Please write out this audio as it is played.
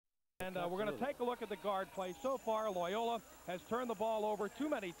And we're going to take a look at the guard play. So far, Loyola has turned the ball over too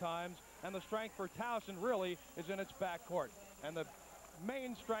many times, and the strength for Towson really is in its backcourt. And the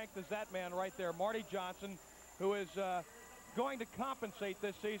main strength is that man right there, Marty Johnson, who is going to compensate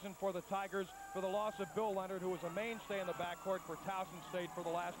this season for the Tigers for the loss of Bill Leonard, who was a mainstay in the backcourt for Towson State for the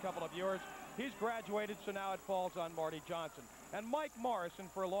last couple of years. He's graduated, so now it falls on Marty Johnson. And Mike Morrison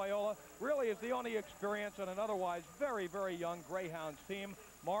for Loyola really is the only experience on an otherwise very, very young Greyhounds team.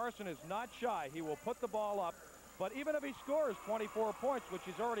 Morrison is not shy. He will put the ball up. But even if he scores 24 points, which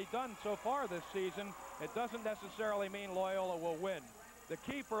he's already done so far this season, it doesn't necessarily mean Loyola will win. The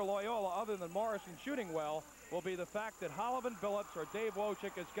key for Loyola, other than Morrison shooting well, will be the fact that Hollivan Billups or Dave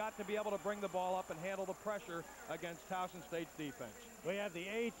Wojcik has got to be able to bring the ball up and handle the pressure against Towson State's defense. We have the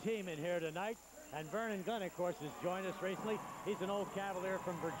A team in here tonight, and Vernon Gunn, of course, has joined us recently. He's an old Cavalier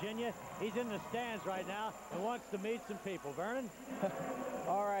from Virginia. He's in the stands right now and wants to meet some people. Vernon?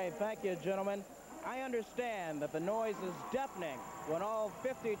 All right, thank you, gentlemen. I understand that the noise is deafening when all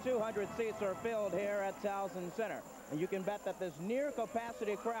 5,200 seats are filled here at Towson Center. And you can bet that this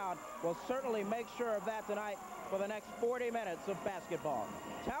near-capacity crowd will certainly make sure of that tonight for the next 40 minutes of basketball.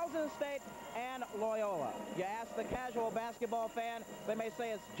 Towson State and Loyola. You ask the casual basketball fan, they may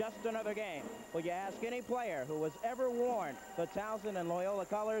say it's just another game. But you ask any player who has ever worn the Towson and Loyola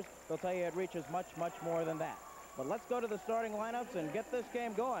colors, they'll tell you it reaches much, much more than that. But let's go to the starting lineups and get this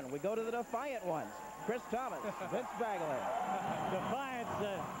game going. We go to the Defiant ones. Chris Thomas, Vince Bagley. Defiance,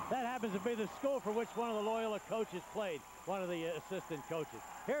 that happens to be the school for which one of the Loyola coaches played, one of the assistant coaches.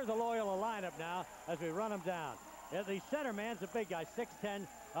 Here's the Loyola lineup now as we run them down. The center man's a big guy, 6'10",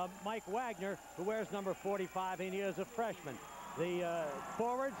 Mike Wagner, who wears number 45, and he is a freshman. The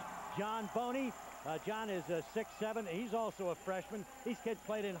forwards, John Boney. John is 6'7". He's also a freshman. These kids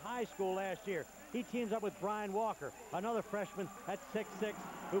played in high school last year. He teams up with Brian Walker, another freshman at 6'6",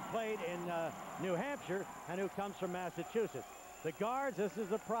 who played in New Hampshire and who comes from Massachusetts. The guards, this is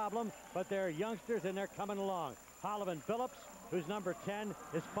the problem, but they're youngsters and they're coming along. Hollivan Billups, who's number 10,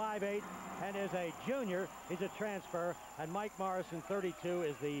 is 5'8", and is a junior. He's a transfer. And Mike Morrison, 32,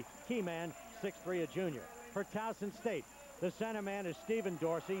 is the key man, 6'3", a junior. For Towson State, the center man is Stephen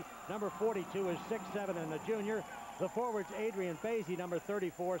Dorsey. Number 42 is 6'7", and a junior. The forwards, Adrian Basie, number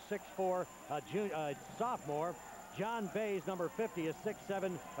 34, 6'4", a sophomore. John Bays, number 50, is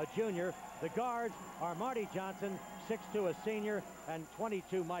 6'7", a junior. The guards are Marty Johnson, 6'2", a senior, and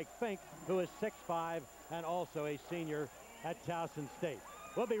 22, Mike Fink, who is 6'5", and also a senior at Towson State.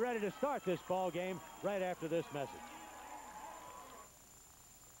 We'll be ready to start this ball game right after this message.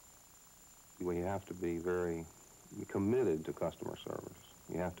 We have to be very committed to customer service.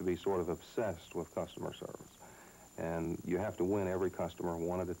 You have to be sort of obsessed with customer service. And you have to win every customer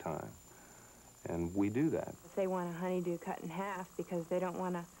one at a time. And we do that. If they want a honeydew cut in half because they don't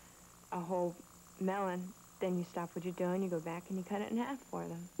want a whole melon, then you stop what you're doing, you go back and you cut it in half for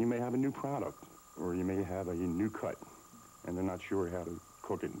them. You may have a new product, or you may have a new cut, and they're not sure how to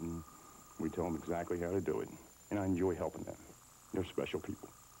cook it, and we tell them exactly how to do it. And I enjoy helping them. They're special people.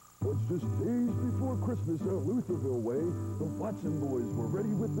 But just days before Christmas out Lutherville way, the Watson boys were ready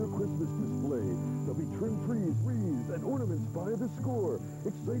with their Christmas display. There'll be trim trees, wreaths, and ornaments by the score.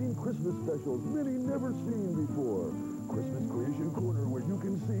 Exciting Christmas specials many never seen before. Christmas Creation Corner where you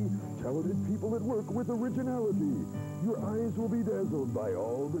can see talented people at work with originality. Your eyes will be dazzled by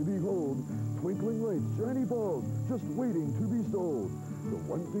all they behold. Twinkling lights, shiny balls, just waiting to be sold. The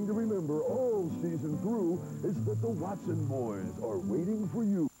one thing to remember all season through is that the Watson boys are waiting for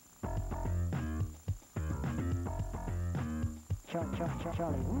you.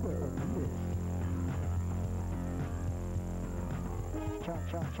 Charlie Wooder,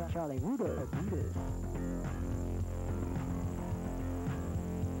 Charlie Wooder,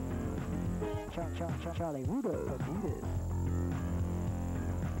 Charlie Wooder,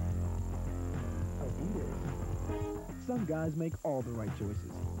 Some guys make all the right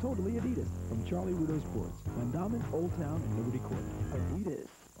choices. Totally Adidas from Charlie Wooder Sports, Mondawmin, Old Town, and Liberty Court. Adidas.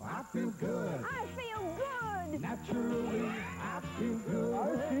 I feel good. I feel good. Naturally, I feel good.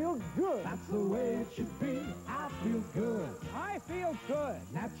 I feel good. That's the way it should be. I feel good. I feel good.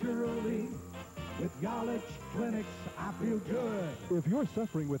 Naturally, with Yalich Clinics, I feel good. If you're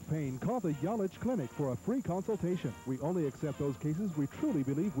suffering with pain, call the Yalich Clinic for a free consultation. We only accept those cases we truly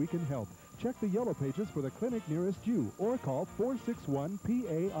believe we can help. Check the yellow pages for the clinic nearest you or call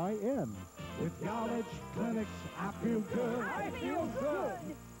 461-PAIN. With Yalich Clinics, I feel good. I feel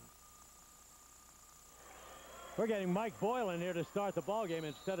good. We're getting Mike Boylan here to start the ball game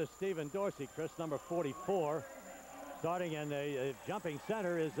instead of Stephen Dorsey. Chris, number 44. Starting in the jumping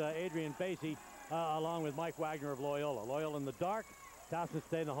center is Adrian Basie, along with Mike Wagner of Loyola. Loyola in the dark, Towson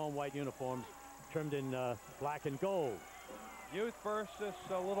State in the home white uniforms, trimmed in black and gold. Youth versus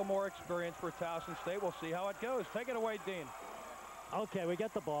a little more experience for Towson State. We'll see how it goes. Take it away, Dean. Okay, we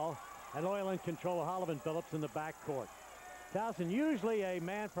get the ball, and Loyola in control of Hollivan Phillips in the back court. Towson usually a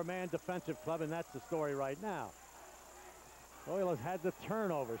man-for-man defensive club, and that's the story right now. Loyola's had the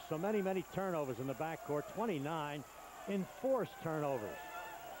turnovers, so many turnovers in the backcourt, 29 enforced turnovers.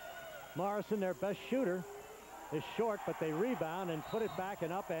 Morrison, their best shooter, is short, but they rebound and put it back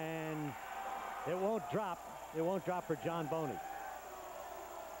and up, and it won't drop. It won't drop for John Boney.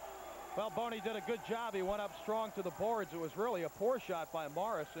 Well, Boney did a good job. He went up strong to the boards. It was really a poor shot by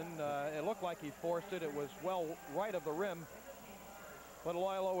Morrison. It looked like he forced it. It was well right of the rim. But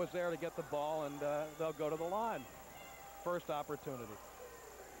Loyola was there to get the ball, and they'll go to the line. First opportunity.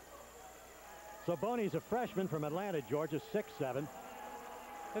 So Boney's a freshman from Atlanta, Georgia, 6'7".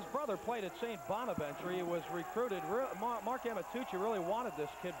 His brother played at St. Bonaventure. He was recruited. Mark Amatucci really wanted this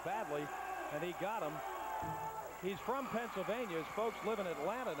kid badly, and he got him. He's from Pennsylvania. His folks live in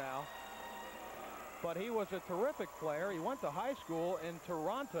Atlanta now. But he was a terrific player. He went to high school in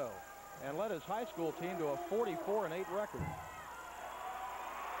Toronto and led his high school team to a 44-8 record.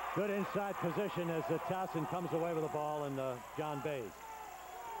 Good inside position as Towson comes away with the ball, and John Bays.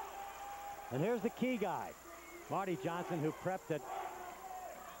 And here's the key guy, Marty Johnson, who prepped at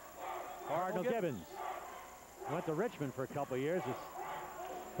Cardinal Gibbons. Went to Richmond for a couple of years.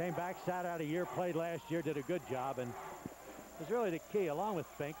 Came back, sat out a year, played last year, did a good job, and was really the key, along with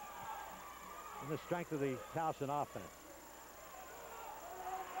Fink, and the strength of the Towson offense.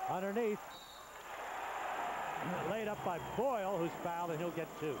 Underneath, laid up by Boyle, who's fouled, and he'll get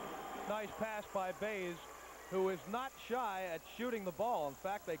 2. Nice pass by Bays, who is not shy at shooting the ball. In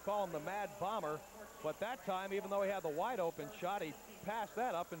fact, they call him the Mad Bomber. But that time, even though he had the wide open shot, he passed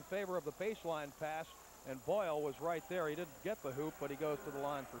that up in favor of the baseline pass, and Boyle was right there. He didn't get the hoop, but he goes to the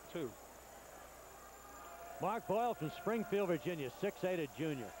line for 2. Mark Boyle from Springfield, Virginia, 6'8", a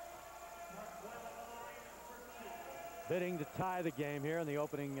junior. Bidding to tie the game here in the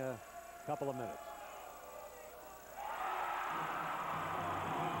opening couple of minutes.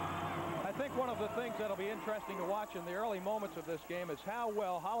 I think one of the things that'll be interesting to watch in the early moments of this game is how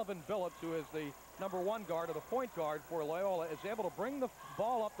well Hollivan Phillips, who is the #1 guard or the point guard for Loyola, is able to bring the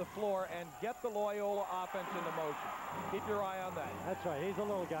ball up the floor and get the Loyola offense into motion. Keep your eye on that. That's right. He's a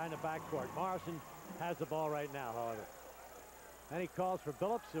little guy in the backcourt. Morrison has the ball right now, however. And he calls for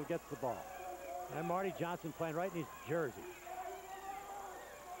Phillips, who gets the ball. And Marty Johnson playing right in his jersey.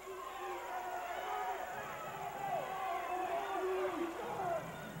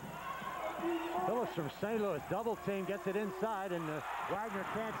 Phillips from St. Louis, double team, gets it inside, and Wagner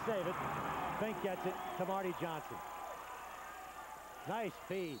can't save it. Fink gets it to Marty Johnson. Nice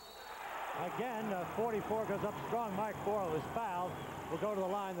feed. Again, 44 goes up strong. Mike Boyle is fouled. Will go to the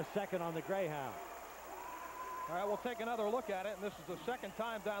line, the second on the Greyhound. All right, we'll take another look at it, and this is the second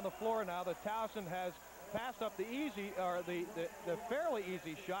time down the floor now that Towson has passed up the easy, or the fairly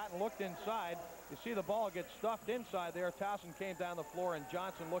easy shot and looked inside. You see the ball get stuffed inside there. Towson came down the floor, and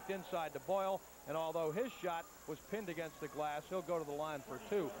Johnson looked inside to Boyle, and although his shot was pinned against the glass, he'll go to the line for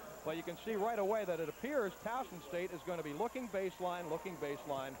 2. But you can see right away that it appears Towson State is going to be looking baseline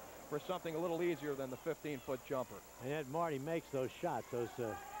for something a little easier than the 15-foot jumper. And yet Marty makes those shots, those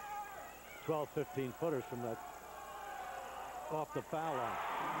 12, 15-footers from the off the foul line.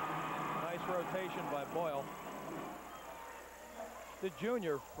 Nice rotation by Boyle. The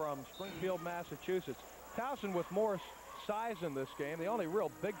junior from Springfield, Massachusetts. Towson with more size in this game. The only real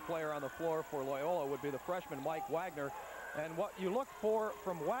big player on the floor for Loyola would be the freshman Mike Wagner. And what you look for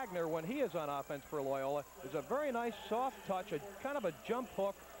from Wagner when he is on offense for Loyola is a very nice soft touch, a kind of a jump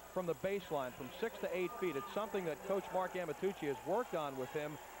hook from the baseline from 6 to 8 feet. It's something that Coach Mark Amatucci has worked on with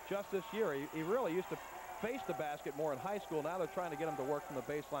him just this year. He really used to face the basket more in high school. Now they're trying to get him to work from the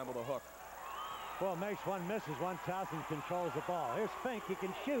baseline with a hook. Well, makes one, misses one. Towson controls the ball. Here's Fink. He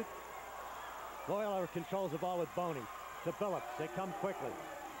can shoot. Loyola controls the ball with Boney. To Phillips. They come quickly.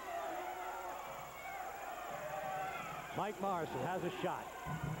 Mike Morrison has a shot.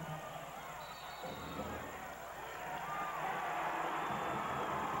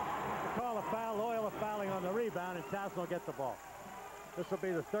 They call a foul. Loyola fouling on the rebound, and Towson will get the ball. This will be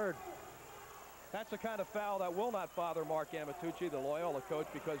the 3rd. That's the kind of foul that will not bother Mark Amatucci, the Loyola coach,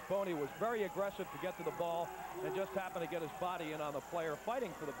 because Boney was very aggressive to get to the ball and just happened to get his body in on the player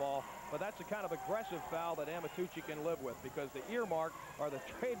fighting for the ball. But that's the kind of aggressive foul that Amatucci can live with, because the earmark or the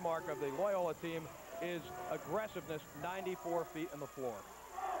trademark of the Loyola team is aggressiveness 94 feet on the floor.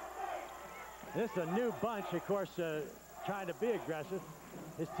 This is a new bunch, of course, trying to be aggressive.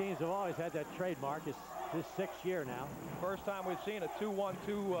 His teams have always had that trademark. His his 6th year now. First time we've seen a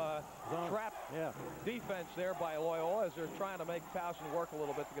 2-1-2 trap defense there by Loyola as they're trying to make Towson work a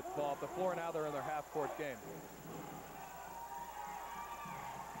little bit to get the ball off the floor. Now they're in their half-court game.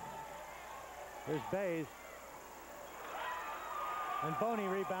 Here's Bays. And Boney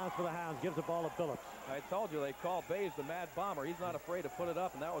rebounds for the Hounds, gives the ball to Billups. I told you they call Bays the Mad Bomber. He's not afraid to put it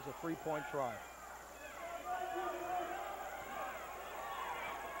up, and that was a 3-point try.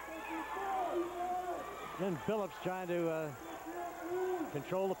 Then Billups trying to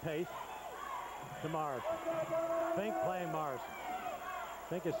control the pace to Morrison. Fink playing Morrison.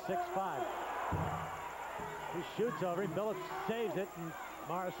 Fink is 6'5". He shoots over him. Billups saves it, and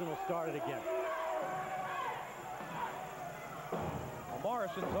Morrison will start it again.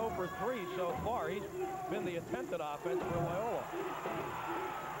 Morrison's 0 for 3 so far. He's been the attempted offense for Loyola.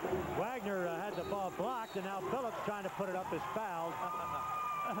 Wagner had the ball blocked, and now Billups trying to put it up is fouled.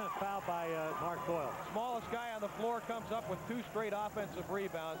 Fouled by Mark Boyle. Smallest guy on the floor comes up with 2 straight offensive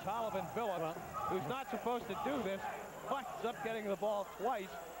rebounds. Hollivan Billups, who's not supposed to do this, winds up getting the ball twice,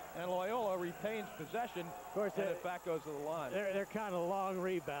 and Loyola retains possession. Of course, and it back goes to the line. They're kind of long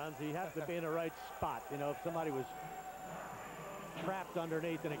rebounds. You have to be in the right spot. You know, if somebody was trapped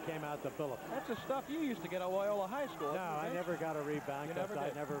underneath and it came out to Billups. That's the stuff you used to get at Loyola High School. No, I never got a rebound because I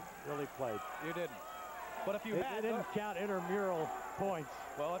never really played. You didn't. But if you had, it didn't count intramural points.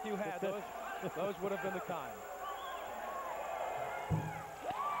 Well, if you had those, those would have been the kind.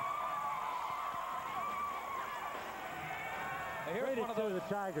 Here's one of those, the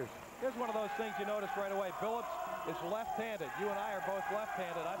Tigers. Here's one of those things you notice right away. Billups is left-handed. You and I are both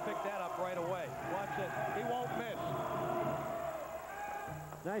left-handed. I picked that up right away. Watch this. He won't miss.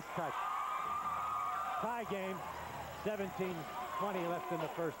 Nice touch. Tie game. 17-20 left in the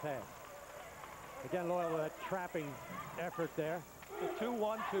first half. Again, Loyola, a trapping effort there. The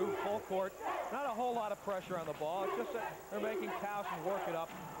 2-1-2 full court. Not a whole lot of pressure on the ball. It's just that they're making Towson work it up.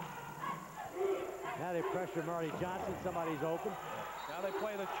 Now they pressure Marty Johnson. Somebody's open. Now they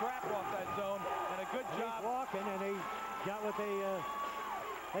play the trap off that zone, and a good job. He's walking, and he got what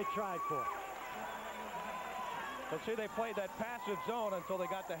they tried for. But see, they played that passive zone until they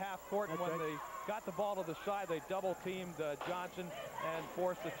got to half court, and when they got the ball to the side, they double-teamed Johnson and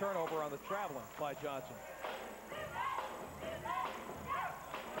forced the turnover on the traveling by Johnson.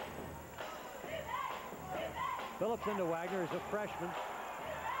 Billups into Wagner is a freshman.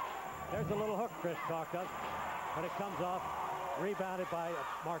 There's a little hook Chris talked of, but it comes off, rebounded by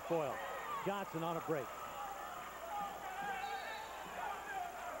Mark Boyle. Johnson on a break.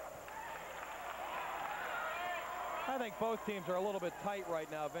 I think both teams are a little bit tight right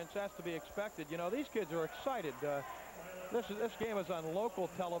now, Vince. That's to be expected. You know, these kids are excited. This game is on local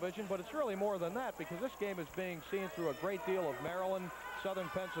television, but it's really more than that because this game is being seen through a great deal of Maryland, southern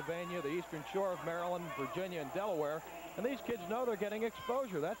Pennsylvania, the eastern shore of Maryland, Virginia, and Delaware. And these kids know they're getting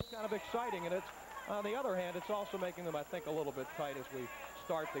exposure. That's kind of exciting. And it's, on the other hand, it's also making them, I think, a little bit tight as we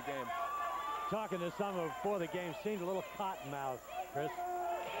start the game. Talking to someone before the game, seemed a little cotton-mouthed, Chris.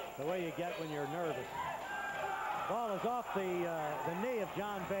 The way you get when you're nervous. Ball is off the knee of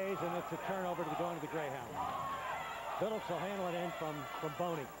John Bays, and it's a turnover going to the Greyhound. Billups will handle it in from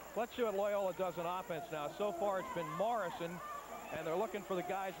Boney. Let's see what Loyola does on offense now. So far, it's been Morrison, and they're looking for the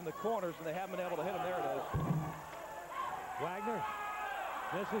guys in the corners, and they haven't been able to hit him. There it is. Wagner.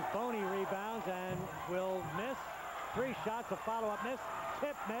 This is Boney rebounds and will miss. 3 shots, a follow-up miss.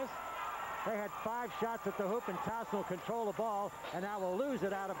 Tip miss. They had 5 shots at the hoop, and Towson will control the ball, and now will lose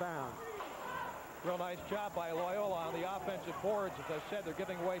it out of bounds. Real nice job by Loyola on the offensive boards. As I said, they're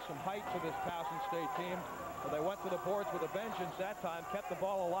giving away some height to this Towson State team. But they went to the boards with a vengeance that time, kept the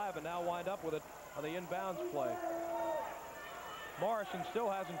ball alive, and now wind up with it on the inbounds play. Morrison still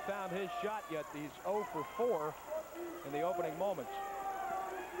hasn't found his shot yet. He's 0 for 4 in the opening moments.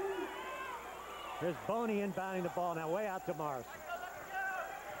 Here's Boney inbounding the ball now, way out to Morrison.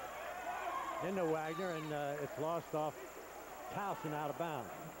 Into Wagner, and it's lost off Towson out of bounds.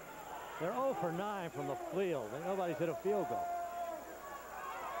 They're 0 for 9 from the field. Nobody's hit a field goal.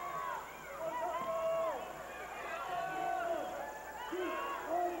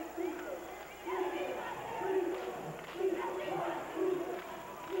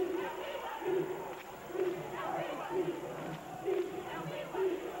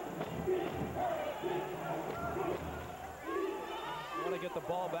 Want to get the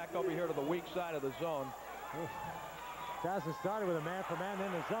ball back over here to the weak side of the zone. Towson started with a man-for-man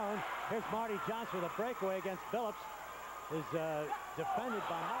in the zone. Here's Marty Johnson with a breakaway against Billups. Is defended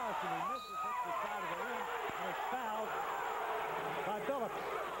by Morrison. He misses, hits the side of the rim, and is fouled by Billups.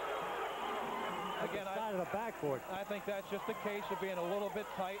 Again, side of the backboard. I think that's just a case of being a little bit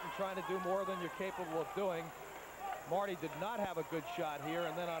tight and trying to do more than you're capable of doing. Marty did not have a good shot here,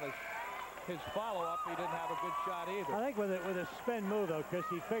 and then on his follow-up, he didn't have a good shot either. I think with a spin move, though, Chris,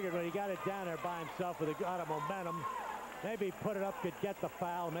 he figured when he got it down there by himself with a lot of momentum, maybe put it up, could get the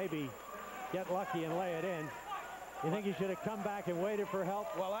foul, maybe get lucky and lay it in. You think he should have come back and waited for help?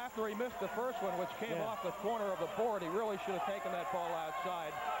 Well, after he missed the first one, which came off the corner of the board, he really should have taken that ball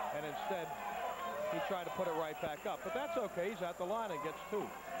outside, and instead he tried to put it right back up. But that's okay. He's at the line and gets 2.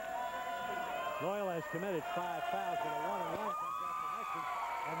 Loyola has committed 5 fouls, and a 1-and-1 comes after Nixon,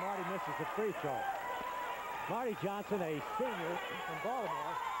 and Marty misses the free throw. Marty Johnson, a senior from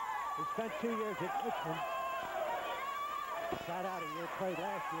Baltimore, who spent 2 years at Richmond, sat out a year, played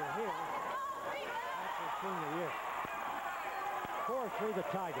last year here after his senior year. 4-3 the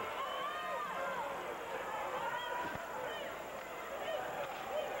Tigers.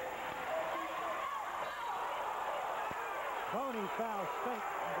 Boney fouls Fink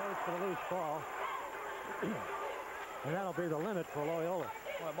and goes for the loose ball. And that'll be the limit for Loyola.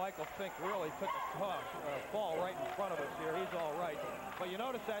 Well, Michael Fink really took a fall right in front of us here. He's all right. But you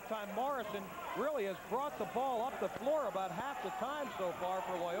notice that time Morrison really has brought the ball up the floor about half the time so far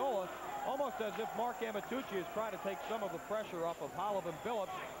for Loyola, almost as if Mark Amatucci is trying to take some of the pressure off of Hollov and Billups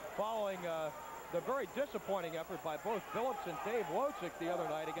following the very disappointing effort by both Billups and Dave Wojcik the other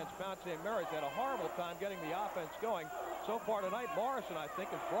night against Mount St. Mary's. They had a horrible time getting the offense going. So far tonight, Morrison, I think,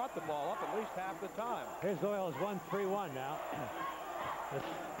 has brought the ball up at least half the time. Here's Loyola's 1-3-1 now.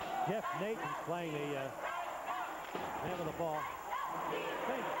 Jeff Nathan's playing the hand of the ball.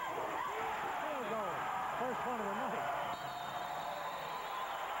 Fink. Field goal. First one of the night.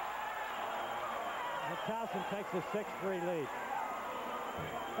 And Towson takes a 6-3 lead.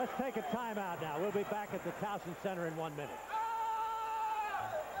 Let's take a timeout now. We'll be back at the Towson Center in 1 minute.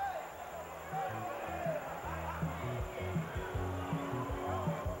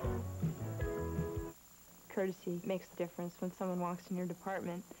 Courtesy makes a difference. When someone walks in your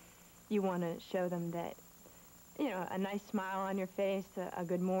department, you want to show them that, you know, a nice smile on your face, a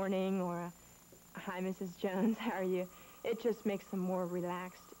good morning, or a hi, Mrs. Jones, how are you? It just makes them more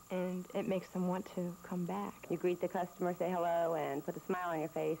relaxed, and it makes them want to come back. You greet the customer, say hello, and put a smile on your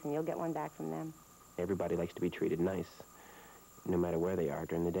face, and you'll get one back from them. Everybody likes to be treated nice, no matter where they are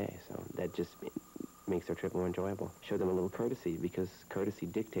during the day, so that just makes their trip more enjoyable. Show them a little courtesy, because courtesy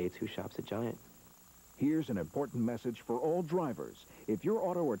dictates who shops at Giant. Here's an important message for all drivers. If your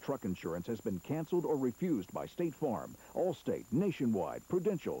auto or truck insurance has been canceled or refused by State Farm, Allstate, Nationwide,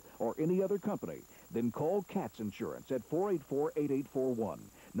 Prudential, or any other company, then call CATS Insurance at 484-8841.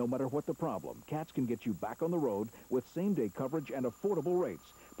 No matter what the problem, CATS can get you back on the road with same-day coverage and affordable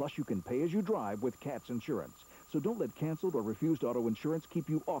rates. Plus, you can pay as you drive with CATS Insurance. So don't let canceled or refused auto insurance keep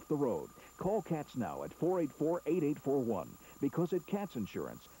you off the road. Call CATS now at 484-8841. Because at CATS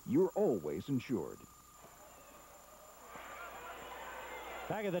Insurance, you're always insured.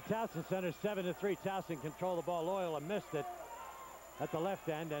 Back at the Towson Center, 7-3. Towson controlled the ball. Loyola missed it at the left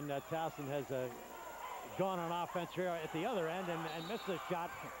end, and Towson has gone on offense here at the other end and missed the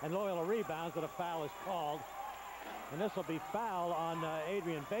shot, and Loyola rebounds, and a foul is called. And this will be foul on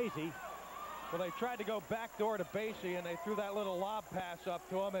Adrian Basie. Well, they tried to go backdoor to Basie, and they threw that little lob pass up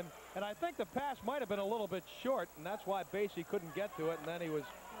to him, and I think the pass might have been a little bit short, and that's why Basie couldn't get to it, and then he was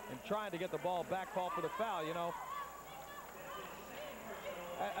trying to get the ball back, called for the foul, you know.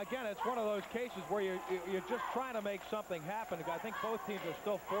 Again, it's one of those cases where you're just trying to make something happen. I think both teams are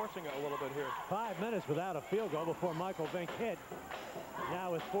still forcing it a little bit here. 5 minutes without a field goal before Michael Fink hit.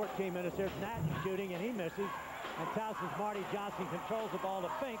 Now with 14 minutes, there's Natton shooting, and he misses. And Towson's Marty Johnson controls the ball to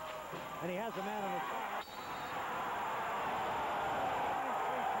Fink, and he has a man on his side.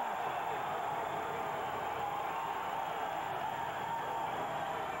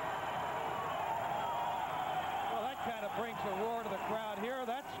 Kind of brings a roar to the crowd here.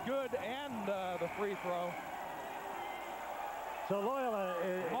 That's good, and the free throw. So Loyola,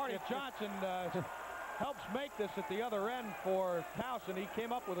 Marty Johnson helps make this at the other end for Towson. He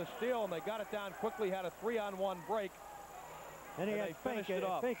came up with a steal, and they got it down quickly. Had a 3-on-1 break, and he had Fink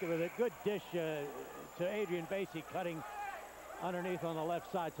with a good dish to Adrian Basie, cutting underneath on the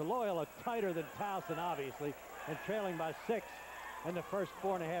left side. So Loyola tighter than Towson, obviously, and trailing by 6 in the first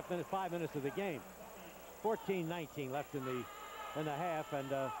 5 minutes of the game. 14-19 left in the half, and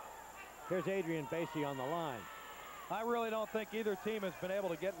here's Adrian Basie on the line. I really don't think either team has been able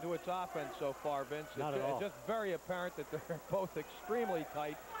to get into its offense so far, Vince. Not at all. It's just very apparent that they're both extremely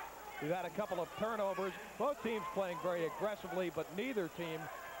tight. We've had a couple of turnovers. Both teams playing very aggressively, but neither team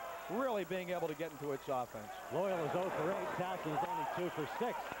really being able to get into its offense. Loyola's 0 for 8. Towson's only 2 for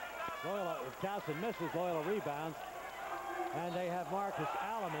 6. Towson misses, Loyola rebounds. And they have Marcus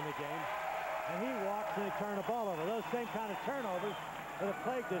Allen in the game. And he walks and they turn the ball over. Those same kind of turnovers that have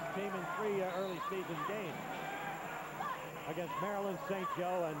plagued this team in 3 early season games against Maryland, St.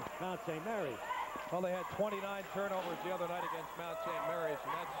 Joe, and Mount St. Mary's. Well, they had 29 turnovers the other night against Mount St. Mary's,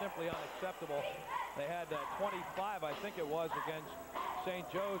 and that's simply unacceptable. They had 25, I think it was, against St.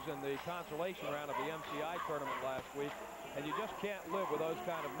 Joe's in the consolation round of the MCI tournament last week, and you just can't live with those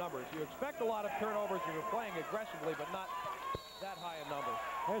kind of numbers. You expect a lot of turnovers if you're playing aggressively, but not that high a number.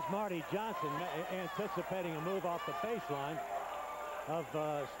 There's Marty Johnson anticipating a move off the baseline of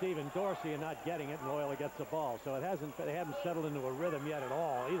Stephen Dorsey and not getting it, and Loyola gets the ball. So they haven't settled into a rhythm yet at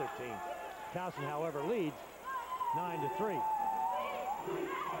all, either team. Towson, however, leads 9-3.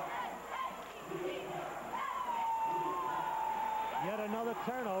 Yet another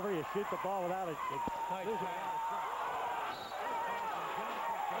turnover. You shoot the ball without it. Nice Great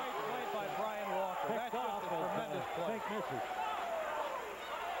play by Brian Walker. That's just a tremendous play. Fink misses.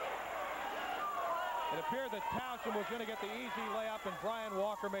 It appeared that Towson was going to get the easy layup, and Brian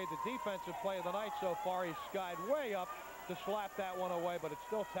Walker made the defensive play of the night so far. He skied way up to slap that one away, but it's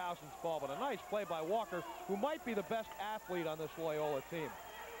still Towson's ball. But a nice play by Walker, who might be the best athlete on this Loyola team.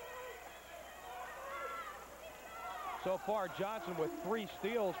 So far, Johnson with 3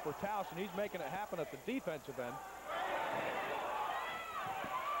 steals for Towson. He's making it happen at the defensive end.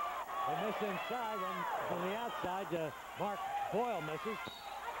 They miss inside, and from the outside, Mark Boyle misses.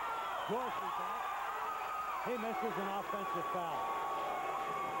 Dorsey back. He misses an offensive foul.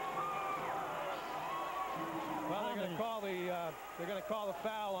 Well, they're going to call the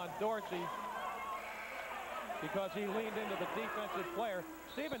foul on Dorsey because he leaned into the defensive player.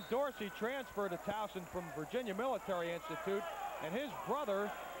 Stephen Dorsey transferred to Towson from Virginia Military Institute, and his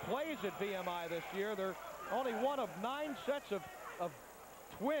brother plays at VMI this year. They're only one of 9 sets of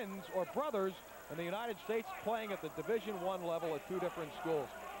twins or brothers in the United States playing at the Division I level at 2 different schools.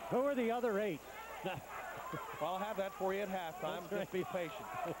 Who are the other 8? Well, I'll have that for you at halftime. Just be patient.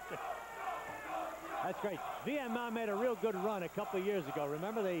 That's great. VMI made a real good run a couple of years ago.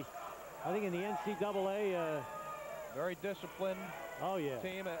 Remember, I think in the NCAA. Very disciplined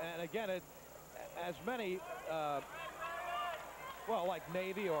team. And again, as many, well, like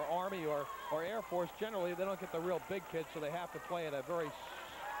Navy or Army or Air Force, generally, they don't get the real big kids, so they have to play at a very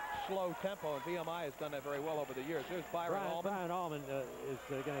slow tempo, and VMI has done that very well over the years. Here's Byron Allman. Brian Allman is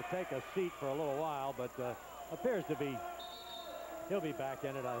going to take a seat for a little while, but appears to be, he'll be back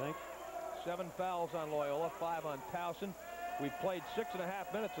in it, I think. 7 fouls on Loyola, 5 on Towson. We've played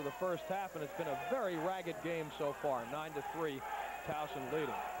 6.5 minutes of the first half, and it's been a very ragged game so far. 9-3, Towson leading.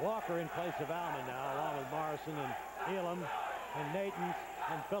 Walker in place of Allman now, along with Morrison and Elam and Nathan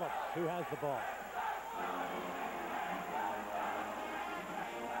and Phillips, who has the ball.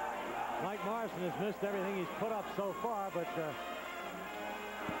 Mike Morrison has missed everything he's put up so far, but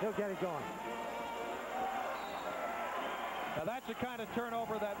he'll get it going. Now that's the kind of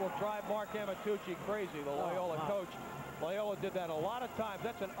turnover that will drive Mark Amatucci crazy, the Loyola coach. Loyola did that a lot of times.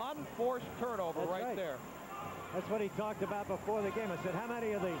 That's an unforced turnover right there. That's what he talked about before the game. I said, how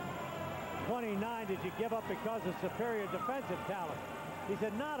many of the 29 did you give up because of superior defensive talent? He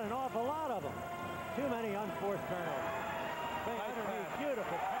said, not an awful lot of them. Too many unforced turnovers. Nice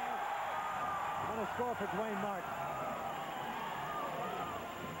beautiful pass. And a score for Dwayne Martin.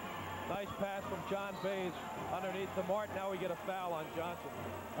 Nice pass from John Bays underneath the Martin. Now we get a foul on Johnson.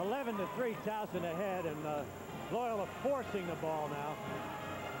 11-3, Towson ahead, and Loyola forcing the ball now.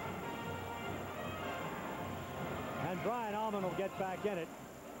 And Brian Allman will get back in it,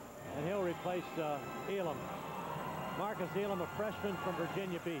 and he'll replace Elam. Marcus Elam, a freshman from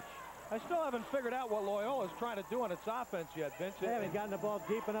Virginia Beach. I still haven't figured out what Loyola is trying to do on its offense yet, Vince. They haven't gotten the ball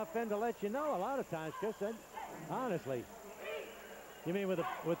deep enough in to let you know a lot of times, Chris. Honestly. You mean with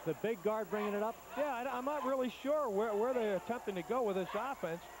the big guard bringing it up? Yeah, I'm not really sure where they're attempting to go with this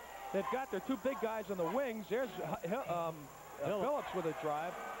offense. They've got their 2 big guys on the wings. There's Phillips with a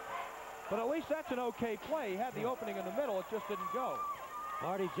drive. But at least that's an okay play. He had the opening in the middle. It just didn't go.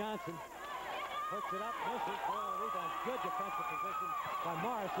 Marty Johnson puts it up, misses. Rebound. Good defensive position by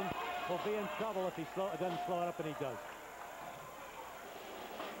Morrison. Will be in trouble if he doesn't slow it up, and he does.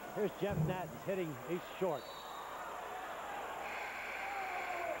 Here's Jeff Nattens hitting. He's short.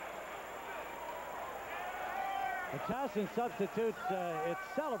 The Towson substitutes, it's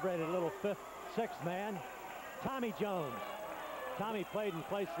celebrated a little 5th, 6th man, Tommy Jones. Tommy played in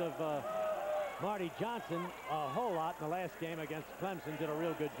place of Marty Johnson a whole lot in the last game against Clemson, did a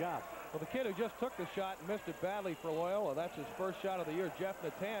real good job. Well, the kid who just took the shot and missed it badly for Loyola, that's his first shot of the year, Jeff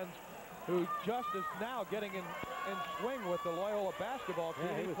Nattens. who just is now getting in swing with the Loyola basketball team.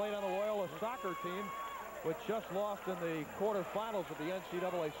 Yeah, he played on the Loyola soccer team, which just lost in the quarterfinals of the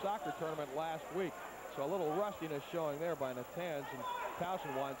NCAA soccer tournament last week. So a little rustiness showing there by Natanz, and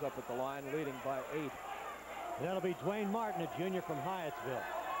Towson winds up at the line leading by 8. That'll be Dwayne Martin, a junior from Hyattsville.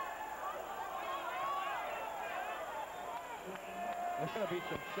 There's going to be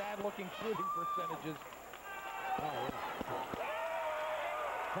some sad-looking shooting percentages. Oh, yeah.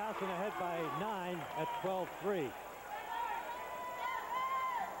 Towson ahead by 9 at 12-3.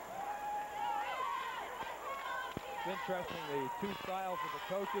 It's interesting, the two styles of the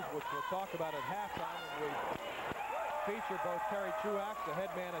coaches, which we'll talk about at halftime when we feature both Terry Truax, the head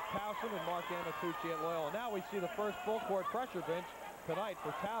man at Towson, and Mark Amatucci at Loyola. Now we see the first full-court pressure bench tonight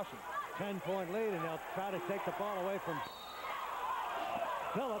for Towson. 10-point lead, and they'll try to take the ball away from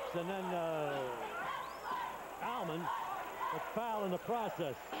Phillips, and then Alman a foul in the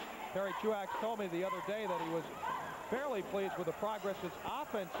process. Terry Truax told me the other day that he was fairly pleased with the progress his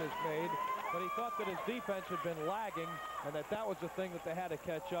offense has made, but he thought that his defense had been lagging and that was the thing that they had to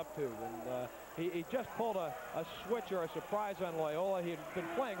catch up to. And he just pulled a switch or a surprise on Loyola. He had been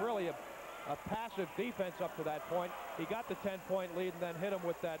playing really a passive defense up to that point. He got the 10-point lead and then hit him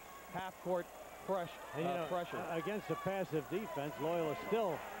with that half-court pressure. Against a passive defense, Loyola's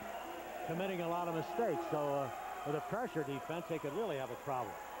still committing a lot of mistakes. So with a pressure defense, they could really have a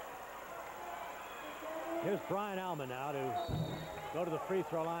problem. Here's Brian Alman now to go to the free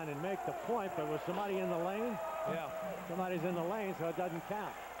throw line and make the point, but was somebody in the lane? Yeah. Somebody's in the lane, so it doesn't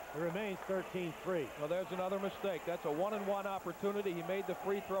count. It remains 13-3. Well, there's another mistake. That's a 1-and-1 opportunity. He made the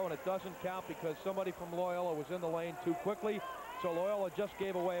free throw, and it doesn't count because somebody from Loyola was in the lane too quickly. So Loyola just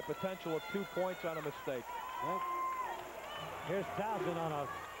gave away a potential of 2 points on a mistake. Well, here's Towson on a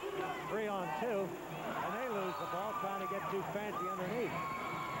 3-on-2, and they lose the ball trying to get too fancy underneath.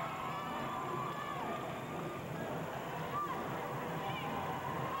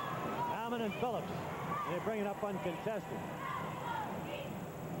 Alman and Phillips, and they bring it up uncontested.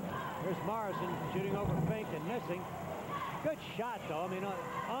 Here's Morrison shooting over Fink and missing. Good shot, though. I mean,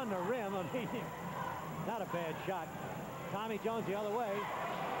 on the rim. I mean, not a bad shot. Tommy Jones the other way.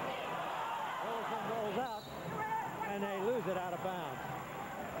 Rolls out, and they lose it out of bounds.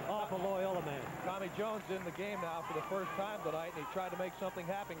 Off a Loyola man. Tommy Jones in the game now for the first time tonight, and he tried to make something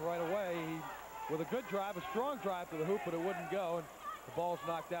happen right away. With a good drive, a strong drive to the hoop, but it wouldn't go, and the ball's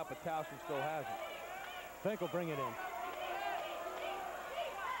knocked out, but Towson still has it. Fink will bring it in.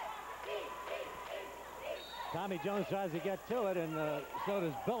 Tommy Jones tries to get to it, and so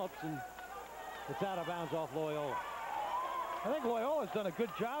does Phillips, and it's out of bounds off Loyola. I think Loyola's done a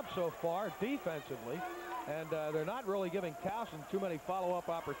good job so far defensively, and they're not really giving Towson too many follow-up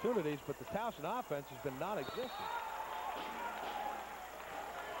opportunities, but the Towson offense has been non-existent.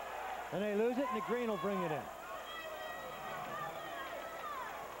 And they lose it, and the Green will bring it in.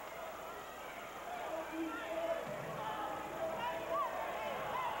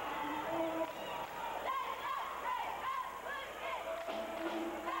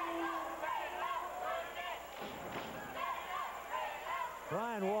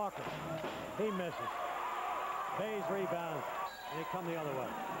 Brian Walker, he misses. Hayes rebounds, and they come the other way.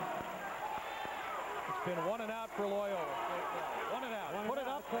 It's been 1-and-out for Loyola. 1-and-out. Put it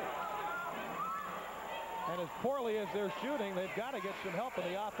up. And as poorly as they're shooting, they've got to get some help in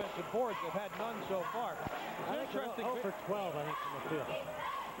the offensive boards. They've had none so far. It's interesting. 0 for 12, I think, from the field.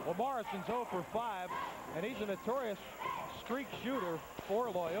 Well, Morrison's 0 for 5, and he's a notorious streak shooter for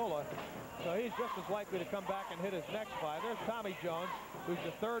Loyola. So he's just as likely to come back and hit his next 5. There's Tommy Jones, who's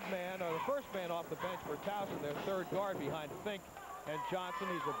the third man, or the first man off the bench for Towson, their third guard behind Fink and Johnson.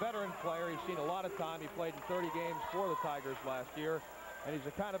 He's a veteran player. He's seen a lot of time. He played in 30 games for the Tigers last year. And he's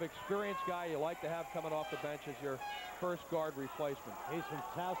the kind of experienced guy you like to have coming off the bench as your first guard replacement. He's from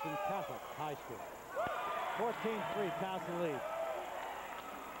Towson Catholic High School. 14-3, Towson leads.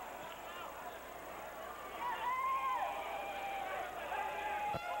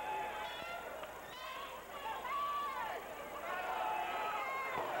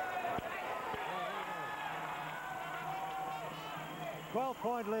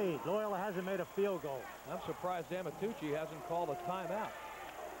 Point lead. Loyola hasn't made a field goal. I'm surprised Amatucci hasn't called a timeout.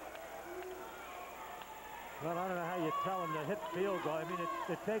 Well, I don't know how you tell him to hit field goal. I mean,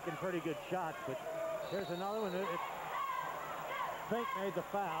 they're taking pretty good shots, but here's another one. Fink made the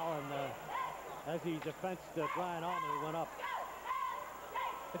foul, and as he defensed Brian Alman, he went up.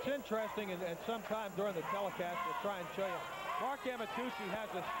 It's interesting, and sometime during the telecast, we'll try and show you Mark Amatucci has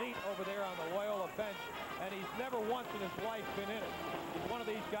a seat over there on the Loyola bench, and he's never once in his life been in it. He's one of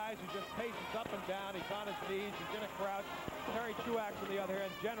these guys who just paces up and down. He's on his knees. He's in a crouch. Terry Truax, on the other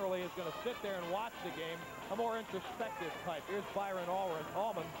hand, generally is going to sit there and watch the game, a more introspective type. Here's Byron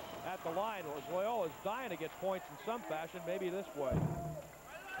Allman at the line. Loyola's dying to get points in some fashion, maybe this way.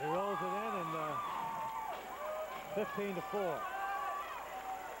 He rolls it in, and 15-4.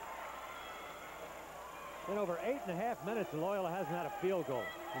 In over 8.5 minutes, Loyola hasn't had a field goal.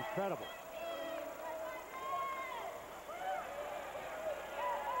 Incredible.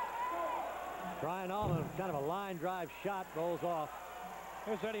 Brian Allman, kind of a line drive shot, rolls off.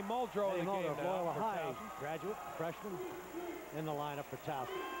 Here's Eddie Muldrow in the game now. Loyola High graduate, freshman, in the lineup for Towson.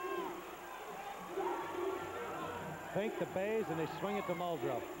 Fink the Bays, and they swing it to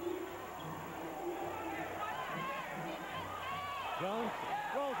Muldrow. Jones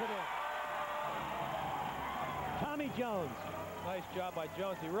rolls it in. Tommy Jones. Nice job by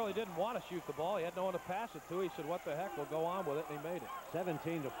Jones. He really didn't want to shoot the ball. He had no one to pass it to. He said, what the heck, we'll go on with it, and he made it.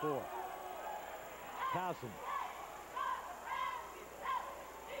 17-4. Towson.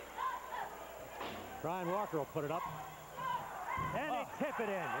 Brian Walker will put it up. And they tip it in.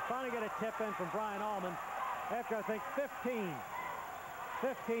 They finally get a tip in from Brian Allman after, I think, 15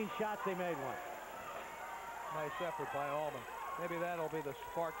 shots. They made one. Nice effort by Allman. Maybe that'll be the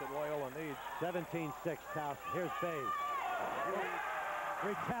spark that Loyola needs. 17-6 Towson. Here's Bays.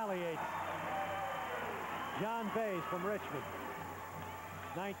 Retaliates. John Bays from Richmond.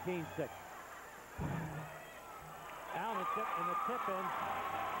 19-6. Allen tip and the tip in.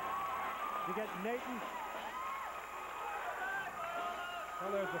 You get Nathan.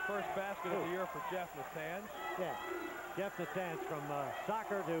 Well, there's the first basket of the year for Jeff Natanz. Yeah, Jeff Natanz from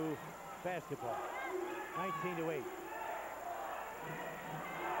soccer to basketball. 19-8.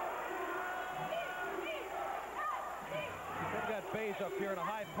 They've got Bays up here in a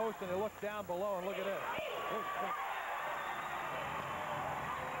high post, and they look down below, and look at this.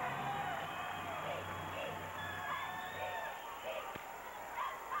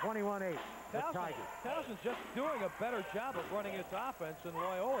 21-8. Towson's just doing a better job of running its offense than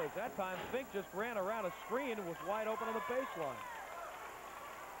Loyola. At that time, Fink just ran around a screen and was wide open on the baseline.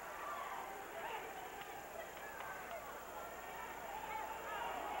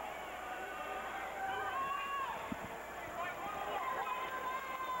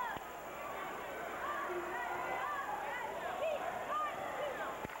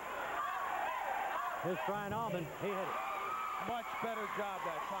 Here's Brian Allman. He hit it. Much better job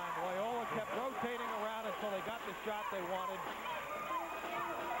that time. Loyola kept rotating around until they got the shot they wanted.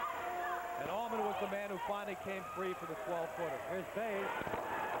 And Allman was the man who finally came free for the 12-footer. Here's Bays.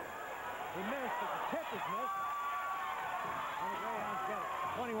 He missed, but the tip is missed. And the Greyhounds get it.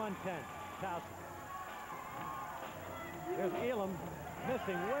 21-10. Towson. Here's Elam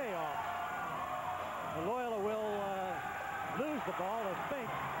missing way off. And Loyola will lose the ball as Fink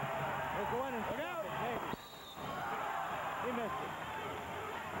will go in and stop it, maybe. He missed it.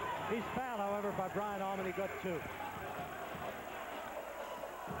 He's fouled, however, by Brian Allman. He got 2.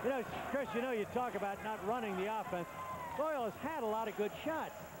 You know, Chris, you talk about not running the offense. Loyola's had a lot of good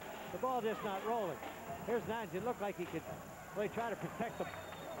shots. The ball just not rolling. Here's Nines. It looked like he could really try to protect the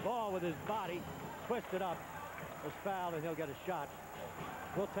ball with his body. Twist it up. Was fouled, and he'll get a shot.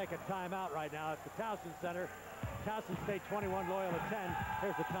 We'll take a timeout right now at the Towson Center. Towson State 21, Loyola 10.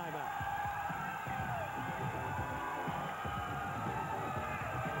 Here's the timeout.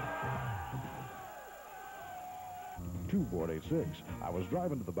 2:46. I was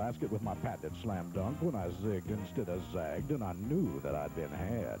driving to the basket with my patented slam dunk when I zigged instead of zagged, and I knew that I'd been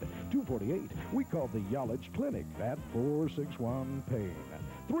had. 2:48. We called the Yalich Clinic at 461-PAIN.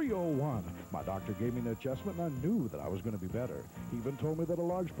 3:01. My doctor gave me an adjustment, and I knew that I was going to be better. He even told me that a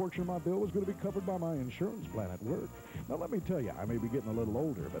large portion of my bill was going to be covered by my insurance plan at work. Now, let me tell you, I may be getting a little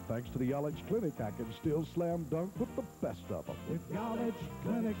older, but thanks to the Yalich Clinic, I can still slam dunk with the best of them. With Yalich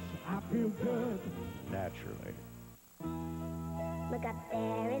Clinics, I feel good. Naturally. Look up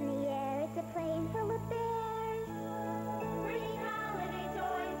there in the air, it's a plane full of bears. Bringing holiday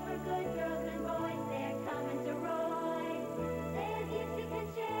toys for good girls and boys. They're coming to Roy. They're gifts you can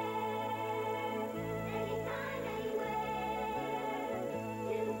share anytime, anywhere.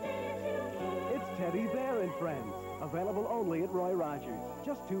 It's Teddy Bear and Friends. Available only at Roy Rogers.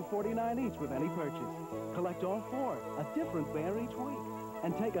 Just $2.49 each with any purchase. Collect all 4, a different bear each week.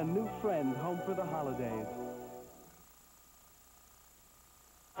 And take a new friend home for the holidays.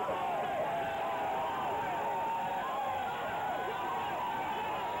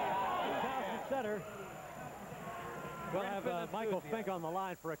 We'll have Michael Fink on the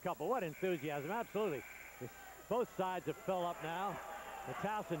line for a couple. What enthusiasm, absolutely. Both sides have filled up now. The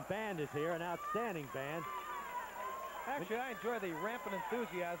Towson band is here, an outstanding band. Actually, I enjoy the rampant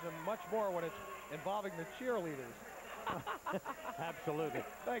enthusiasm much more when it's involving the cheerleaders. Absolutely.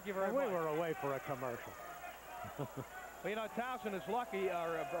 Thank you very much. We were away for a commercial. Well, you know, Towson is lucky,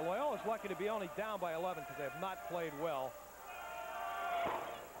 or Loyola is lucky to be only down by 11 because they have not played well.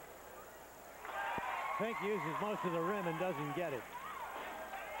 Fink uses most of the rim and doesn't get it.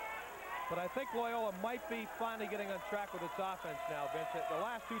 But I think Loyola might be finally getting on track with its offense now, Vincent. The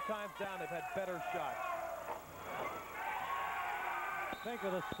last 2 times down, they've had better shots. Fink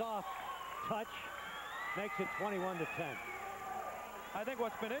with a soft touch makes it 21-10. I think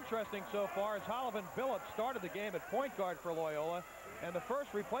what's been interesting so far is Hollivan Billups started the game at point guard for Loyola, and the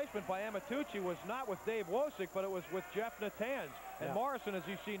first replacement by Amatucci was not with Dave Wosick, but it was with Jeff Natanz. And Morrison, as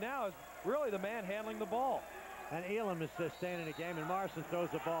you see now, is really the man handling the ball. And Elam is staying in the game, and Morrison throws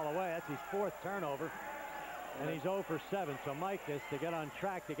the ball away. That's his 4th turnover, and he's 0 for 7. So Mike is to get on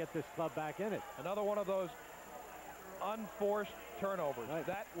track to get this club back in it. Another one of those unforced turnovers. Right.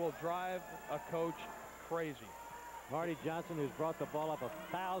 That will drive a coach crazy. Marty Johnson, who's brought the ball up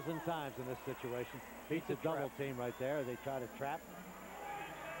 1,000 times in this situation, beats a double team right there. They try to trap.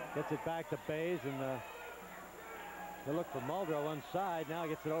 Gets it back to Bays, and they look for Muldrow inside. Now he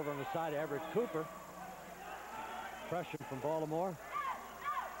gets it over on the side of Everett Cooper. Pressure from Baltimore.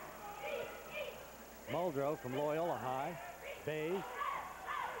 Muldrow from Loyola High. Bays.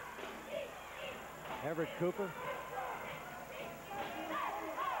 Everett Cooper.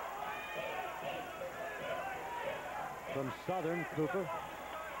 From Southern, Cooper.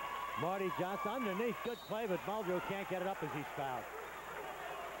 Marty Johnson underneath, good play, but Muldrow can't get it up as he's fouled.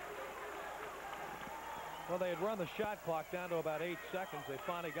 Well, they had run the shot clock down to about 8 seconds. They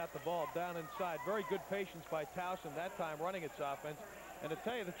finally got the ball down inside. Very good patience by Towson that time running its offense. And to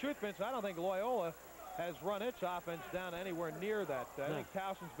tell you the truth, Vince, I don't think Loyola has run its offense down anywhere near that. I think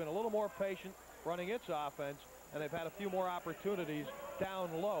Towson's been a little more patient running its offense, and they've had a few more opportunities down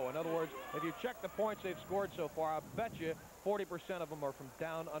low. In other words, if you check the points they've scored so far, I bet you 40% of them are from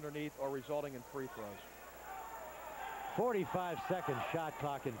down underneath or resulting in free throws. 45-second shot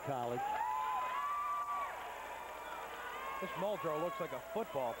clock in college. This Muldrow looks like a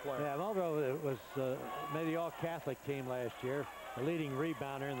football player. Yeah, Muldrow was made the All-Catholic team last year, the leading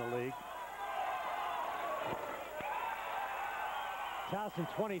rebounder in the league. Towson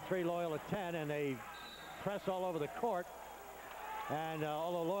 23, Loyola 10, and they press all over the court. And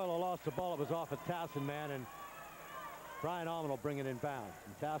although Loyola lost the ball, it was off a Towson man, and Brian Allman will bring it in bounds.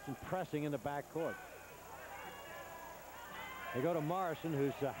 And Towson pressing in the backcourt. They go to Morrison,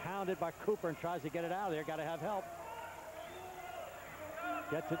 who's hounded by Cooper and tries to get it out of there. Got to have help.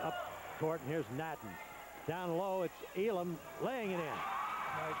 Gets it up court, and here's Natten. Down low, it's Elam laying it in.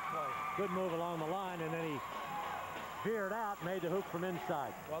 Nice play. Good move along the line, and then he veered out, made the hoop from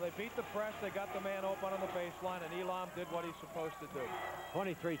inside. Well, they beat the press. They got the man open on the baseline, and Elam did what he's supposed to do.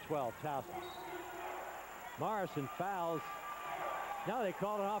 23-12, Towson. Morrison fouls. Now they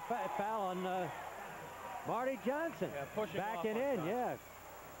called an off foul on Marty Johnson. Yeah, pushing backing in, yeah.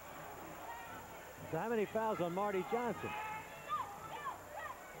 So how many fouls on Marty Johnson?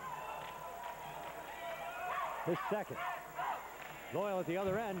 His second. Loyal at the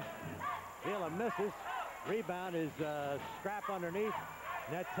other end. Elam misses. Rebound is scrap underneath.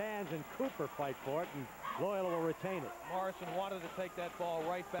 Natanz and Cooper fight for it, and Loyola will retain it. Morrison wanted to take that ball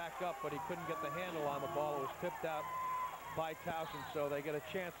right back up, but he couldn't get the handle on the ball. It was tipped out by Towson, so they get a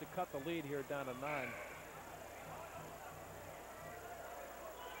chance to cut the lead here down to 9.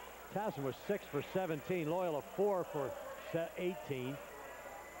 Towson was 6 for 17. Loyola 4 for 18.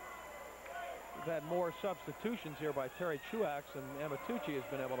 We've had more substitutions here by Terry Truax than Amatucci has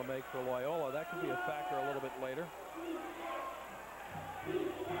been able to make for Loyola. That could be a factor a little bit later.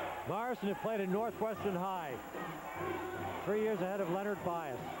 Morrison had played at Northwestern High. 3 years ahead of Leonard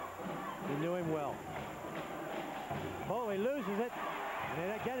Bias. He knew him well. Oh, he loses it. And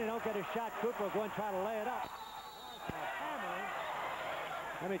then again, he don't get a shot. Cooper will go and try to lay it up.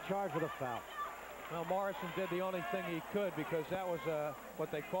 Let me charge with a foul. Well, Morrison did the only thing he could, because that was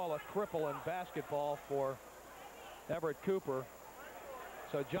what they call a cripple in basketball for Everett Cooper.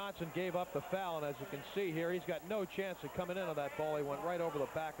 So Johnson gave up the foul, and as you can see here, he's got no chance of coming in on that ball. He went right over the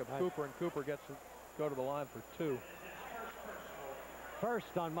back of Cooper, and Cooper gets to go to the line for 2.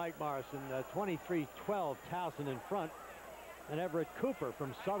 First on Mike Morrison, 23-12, Towson in front, and Everett Cooper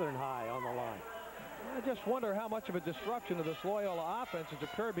from Southern High on the line. I just wonder how much of a disruption to this Loyola offense has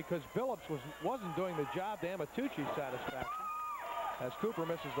occurred, because Billups wasn't doing the job to Amatucci's satisfaction, as Cooper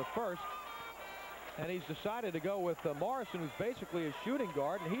misses the first. And he's decided to go with Morrison, who's basically a shooting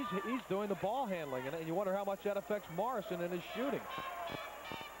guard, and he's doing the ball handling. And you wonder how much that affects Morrison in his shooting.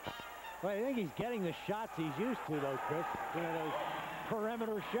 Well, I think he's getting the shots he's used to, though, Chris. You know, those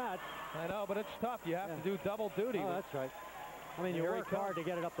perimeter shots. I know, but it's tough. You have to do double duty. Oh, that's right. I mean, you work hard to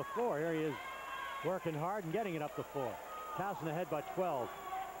get it up the floor. Here he is working hard and getting it up the floor. Towson ahead by 12.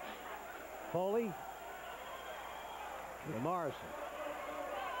 Foley to Morrison.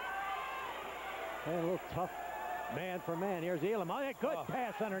 And a little tough man for man. Here's Elam. Oh, a good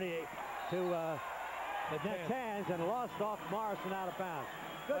pass underneath to Natanz, and lost off Morrison out of bounds.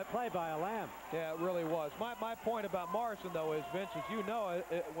 Good play by Elam. Yeah, it really was. My point about Morrison, though, is, Vince, as you know,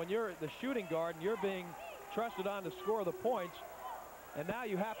 when you're the shooting guard and you're being trusted on to score the points, and now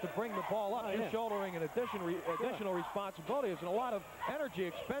you have to bring the ball up. You're shouldering an additional responsibility. There's a lot of energy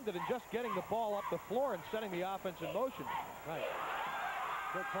expended in just getting the ball up the floor and setting the offense in motion. Right.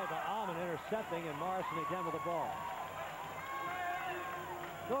 Good play by Allman intercepting, and Morrison again with the ball.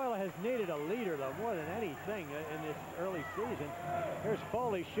 Loyola has needed a leader, though, more than anything in this early season. Here's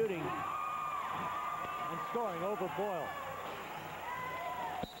Foley shooting and scoring over Boyle.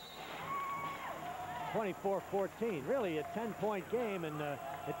 24-14. Really a 10-point game, and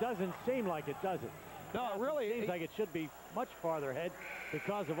it doesn't seem like it, does it? No, it really seems like it should be much farther ahead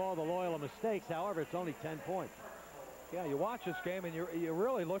because of all the Loyola mistakes. However, it's only 10 points. Yeah, you watch this game, and you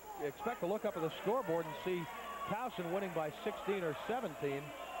really expect to look up at the scoreboard and see Towson winning by 16 or 17.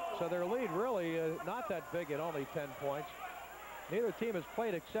 So their lead really not that big at only 10 points. Neither team has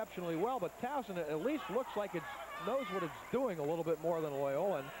played exceptionally well, but Towson at least looks like it knows what it's doing a little bit more than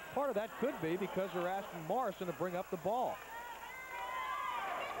Loyola. And part of that could be because they're asking Morrison to bring up the ball.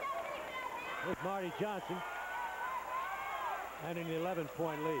 With Marty Johnson and an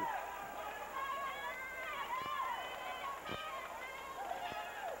 11-point lead.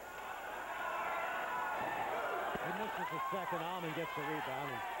 He misses the second. Allman gets the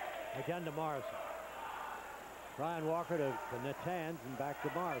rebound. And again to Morrison. Brian Walker to Natanz and back to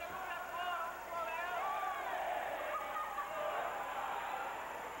Morrison.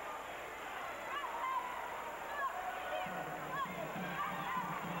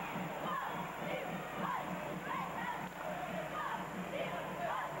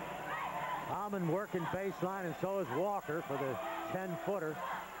 Allman working baseline, and so is Walker for the 10-footer.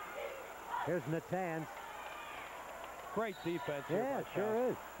 Here's Natanz. Great defense here. Yeah, it sure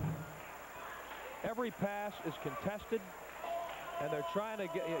is. Every pass is contested, and they're trying to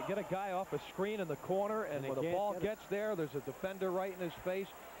get a guy off a screen in the corner, and when the ball gets there, there's a defender right in his face.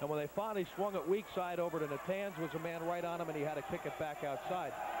 And when they finally swung it weak side over to Natanz, was a man right on him, and he had to kick it back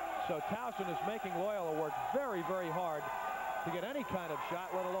outside. So Towson is making Loyola work very, very hard to get any kind of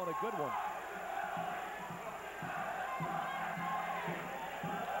shot, let alone a good one.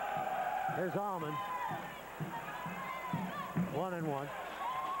 Here's Allman. 1-1.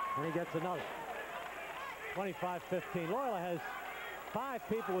 And he gets another. 25-15. Loyola has 5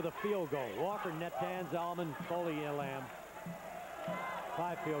 people with a field goal. Walker, Natanz, Allman, Foley, Elam.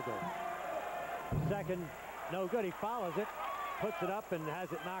 5 field goals. Second, no good. He follows it, puts it up, and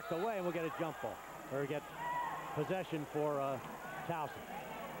has it knocked away, and we'll get a jump ball. Or get possession for Towson.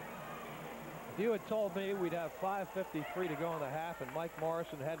 If you had told me we'd have 5:53 to go in the half and Mike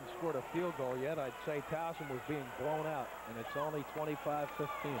Morrison hadn't scored a field goal yet, I'd say Towson was being blown out, and it's only 25-15.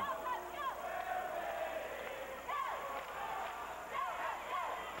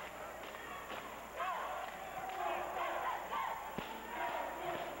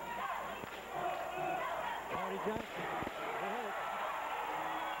 Marty Johnson. They hit it.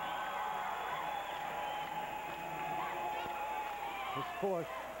 His fourth.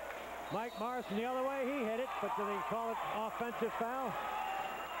 Mike Morrison the other way, he hit it, but do they call it offensive foul?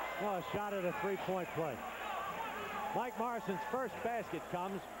 No, a shot at a 3-point play. Mike Morrison's first basket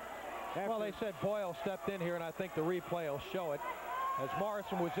comes after... Well, they said Boyle stepped in here, and I think the replay will show it. As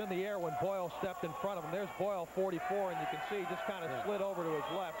Morrison was in the air when Boyle stepped in front of him. There's Boyle, 44, and you can see he just kind of slid over to his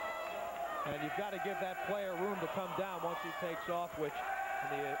left. And you've got to give that player room to come down once he takes off, which,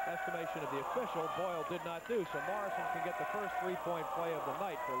 in the estimation of the official, Boyle did not do. So Morrison can get the first 3-point play of the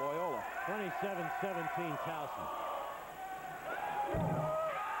night for Loyola. 27-17 Towson.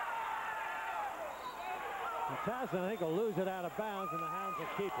 And Towson, I think, will lose it out of bounds, and the Hounds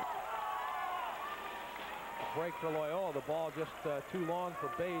will keep it. Break for Loyola. The ball just too long for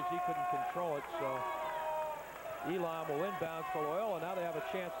Bays. He couldn't control it, so Elam will inbounds for Loyola. Now they have a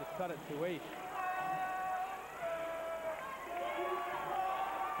chance to cut it to 8.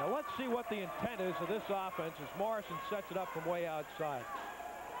 Now let's see what the intent is of this offense as Morrison sets it up from way outside.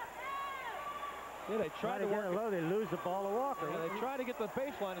 Yeah, they try to work low. They lose the ball to Walker. Yeah, they try to get the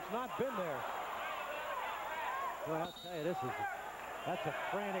baseline. It's not been there. Boy, I'll tell you, that's a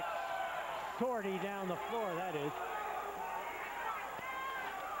frantic sortie down the floor, that is.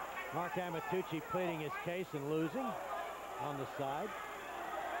 Mark Amatucci pleading his case and losing on the side.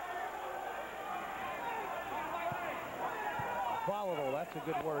 Volatile, that's a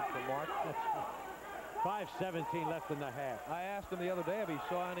good word for Mark. That's 5:17 left in the half. I asked him the other day if he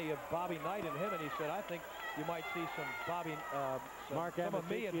saw any of Bobby Knight in him, and he said, I think you might see some some of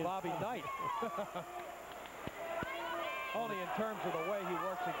me and Bobby Knight. Only in terms of the way he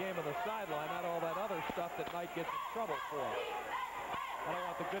works the game on the sideline, not all that other stuff that Knight gets in trouble for. I don't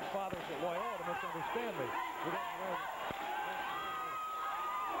want the good fathers at Loyola to misunderstand me.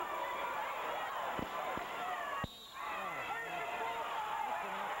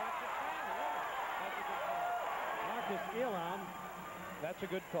 Elam, that's a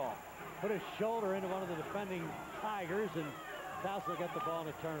good call. Put his shoulder into one of the defending Tigers, and Towson got the ball in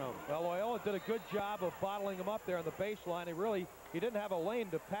a turnover. Well, Loyola did a good job of bottling him up there on the baseline. He didn't have a lane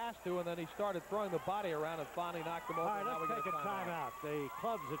to pass to, and then he started throwing the body around and finally knocked him over. All right, let's take a timeout. The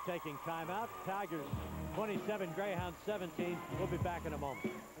clubs are taking timeout. Tigers 27, Greyhounds 17. We'll be back in a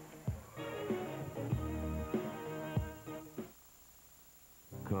moment.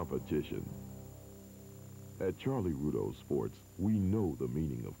 Competition. At Charlie Rudo's Sports, we know the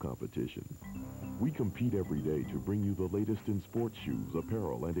meaning of competition. We compete every day to bring you the latest in sports shoes,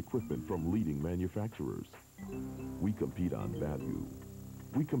 apparel, and equipment from leading manufacturers. We compete on value.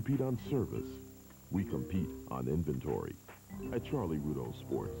 We compete on service. We compete on inventory. At Charlie Rudo's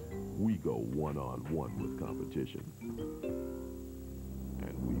Sports, we go one-on-one with competition.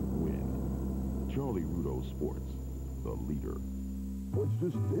 And we win. Charlie Rudo's Sports, the leader. It's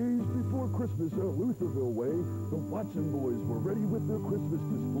just days before Christmas out Lutherville way. The Watson boys were ready with their Christmas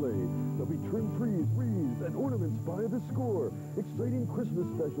display. There'll be trim trees, wreaths, and ornaments by the score. Exciting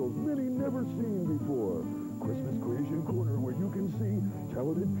Christmas specials many never seen before. Christmas Creation Corner where you can see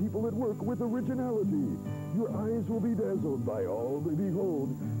talented people at work with originality. Your eyes will be dazzled by all they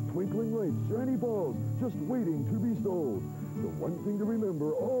behold. Twinkling lights, shiny balls, just waiting to be sold. The one thing to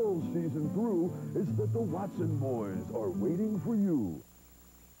remember all season through is that the Watson boys are waiting for you.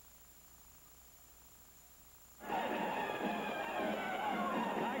 Tigers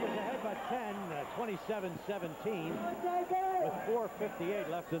ahead by 10, 27-17, with 4:58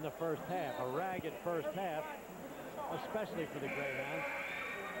 left in the first half. A ragged first half, especially for the Greyhounds,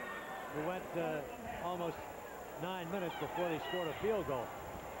 who went almost 9 minutes before they scored a field goal.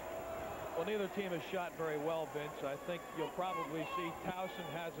 Well, neither team has shot very well, Vince. I think you'll probably see Towson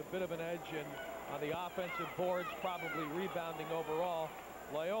has a bit of an edge on the offensive boards, probably rebounding overall.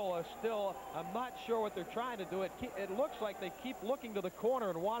 Loyola still, I'm not sure what they're trying to do. It looks like they keep looking to the corner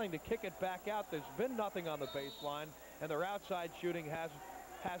and wanting to kick it back out. There's been nothing on the baseline, and their outside shooting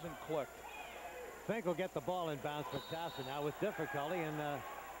hasn't clicked. Fink will get the ball in bounds for Towson now with difficulty, and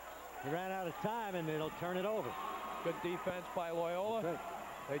he ran out of time, and it'll turn it over. Good defense by Loyola. Good.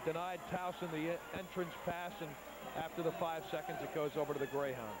 They denied Towson the entrance pass, and after the 5 seconds, it goes over to the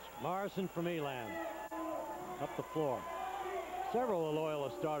Greyhounds. Morrison from Elam up the floor. Several of the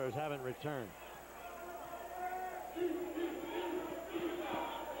Loyola starters haven't returned.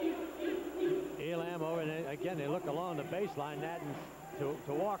 Elam over, and again, they look along the baseline. Nattens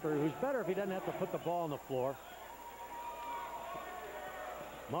to Walker, who's better if he doesn't have to put the ball on the floor.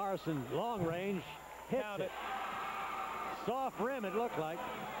 Morrison, long range, hits it. Soft rim, it looked like.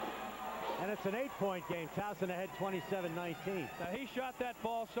 And it's an 8-point game. Towson ahead 27-19. Now, he shot that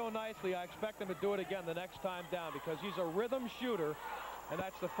ball so nicely, I expect him to do it again the next time down, because he's a rhythm shooter, and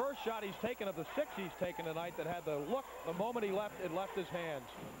that's the first shot he's taken of the 6 he's taken tonight that had the look the moment he left, it left his hands.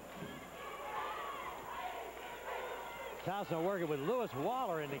 Towson working with Lewis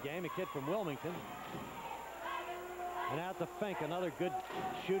Waller in the game, a kid from Wilmington. And out to Fink, another good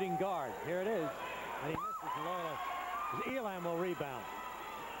shooting guard. Here it is. And he misses. Loyola. Elam will rebound.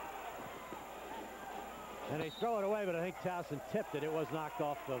 And they throw it away, but I think Towson tipped it. It was knocked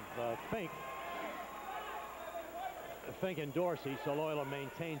off of Fink. Fink and Dorsey, so Loyola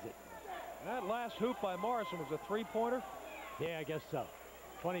maintains it. That last hoop by Morrison was a three-pointer? Yeah, I guess so.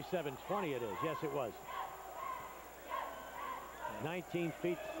 27-20 it is. Yes, it was. 19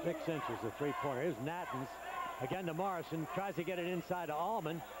 feet 6 inches, the three-pointer. Here's Nattens. Again to Morrison. Tries to get it inside to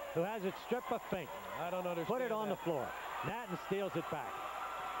Allman, who has it stripped of Fink. I don't understand. Put it on the floor. Nattens steals it back.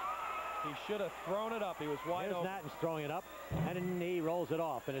 He should have thrown it up. He was wide open. Nattens throwing it up, and then he rolls it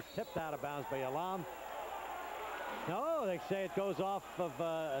off, and it's tipped out of bounds by Elam. No, they say it goes off of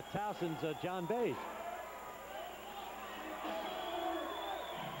Towson's John Bays.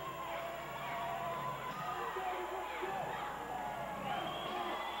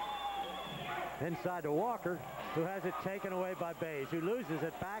 Inside to Walker, who has it taken away by Bays, who loses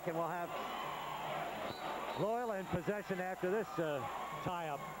it back, and will have Loyola in possession after this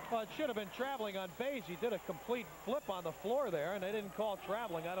tie-up. Well, it should have been traveling on Bays. He did a complete flip on the floor there, and they didn't call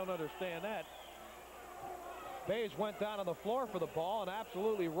traveling. I don't understand that. Bays went down on the floor for the ball and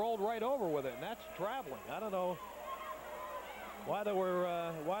absolutely rolled right over with it, and that's traveling. I don't know why they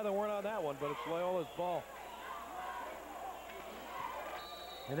weren't on that one, but it's Loyola's ball.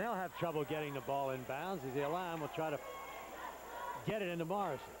 And they'll have trouble getting the ball in bounds as the Alarm will try to get it into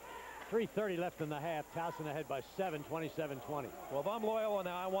Morrison. 3:30 left in the half. Towson ahead by 7, 27-20. Well, if I'm Loyola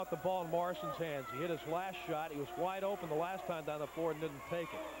now, I want the ball in Morrison's hands. He hit his last shot. He was wide open the last time down the floor and didn't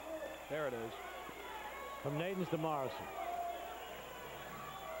take it. There it is. From Nathan's to Morrison.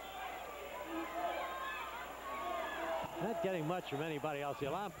 Not getting much from anybody else. The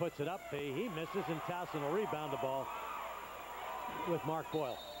Alarm puts it up. He misses, and Towson will rebound the ball with Mark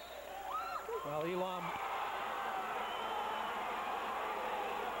Boyle. Well, Elam.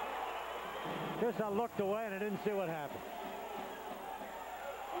 Chris, I looked away and I didn't see what happened.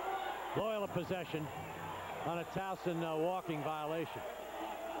 Loyola possession on a Towson walking violation.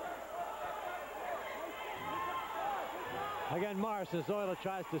 Again, Morrison, Loyola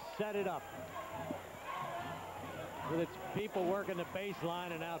tries to set it up with its people working the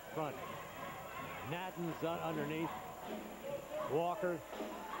baseline and out front. Natton's underneath. Walker.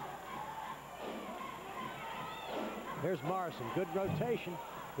 Here's Morrison. Good rotation.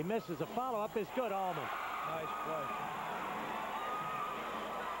 He misses. A follow-up is good. Allman. Nice play.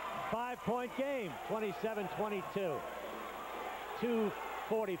 5-point game. 27-22.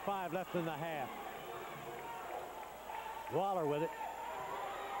 2:45 left in the half. Waller with it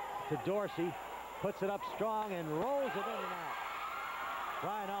to Dorsey. Puts it up strong and rolls it in and out.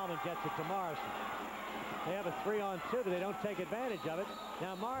 Brian Allman gets it to Morrison. They have a 3-on-2, but they don't take advantage of it.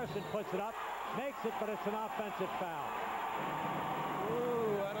 Now Morrison puts it up, makes it, but it's an offensive foul.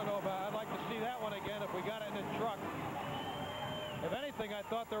 Ooh, I don't know about. I'd like to see that one again if we got it in the truck. If anything, I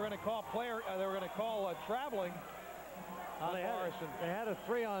thought they were going to call they were going to call traveling on Morrison. They had a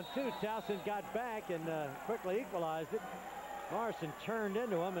 3-on-2. Towson got back and quickly equalized it. Morrison turned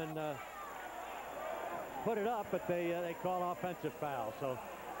into him and put it up, but they call offensive foul. So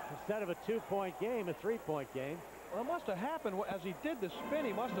instead of a 2-point game, a 3-point game. Well, it must have happened as he did the spin.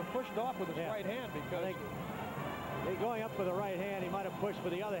 He must have pushed off with his right hand because going up with the right hand, he might have pushed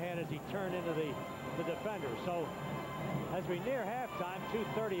with the other hand as he turned into the defender. So as we near halftime,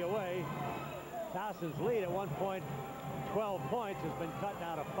 2:30 away, Towson's lead at 1 point, 12 points, has been cut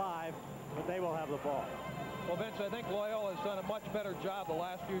down to 5, but they will have the ball. Well, Vince, I think Loyola has done a much better job the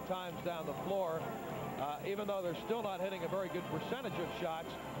last few times down the floor. Even though they're still not hitting a very good percentage of shots,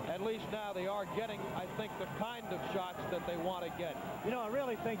 at least now they are getting, I think, the kind of shots that they want to get. You know, I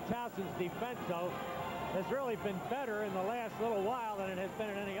really think Towson's defense, though, has really been better in the last little while than it has been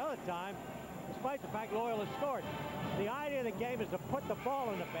at any other time, despite the fact Loyola scored. The idea of the game is to put the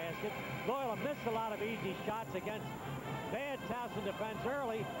ball in the basket. Loyola missed a lot of easy shots against bad Towson defense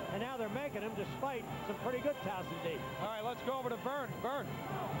early, and now they're making them despite some pretty good Towson D. All right, let's go over to Vern. Vern.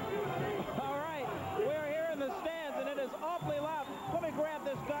 All right, we're here in the stands, and it is awfully loud. Let me grab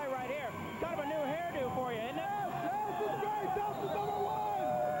this guy right here. Kind of a new hairdo for you, isn't it? Towson's great. Towson's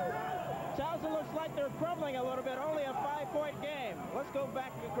 #1. Towson looks like they're crumbling a little bit. Only a 5-point game. Let's go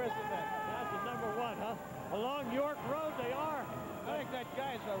back to Christmas. Towson #1, huh? Along York Road they are. I think that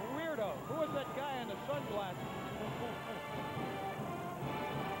guy's a weirdo. Who was that guy in the sunglasses?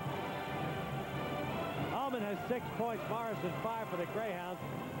 Allman has 6 points. Morrison 5 for the Greyhounds.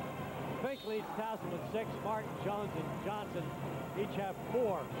 Fink leads Towson with 6. Martin, Jones, and Johnson each have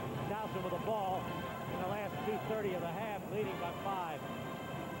 4. Towson with the ball in the last 2:30 of the half, leading by 5.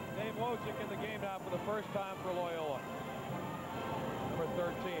 Dave Wojcik in the game now for the first time for Loyola. Number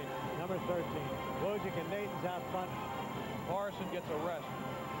 13. Number 13. Wojcik and Nathan's out front. Morrison gets a rest.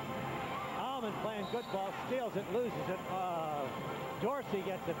 Allman playing good ball, steals it, loses it. Dorsey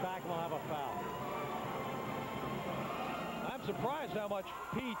gets it back and will have a foul. I'm surprised how much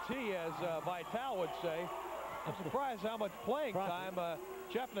PT, as Vital would say, I'm surprised how much playing time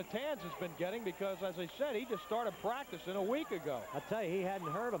Jeff Natanz has been getting, because, as I said, he just started practicing a week ago. I tell you, he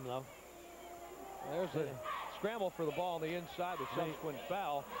hadn't heard him, though. There's a scramble for the ball on the inside, the subsequent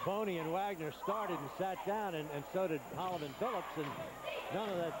foul. Boney and Wagner started and sat down, and so did Holloman Phillips, and none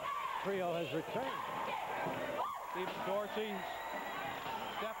of that trio has returned. Stephen Dorsey,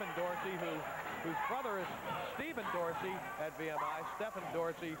 Stephen Dorsey, whose brother is Stephen Dorsey at VMI. Stephen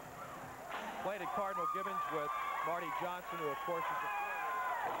Dorsey played at Cardinal Gibbons with Marty Johnson, who, of course, is the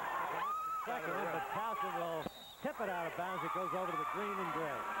second, but Towson will tip it out of bounds. It goes over to the green and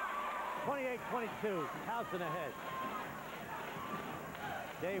gray. 28-22, Towson ahead.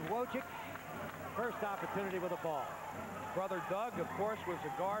 Dave Wojcik, first opportunity with the ball. Brother Doug, of course, was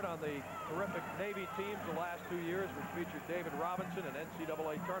a guard on the terrific Navy teams the last 2 years, which featured David Robinson in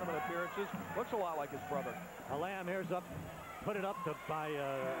NCAA tournament appearances. Looks a lot like his brother. Lamb here's up, put it up by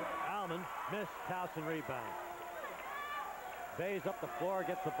Almond, missed, Towson rebound. Bays up the floor,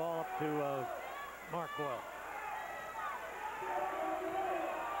 gets the ball up to Mark Boyle.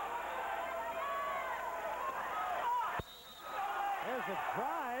 There's a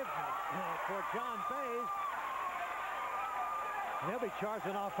drive for John Bays. And he'll be charged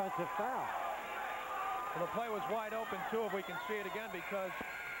an offensive foul. Well, the play was wide open, too, if we can see it again, because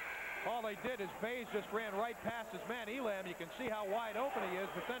all they did is Bays just ran right past his man, Elam. You can see how wide open he is,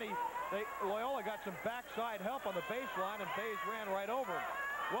 but then Loyola got some backside help on the baseline, and Bays ran right over him.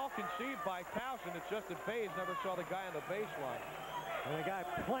 Well conceived by Towson. It's just that Bays never saw the guy on the baseline. And the guy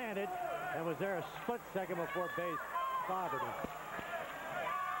planted and was there a split second before Bays clobbered him.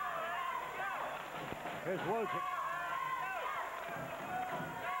 Here's Wojcik.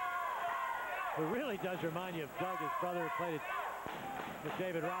 Who really does remind you of Doug, his brother, who played with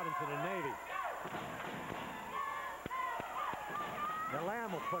David Robinson in Navy. The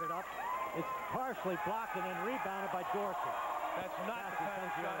Lamb will put it up. It's partially blocked and then rebounded by Dorsey. That's not the kind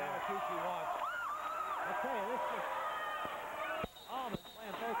of shot Amatucci wants. I'll tell you, this is Almond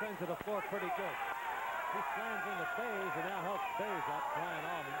playing both ends of the floor pretty good. He slams into Bays and now helps Bays out, Brian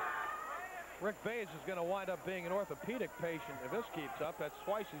Almond. Rick Bays is going to wind up being an orthopedic patient if this keeps up. That's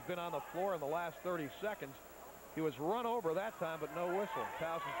twice he's been on the floor in the last 30 seconds. He was run over that time, but no whistle.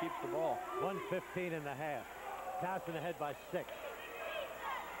 Towson keeps the ball. 1:15 and a half. Towson ahead by 6.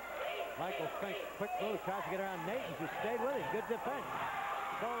 Michael Fink, quick move, tries to get around Nathan, who stayed with him. Good defense.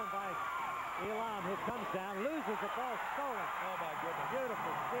 Stolen by Elam, who comes down, loses the ball, stolen. Oh, my goodness.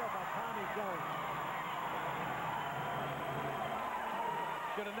 Beautiful steal by Tommy Jones.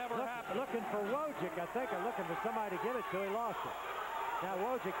 Should have never happened. Looking for Wojcik, I think, or looking for somebody to give it to. He lost it. Now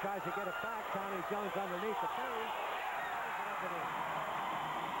Wojcik tries to get it back. Tommy Jones underneath the Bays.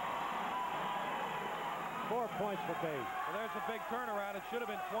 4 points for Bays. Well, there's a big turnaround. It should have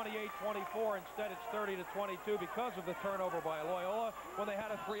been 28-24. Instead, it's 30-22 because of the turnover by Loyola when they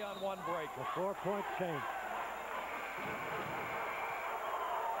had a 3-on-1 break. A 4-point change.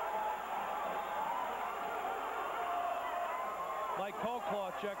 Mike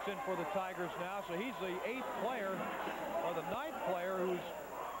Colclaw checks in for the Tigers now, so he's the 8th player, or the 9th player, who's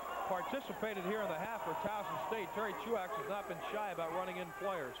participated here in the half for Towson State. Terry Truax has not been shy about running in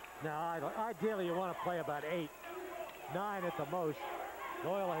players. Now, ideally, you want to play about 8, 9 at the most.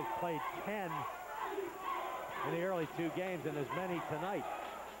 Loyola has played 10 in the early 2 games, and as many tonight.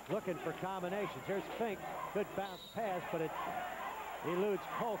 Looking for combinations. Here's Fink. Good bounce pass, but it eludes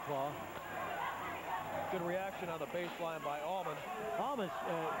Colclaw. Good reaction on the baseline by Almond. Almond's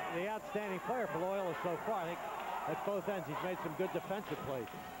the outstanding player for Loyola so far. I think at both ends he's made some good defensive plays.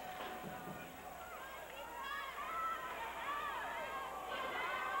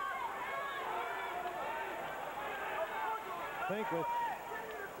 Fink with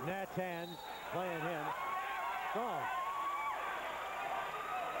Natan playing him strong.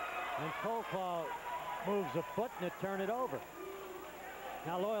 And Colclaw moves a foot and it turned it over.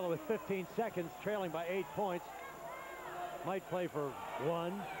 Now Loyola with 15 seconds, trailing by 8 points. Might play for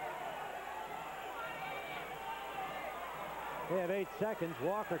 1. They have 8 seconds.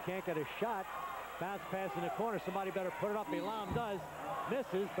 Walker can't get a shot. Bounce pass in the corner. Somebody better put it up. Elam does.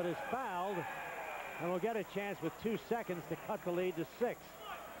 Misses, but is fouled. And will get a chance with 2 seconds to cut the lead to 6.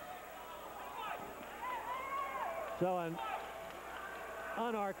 So an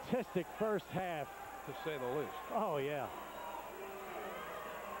unartistic first half, to say the least. Oh, yeah.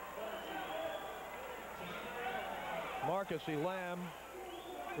 Marcus Elam,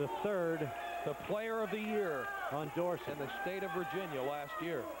 the 3rd, the player of the year on Dorsey in the state of Virginia last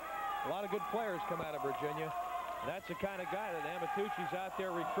year. A lot of good players come out of Virginia. That's the kind of guy that Amatucci's out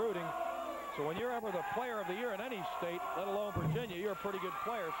there recruiting. So when you're ever the player of the year in any state, let alone Virginia, you're a pretty good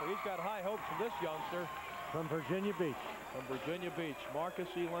player. So he's got high hopes from this youngster. From Virginia Beach. From Virginia Beach, Marcus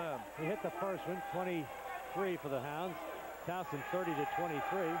Elam. He hit the first one, 23 for the Hounds. Towson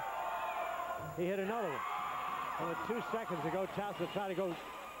 30-23. He hit another one. And with 2 seconds ago, Towson tried to go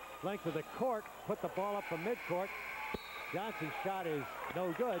length of the court, put the ball up from midcourt. Johnson's shot is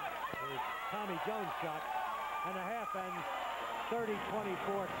no good. Tommy Jones' shot. And the half ends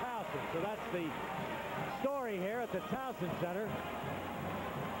 30-24 Towson. So that's the story here at the Towson Center.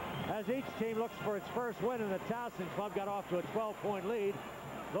 As each team looks for its first win, and the Towson club got off to a 12-point lead.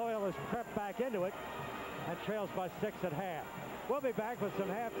 Loyola's crept back into it and trails by 6 at half. We'll be back with some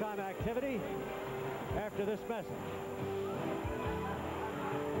halftime activity after this message.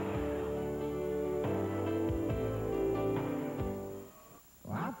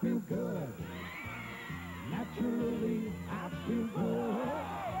 I feel good. Naturally, I feel good.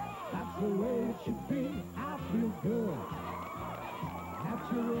 That's the way it should be. I feel good.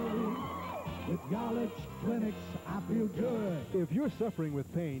 Naturally, with Yolage Clinics, I feel good. If you're suffering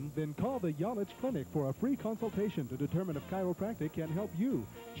with pain, then call the Yolage Clinic for a free consultation to determine if chiropractic can help you.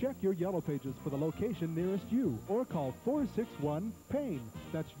 Check your Yellow Pages for the location nearest you, or call 461-PAIN.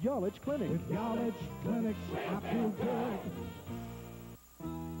 That's Yolage Clinic. With Yolage Clinics, I feel good.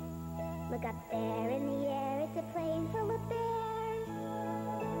 Look up there in the air, it's a plane full of bears.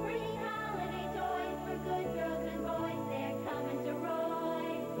 Bringing holiday toys for good girls and boys. They're coming to Roy.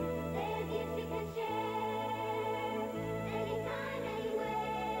 They're gifts you can share. Anytime, anywhere.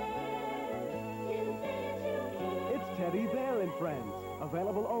 To fans who care. It's Teddy Bear and Friends.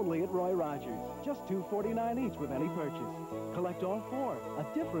 Available only at Roy Rogers. Just $2.49 each with any purchase. Collect all 4, a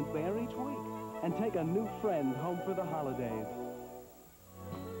different bear each week. And take a new friend home for the holidays.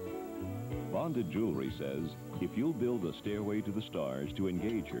 Bonded Jewelry says, if you'll build a stairway to the stars to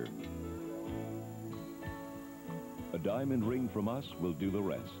engage her, a diamond ring from us will do the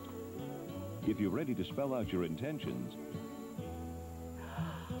rest. If you're ready to spell out your intentions,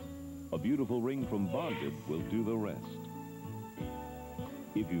 a beautiful ring from Bonded will do the rest.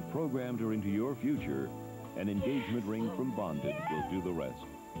 If you've programmed her into your future, an engagement ring from Bonded will do the rest.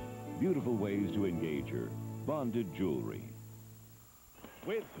 Beautiful ways to engage her. Bonded Jewelry.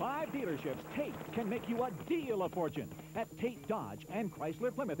 With 5 dealerships, Tate can make you a deal of fortune at Tate Dodge and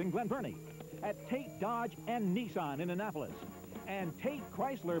Chrysler Plymouth in Glen Burnie, at Tate Dodge and Nissan in Annapolis, and Tate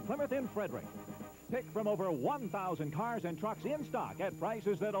Chrysler Plymouth in Frederick. Pick from over 1,000 cars and trucks in stock at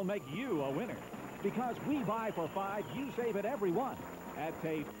prices that'll make you a winner. Because we buy for 5, you save at every one. At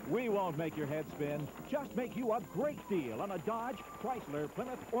Tate, we won't make your head spin, just make you a great deal on a Dodge, Chrysler,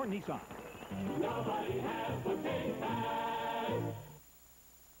 Plymouth, or Nissan. Nobody has what Tate has.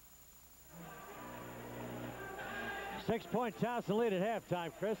 6-point Towson lead at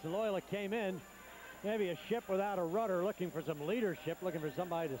halftime, Chris. And Loyola came in, maybe a ship without a rudder, looking for some leadership, looking for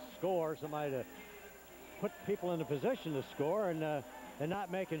somebody to score, somebody to put people in a position to score, and they're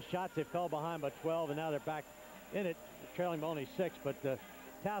not making shots. They fell behind by 12, and now they're back in it, trailing by only 6. But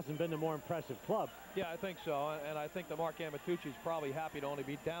Towson been the more impressive club. Yeah, I think so, and I think that Mark Amatucci's probably happy to only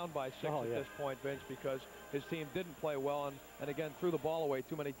be down by 6 at this point, Vince, because his team didn't play well and again threw the ball away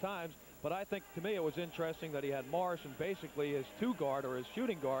too many times. But I think, to me, it was interesting that he had Morrison, basically his 2-guard or his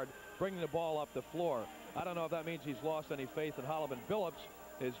shooting guard, bringing the ball up the floor. I don't know if that means he's lost any faith in Holloman Billups,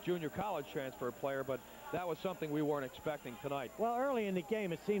 his junior college transfer player, but that was something we weren't expecting tonight. Well, early in the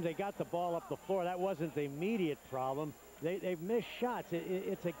game, it seems they got the ball up the floor. That wasn't the immediate problem. They've missed shots.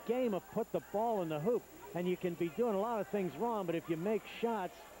 It's a game of put the ball in the hoop, and you can be doing a lot of things wrong, but if you make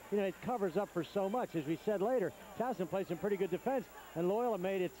shots, you know, it covers up for so much. As we said later, Towson played some pretty good defense, and Loyola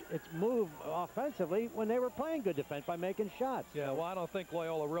made its move offensively when they were playing good defense by making shots. Yeah, well, I don't think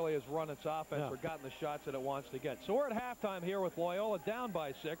Loyola really has run its offense or gotten the shots that it wants to get. So we're at halftime here with Loyola down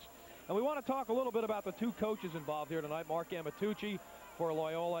by 6, and we want to talk a little bit about the 2 coaches involved here tonight, Mark Amatucci for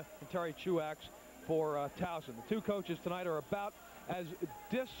Loyola and Terry Truax for Towson. The 2 coaches tonight are about as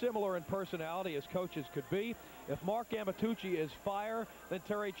dissimilar in personality as coaches could be. If Mark Amatucci is fire, then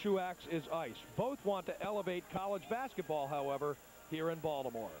Terry Truax is ice. Both want to elevate college basketball, however, here in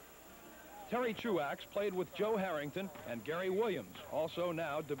Baltimore. Terry Truax played with Joe Harrington and Gary Williams, also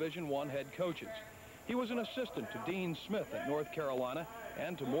now Division I head coaches. He was an assistant to Dean Smith at North Carolina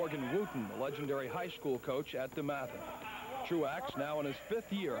and to Morgan Wooten, the legendary high school coach at DeMatha. Truax, now in his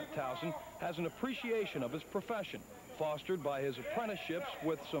 5th year at Towson, has an appreciation of his profession, fostered by his apprenticeships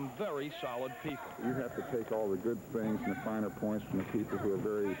with some very solid people. You have to take all the good things and the finer points from the people who are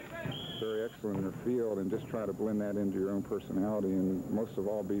very, very excellent in their field and just try to blend that into your own personality and most of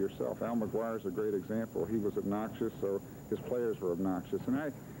all be yourself. Al McGuire's a great example. He was obnoxious, so his players were obnoxious. And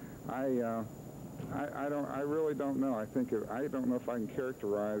I really don't know. I don't know if I can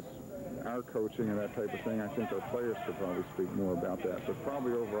characterize our coaching and that type of thing. I think our players could probably speak more about that. But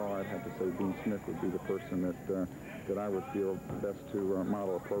probably overall, I'd have to say Dean Smith would be the person that I would feel best to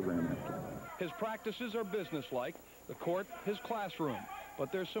model a program after. His practices are businesslike, the court his classroom.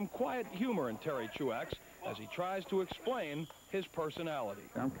 But there's some quiet humor in Terry Truax as he tries to explain his personality.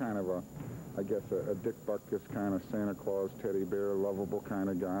 I'm kind of I guess a Dick Butkus kind of Santa Claus, teddy bear, lovable kind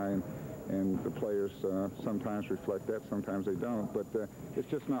of guy. And the players sometimes reflect that, sometimes they don't. But it's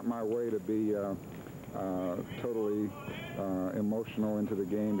just not my way to be totally emotional into the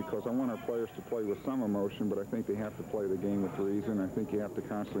game, because I want our players to play with some emotion, but I think they have to play the game with reason. I think you have to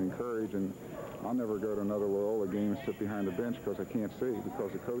constantly encourage, and I'll never go to another Loyola game and sit behind the bench because I can't see,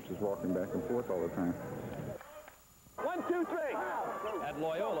 because the coach is walking back and forth all the time. 1, 2, 3. At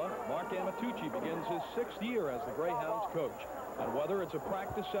Loyola, Mark Amatucci begins his 6th year as the Greyhounds coach. And whether it's a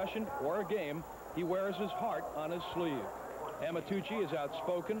practice session or a game, he wears his heart on his sleeve. Amatucci is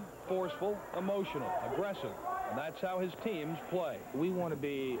outspoken, forceful, emotional, aggressive, and that's how his teams play. We want to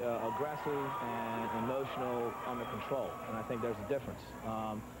be aggressive and emotional under control, and I think there's a difference.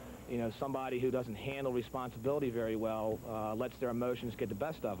 You know, somebody who doesn't handle responsibility very well lets their emotions get the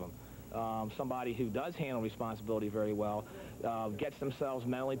best of them. Somebody who does handle responsibility very well gets themselves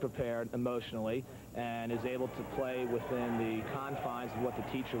mentally prepared emotionally and is able to play within the confines of what the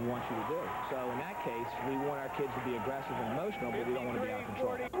teacher wants you to do. So in that case, we want our kids to be aggressive and emotional, but we don't want to be out of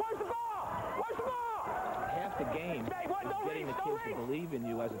control. Where's the ball? Where's the ball? Half the game is getting the kids to believe in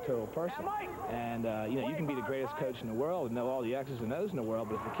you as a total person. And, you know, you can be the greatest coach in the world and know all the X's and O's in the world,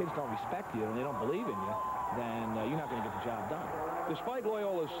 but if the kids don't respect you and they don't believe in you, then you're not going to get the job done. Despite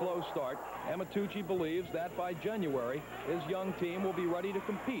Loyola's slow start, Amatucci believes that by January, his young team will be ready to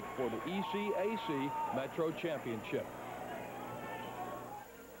compete for the ECAC Metro Championship.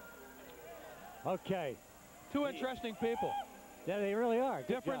 Okay. Two interesting people. Yeah, they really are.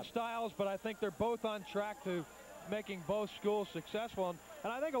 Different styles, but I think they're both on track to making both schools successful.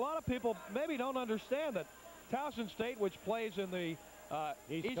 And I think a lot of people maybe don't understand that Towson State, which plays in the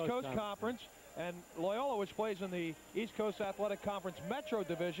East Coast Conference, and Loyola, which plays in the East Coast Athletic Conference Metro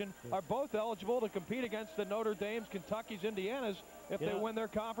Division, are both eligible to compete against the Notre Dames, Kentuckys, Indianas if they win their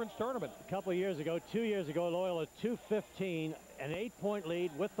conference tournament. A couple of years ago, 2 years ago, Loyola 2-15, an 8-point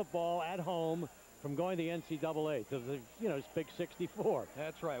lead with the ball at home from going to the NCAA to the, you know, big 64.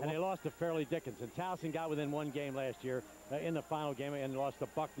 That's right. And they lost to Fairleigh Dickinson. Towson got within one game last year in the final game and lost to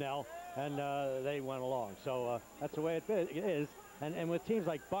Bucknell, and they went along. So that's the way it is. And with teams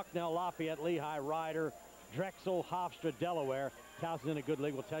like Bucknell, Lafayette, Lehigh, Ryder, Drexel, Hofstra, Delaware, Towson's in a good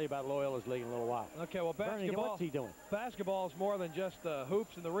league. We'll tell you about Loyola's league in a little while. Okay, well, basketball. What's he doing? Basketball is more than just the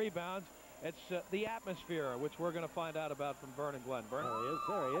hoops and the rebounds. It's the atmosphere, which we're going to find out about from Vernon Glenn. Vernon?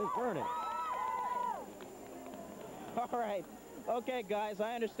 There he is, Vernon. All right. Okay, guys,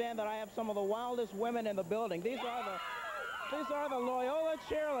 I understand that I have some of the wildest women in the building. These are the Loyola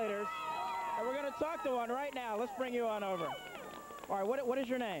cheerleaders, and we're going to talk to one right now. Let's bring you on over. All right, what is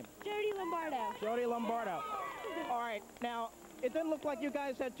your name? Jody Lombardo. Jody Lombardo. All right, now, it didn't look like you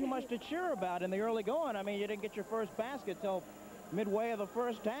guys had too much to cheer about in the early going. I mean, you didn't get your first basket till midway of the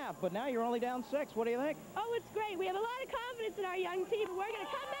first half, but now you're only down 6. What do you think? Oh, it's great. We have a lot of confidence in our young team, and we're going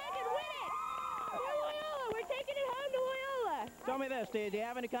to come back and win it. We're Loyola. We're taking it home to Loyola. Tell me this, do you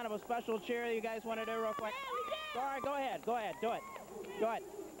have any kind of a special cheer that you guys want to do real quick? Yeah, we do. All right, go ahead. Do it. Go ahead.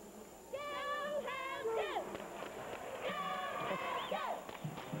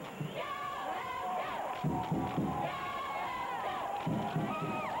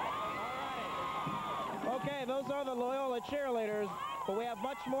 Okay, those are the Loyola cheerleaders, but we have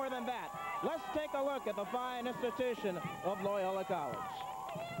much more than that. Let's take a look at the fine institution of Loyola College.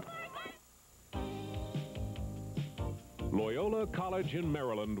 Loyola College in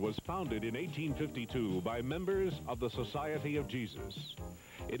Maryland was founded in 1852 by members of the Society of Jesus.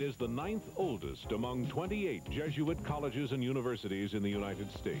 It is the 9th oldest among 28 Jesuit colleges and universities in the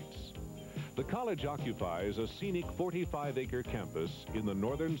United States. The college occupies a scenic 45-acre campus in the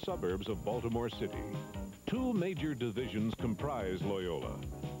northern suburbs of Baltimore City. 2 major divisions comprise Loyola: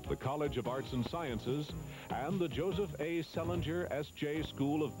 the College of Arts and Sciences and the Joseph A. Selinger S.J.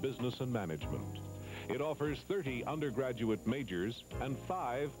 School of Business and Management. It offers 30 undergraduate majors and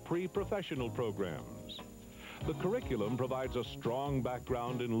 5 pre-professional programs. The curriculum provides a strong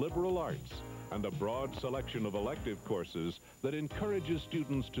background in liberal arts and a broad selection of elective courses that encourages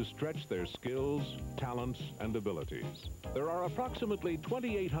students to stretch their skills, talents, and abilities. There are approximately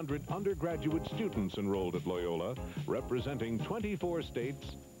 2,800 undergraduate students enrolled at Loyola, representing 24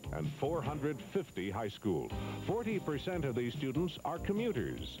 states and 450 high schools. 40% of these students are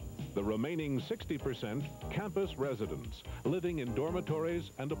commuters. The remaining 60% campus residents, living in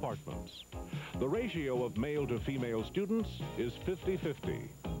dormitories and apartments. The ratio of male to female students is 50-50.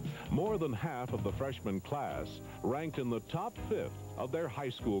 More than half of the freshman class ranked in the top 5th of their high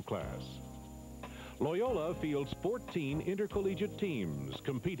school class. Loyola fields 14 intercollegiate teams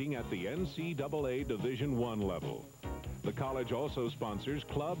competing at the NCAA Division I level. The college also sponsors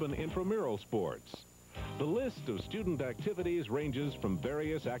club and intramural sports. The list of student activities ranges from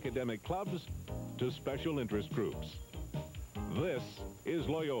various academic clubs to special interest groups. This is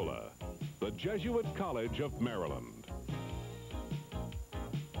Loyola. the Jesuit College of Maryland.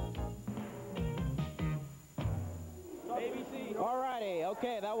 All righty,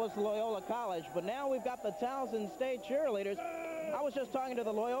 okay, that was Loyola College, but now we've got the Towson State cheerleaders. I was just talking to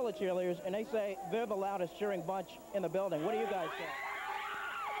the Loyola cheerleaders, and they say they're the loudest cheering bunch in the building. What do you guys say?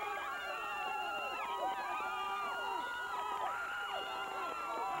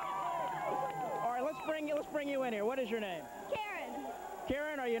 All right, let's bring you in here. What is your name? Karen.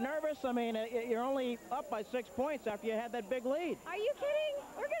 Karen, are you nervous? I mean, you're only up by 6 points after you had that big lead. Are you kidding?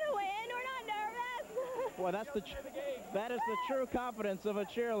 We're going to win. We're not nervous. Boy, that is the true confidence of a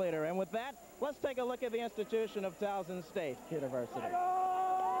cheerleader. And with that, let's take a look at the institution of Towson State University.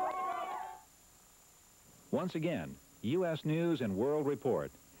 Once again, U.S. News and World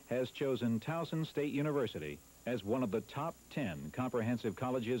Report has chosen Towson State University as one of the top 10 comprehensive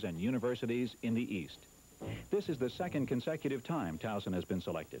colleges and universities in the East. This is the second consecutive time Towson has been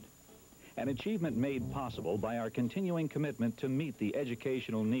selected, an achievement made possible by our continuing commitment to meet the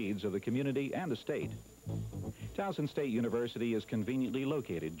educational needs of the community and the state. Towson State University is conveniently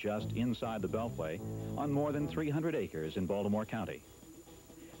located just inside the Beltway on more than 300 acres in Baltimore County.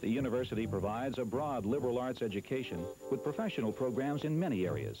 The university provides a broad liberal arts education with professional programs in many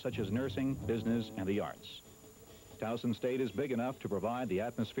areas, such as nursing, business, and the arts. Towson State is big enough to provide the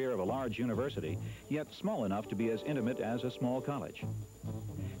atmosphere of a large university, yet small enough to be as intimate as a small college.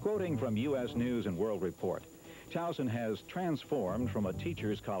 Quoting from U.S. News and World Report, Towson has transformed from a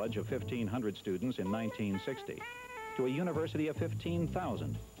teacher's college of 1,500 students in 1960 to a university of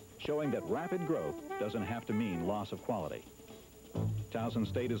 15,000, showing that rapid growth doesn't have to mean loss of quality. Towson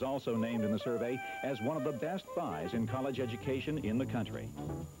State is also named in the survey as one of the best buys in college education in the country.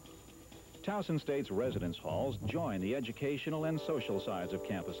 Towson State's residence halls join the educational and social sides of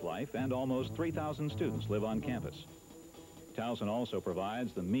campus life, and almost 3,000 students live on campus. Towson also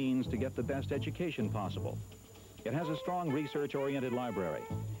provides the means to get the best education possible. It has a strong research-oriented library,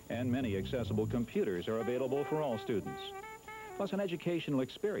 and many accessible computers are available for all students. Plus an educational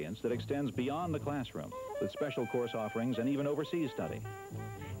experience that extends beyond the classroom with special course offerings and even overseas study,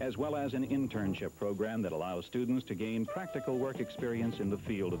 as well as an internship program that allows students to gain practical work experience in the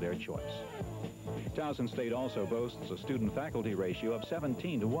field of their choice. Towson State also boasts a student-faculty ratio of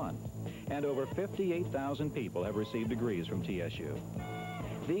 17-1, and over 58,000 people have received degrees from TSU.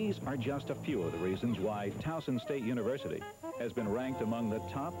 These are just a few of the reasons why Towson State University has been ranked among the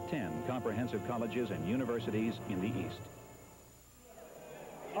top 10 comprehensive colleges and universities in the East.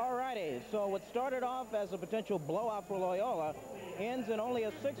 All righty, so what started off as a potential blowout for Loyola ends in only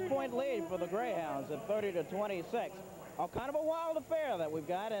a 6-point lead for the Greyhounds at 30-26. Kind of a wild affair that we've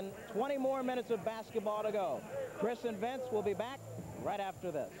got, and 20 more minutes of basketball to go. Chris and Vince will be back right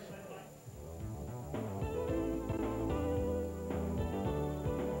after this.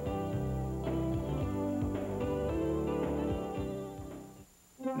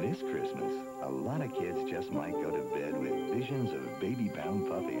 This Christmas, a lot of kids just might go to bed with visions of baby pound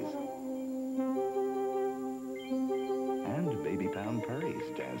puppies and baby pound purries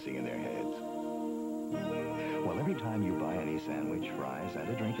dancing in their heads. Well, every time you buy any sandwich, fries, and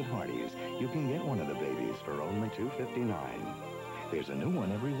a drink at Hardee's, you can get one of the babies for only $2.59. There's a new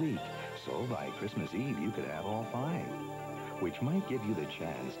one every week, so by Christmas Eve you could have all 5, which might give you the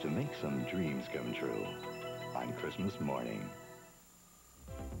chance to make some dreams come true on Christmas morning.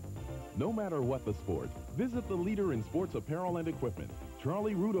 No matter what the sport, visit the leader in sports apparel and equipment,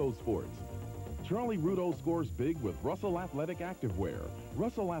 Charlie Rudow Sports. Charlie Rudow scores big with Russell Athletic Activewear.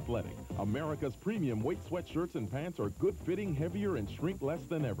 Russell Athletic, America's premium weight sweatshirts and pants are good-fitting, heavier, and shrink less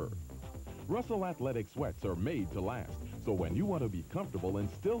than ever. Russell Athletic sweats are made to last, so when you want to be comfortable and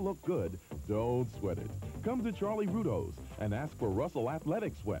still look good, don't sweat it. Come to Charlie Rudow's and ask for Russell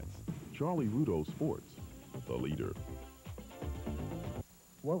Athletic sweats. Charlie Rudow Sports, the leader.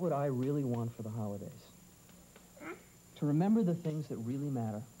 What would I really want for the holidays? To remember the things that really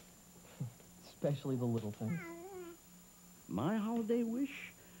matter, especially the little things. My holiday wish?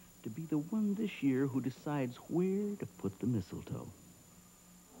 To be the one this year who decides where to put the mistletoe.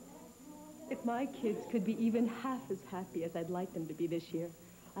 If my kids could be even half as happy as I'd like them to be this year,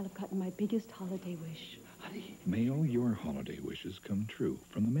 I'll have gotten my biggest holiday wish. May all your holiday wishes come true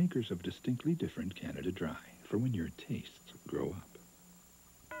from the makers of distinctly different Canada Dry, for when your tastes grow up.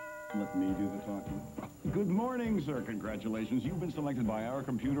 Let me do the talking. Good morning, sir. Congratulations. You've been selected by our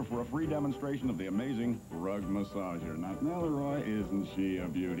computer for a free demonstration of the amazing rug massager. Now, Roy, isn't she a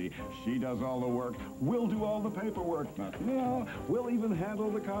beauty? She does all the work. We'll do all the paperwork. Now, we'll even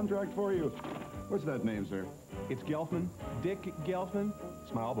handle the contract for you. What's that name, sir? It's Gelfman. Dick Gelfman.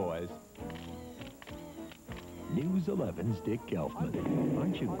 Smile, boys. News 11's Dick Gelfman.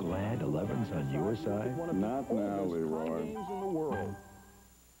 Aren't you glad 11's on your side? Not now, Leroy. In the world.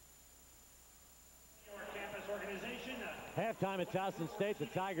 Halftime at Towson State, the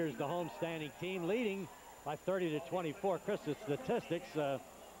Tigers, the home-standing team, leading by 30-24. Chris, the statistics, I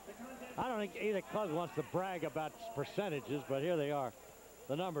don't think either club wants to brag about percentages, but here they are.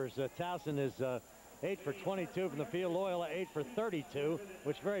 The numbers, Towson is 8 for 22 from the field. Loyola 8 for 32,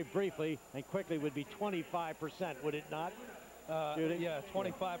 which very briefly and quickly would be 25%, would it not? Yeah,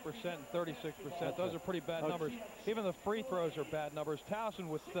 25% and 36%. Those are pretty bad numbers. Even the free throws are bad numbers. Towson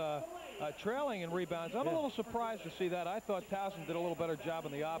with trailing in rebounds. I'm a little surprised to see that. I thought Towson did a little better job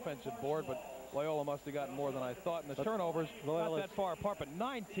on the offensive board, but Loyola must have gotten more than I thought. And the turnovers, not that far apart, but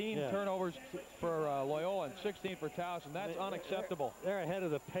 19 turnovers for Loyola and 16 for Towson. That's unacceptable. They're ahead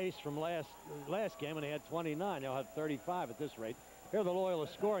of the pace from last game when they had 29. They'll have 35 at this rate. Here are the Loyola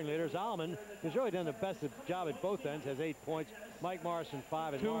scoring leaders. Alman, who's really done the best job at both ends, has 8 points. Mike Morrison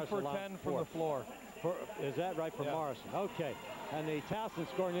 5, and 2 Morrison for 10 from the floor. Is that right for Morrison? Okay. And the Towson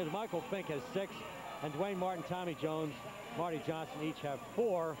scoring leaders, Michael Fink has 6, and Dwayne Martin, Tommy Jones, Marty Johnson each have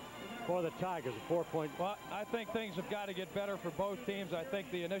 4 for the Tigers. A 4-point. Well, I think things have got to get better for both teams. I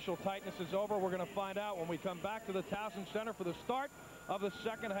think the initial tightness is over. We're going to find out when we come back to the Towson Center for the start of the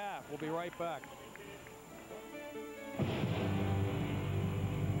second half. We'll be right back.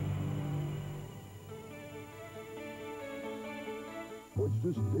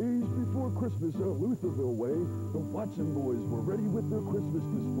 Just days before Christmas out Lutherville way, the Watson boys were ready with their Christmas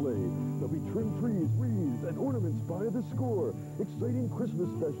display. There'll be trim trees, wreaths, and ornaments by the score. Exciting Christmas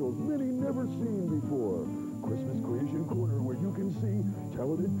specials many never seen before. Christmas Creation Corner where you can see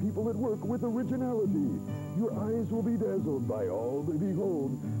talented people at work with originality. Your eyes will be dazzled by all they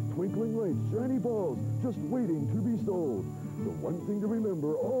behold. Twinkling lights, shiny balls, just waiting to be sold. The one thing to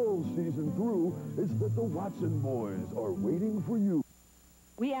remember all season through is that the Watson boys are waiting for you.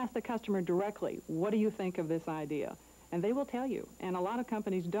 We ask the customer directly, what do you think of this idea? And they will tell you. And a lot of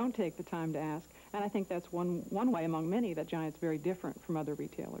companies don't take the time to ask. And I think that's one way among many that Giant's very different from other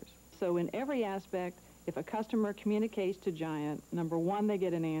retailers. So in every aspect, if a customer communicates to Giant, number one, they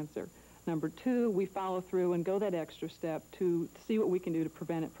get an answer. Number two, we follow through and go that extra step to see what we can do to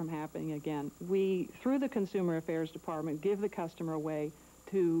prevent it from happening again. We, through the Consumer Affairs Department, give the customer a way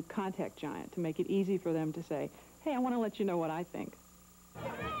to contact Giant, to make it easy for them to say, hey, I want to let you know what I think.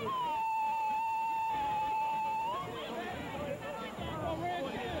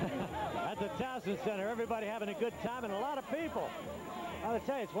 At the Towson Center, everybody having a good time and a lot of people. I'll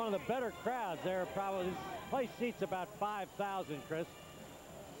tell you, it's one of the better crowds there. Probably this place seats about 5,000, Chris,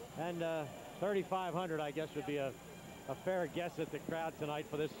 and 3,500, I guess, would be a fair guess at the crowd tonight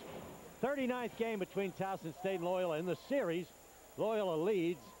for this 39th game between Towson State and Loyola in the series. Loyola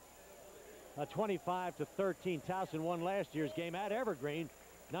leads 25-13. Towson won last year's game at Evergreen,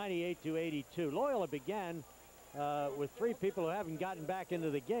 98-82. Loyola began with 3 people who haven't gotten back into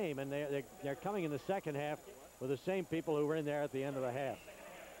the game, and they're coming in the second half with the same people who were in there at the end of the half.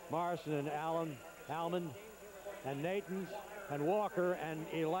 Morrison and Alman and Natans and Walker and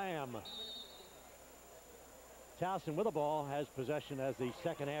Elam. Towson with the ball has possession as the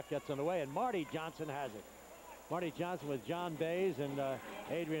second half gets underway, and Marty Johnson has it. Marty Johnson with John Bays and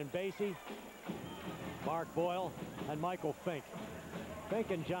Adrian Basie, Mark Boyle, and Michael Fink.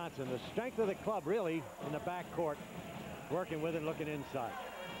 Fink and Johnson, the strength of the club really in the backcourt, working with and looking inside.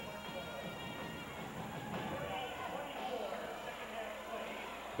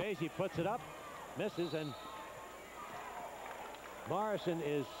 Basie puts it up, misses, and Morrison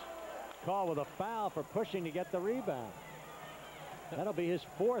is called with a foul for pushing to get the rebound. That'll be his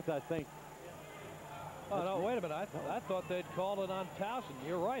 4th, I think. Oh, no, wait a minute. I thought they'd called it on Towson.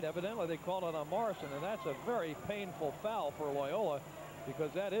 You're right. Evidently, they called it on Morrison, and that's a very painful foul for Loyola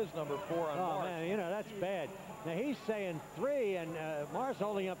because that is number 4 on Morrison. Man, you know, that's bad. Now, he's saying 3, and Morrison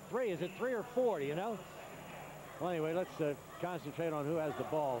holding up 3. Is it 3 or 4, do you know? Well, anyway, let's concentrate on who has the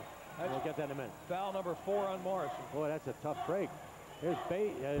ball. We'll get that in a minute. Foul number 4 on Morrison. Boy, that's a tough break. Here's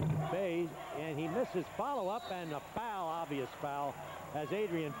Bays, and he misses follow-up, and a foul, obvious foul, as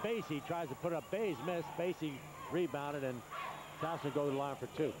Adrian Basie tries to put up. Bays missed. Basie rebounded, and Towson goes to the line for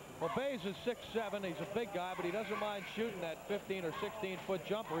 2. Well, Bays is 6'7". He's a big guy, but he doesn't mind shooting that 15 or 16-foot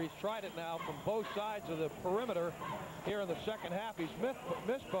jumper. He's tried it now from both sides of the perimeter here in the second half. He's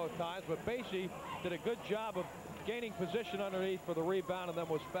missed both times, but Basie did a good job of gaining position underneath for the rebound and then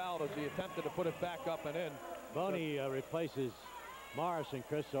was fouled as he attempted to put it back up and in. Boney replaces Morrison,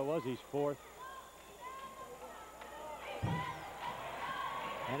 Chris, so it was his 4th.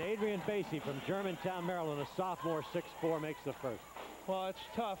 And Adrian Basie from Germantown, Maryland, a sophomore, 6'4", makes the first. Well, it's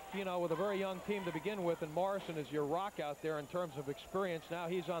tough, you know, with a very young team to begin with, and Morrison is your rock out there in terms of experience. Now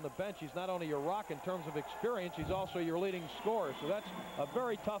he's on the bench. He's not only your rock in terms of experience, he's also your leading scorer. So that's a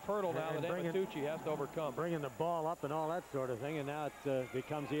very tough hurdle now that Amatucci has to overcome. Bringing the ball up and all that sort of thing, and now it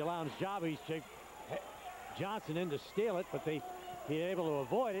becomes Elam's job. He's Johnson in to steal it, but he's able to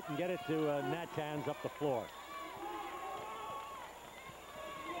avoid it and get it to Natanz up the floor.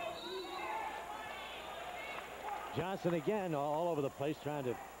 Johnson again all over the place trying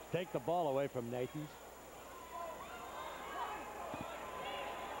to take the ball away from Natanz.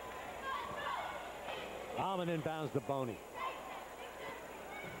 Alman inbounds the Boney.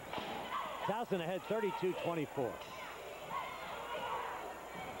 Towson ahead 32-24.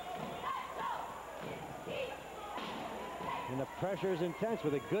 And the pressure is intense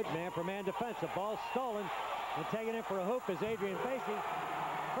with a good man-for-man defense. The ball stolen and taken in for a hoop is Adrian Basie.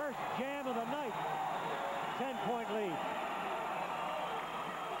 First jam of the night. 10-point lead.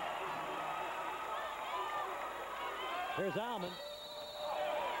 Here's Alman.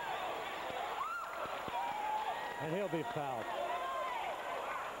 And he'll be fouled.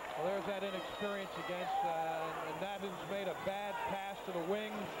 Well, there's that inexperience against, and Natanz made a bad pass to the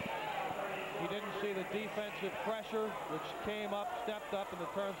wing. He didn't see the defensive pressure, which came up, stepped up in the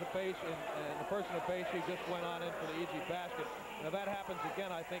terms of base, and the person at base, he just went on in for the easy basket. And if that happens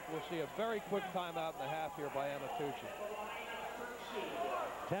again, I think we'll see a very quick timeout in the half here by Amatucci.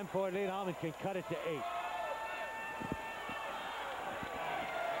 10-point lead. Alman can cut it to 8.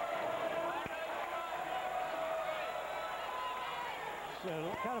 So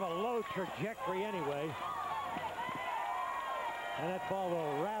kind of a low trajectory anyway. And that ball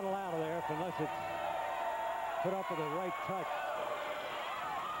will rattle out of there unless it's put up with the right touch.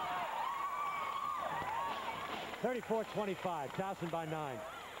 34-25, Towson by 9.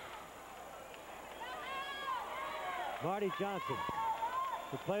 Marty Johnson,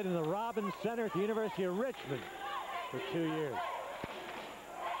 who played in the Robbins Center at the University of Richmond for 2 years.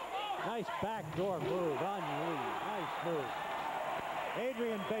 Nice backdoor move on Lee. Nice move.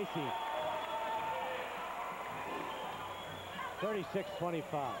 Adrian Basie. 36-25.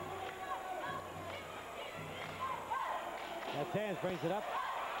 Natanz brings it up,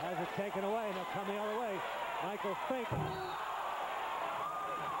 has it taken away, and they'll come the other way. Michael Fink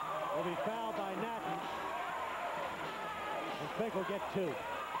will be fouled by Natanz, and Fink will get 2.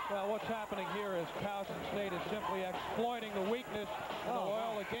 Well, what's happening here is Towson State is simply exploiting the weakness in the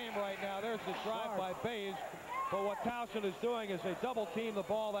Loyola game right now. There's the drive by Bays. But what Towson is doing is they double team the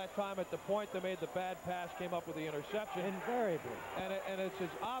ball that time at the point. They made the bad pass, came up with the interception. Invariably. And it's as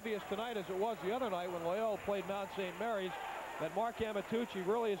obvious tonight as it was the other night when Loyola played Mount St. Mary's that Mark Amatucci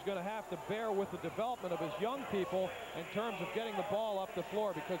really is going to have to bear with the development of his young people in terms of getting the ball up the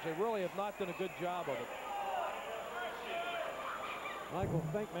floor because they really have not done a good job of it. Michael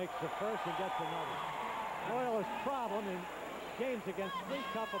Fink makes the first and gets another. Loyola's problem in games against 3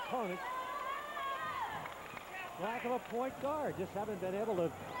 tough opponents, lack of a point guard. Just haven't been able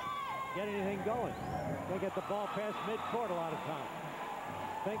to get anything going. They get the ball past midcourt a lot of times.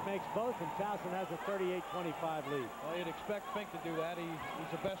 Fink makes both, and Towson has a 38-25 lead. Well, you'd expect Fink to do that.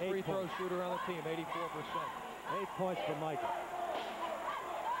 He's the best free throw shooter on the team, 84%. 8 points for Michael.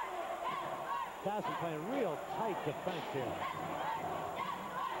 Towson playing real tight defense here.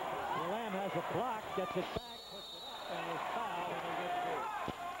 Lamb has a block, gets it back, puts it up, and is fouled, and they get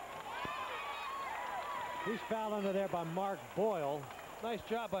 2. He's fouled under there by Mark Boyle. Nice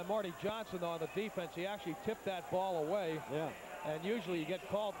job by Marty Johnson, though, on the defense. He actually tipped that ball away. Yeah. And usually you get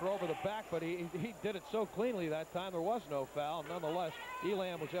called for over the back, but he did it so cleanly that time there was no foul. Nonetheless,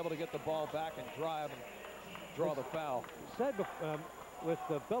 Elam was able to get the ball back and drive and draw the foul. Said with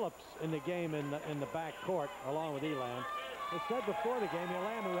Billups in the game in the back court, along with Elam, it said before the game,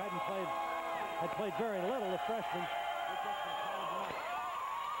 Elam, who had played very little, the freshman,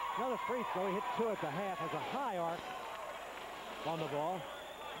 another free throw. He hit 2 at the half, has a high arc on the ball.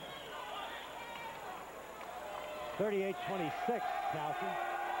 38-26, Towson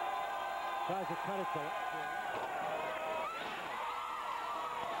tries to cut it to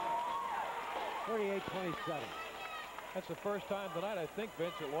 38-27. That's the first time tonight, I think,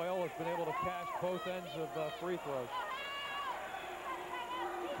 Vince, that Loyola's been able to cash both ends of free throws.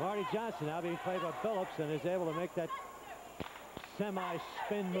 Marty Johnson now being played by Billups and is able to make that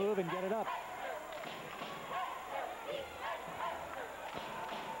semi-spin move and get it up.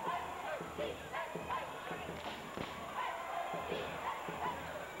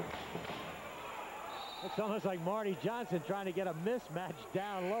 It's almost like Marty Johnson trying to get a mismatch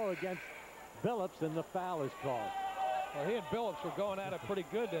down low against Billups, and the foul is called. Well, he and Billups were going at it pretty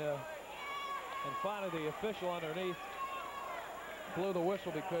good, and finally the official underneath blew the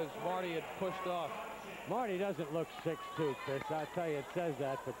whistle because Marty had pushed off. Marty doesn't look 6'2", Chris. I tell you, it says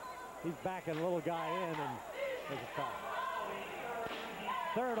that, but he's backing a little guy in, and there's a foul.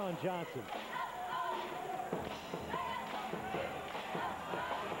 Third on Johnson.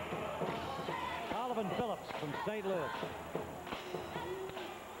 Oliver Phillips from St. Louis.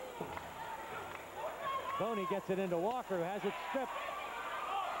 Boney gets it into Walker, who has it stripped.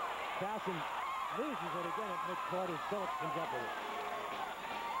 Towson loses it again at midcourt, and Phillips comes up with it.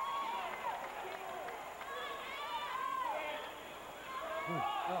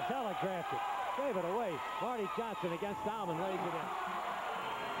 Telegraphed it. Gave it away. Marty Johnson against Almond lays it in.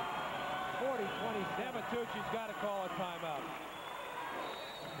 40-27. Amatucci's got to call a timeout.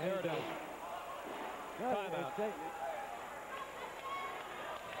 There it is. Timeout.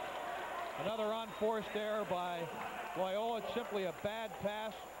 Another unforced error by Loyola. It's simply a bad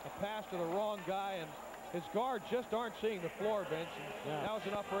pass, a pass to the wrong guy, and his guards just aren't seeing the floor, Vince. Yeah. That was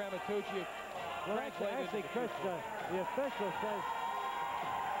enough for Amatucci. Well, actually, Chris, the official says,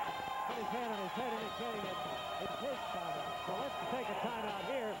 put his hand on his head indicating it's his timeout. So let's take a timeout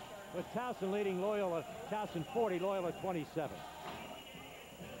here with Towson leading Loyola. Towson 40, Loyola 27.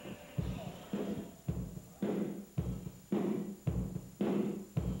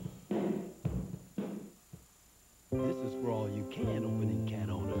 This is for all you can opening cat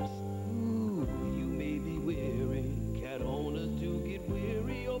owners. Ooh, you may be weary. Cat owners do get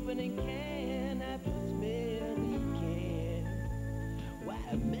weary opening can after smelly can. Why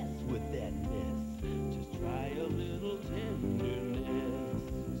mess with that mess? Just try a little tenderness.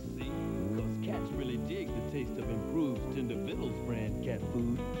 See, because cats really dig the taste of improved Tender Vittles brand cat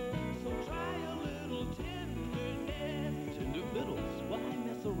food. So try a little tenderness. Tender Vittles, why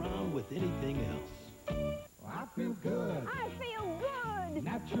mess around with anything else? I feel good. I feel good.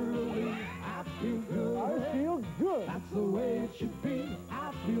 Naturally, I feel good. I feel good. That's the way it should be.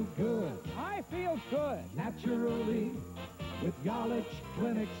 I feel good. I feel good. Naturally, with Yalich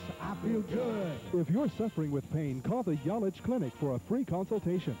Clinics, I feel good. If you're suffering with pain, call the Yalich Clinic for a free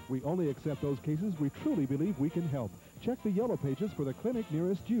consultation. We only accept those cases we truly believe we can help. Check the yellow pages for the clinic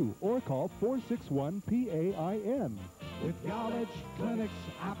nearest you or call 461-PAIN. With Yalich Clinics,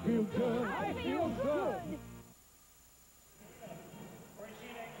 I feel good. I feel good.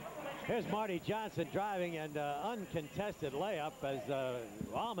 Here's Marty Johnson driving and uncontested layup as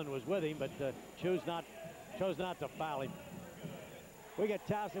Almond was with him, but chose not to foul him. We got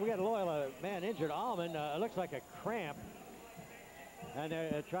Towson, we got a Loyola man injured. Almond looks like a cramp, and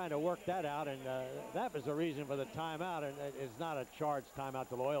they're trying to work that out, and that was the reason for the timeout, and it's not a charged timeout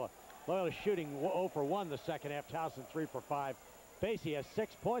to Loyola. Loyola shooting 0 for 1 the second half. Towson 3 for 5. Basie has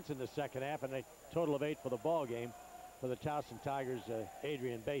 6 points in the second half, and a total of 8 for the ball game for the Towson Tigers.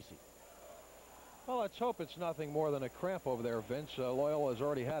 Adrian Basie. Well, let's hope it's nothing more than a cramp over there, Vince. Loyola has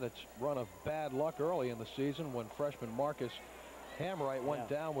already had its run of bad luck early in the season when freshman Marcus Hamright went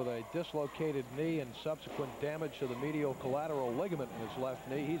down with a dislocated knee and subsequent damage to the medial collateral ligament in his left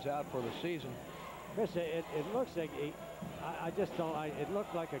knee. He's out for the season. Chris, it looks like I just don't. It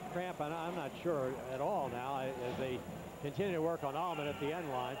looked like a cramp, and I'm not sure at all now as they continue to work on Almond at the end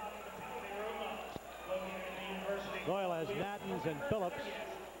line. Loyola has Nattens and Phillips,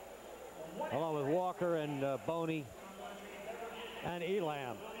 along with Walker and Boney and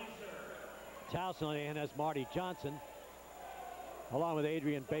Elam. Towson has Marty Johnson, along with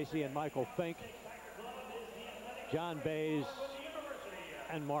Adrian Basie and Michael Fink, John Bays,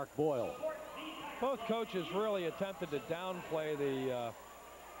 and Mark Boyle. Both coaches really attempted to downplay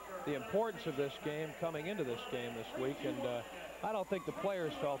the importance of this game coming into this game this week, and I don't think the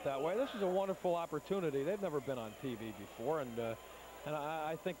players felt that way. This is a wonderful opportunity. They've never been on TV before, and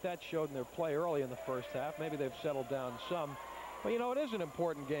I think that showed in their play early in the first half. Maybe they've settled down some. But, you know, it is an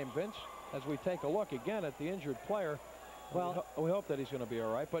important game, Vince, as we take a look again at the injured player. Well, we hope that he's going to be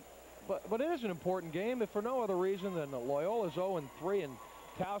all right. But it is an important game, if for no other reason than Loyola's 0-3 and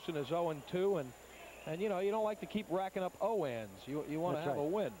Towson is 0-2. And, you know, you don't like to keep racking up O-ands. You want to have a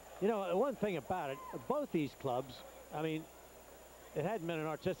win. You know, one thing about it, both these clubs, I mean, it hadn't been an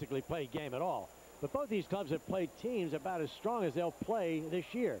artistically played game at all. But both these clubs have played teams about as strong as they'll play this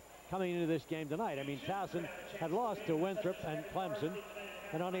year coming into this game tonight. I mean, Towson had lost to Winthrop and Clemson.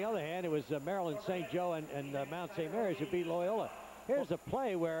 And on the other hand, it was Maryland St. Joe and Mount St. Mary's who beat Loyola. Here's a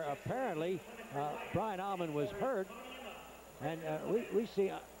play where apparently Brian Almond was hurt. And we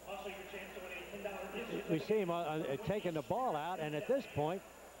see him taking the ball out. And at this point,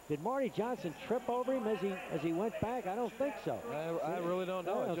 did Marty Johnson trip over him as he went back? I don't think so. I really don't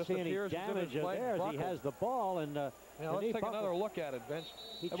know. I don't see any damage there as he has the ball. And let's take another look at it, Vince.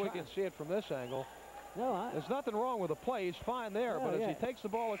 And we can see it from this angle. No, there's nothing wrong with the play. He's fine there, but as he takes the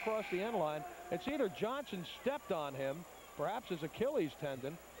ball across the end line, it's either Johnson stepped on him, perhaps his Achilles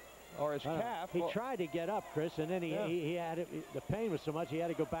tendon, or his calf. He tried to get up, Chris, and then he had it, the pain was so much he had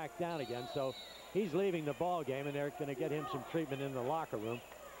to go back down again. So he's leaving the ball game, and they're going to get him some treatment in the locker room.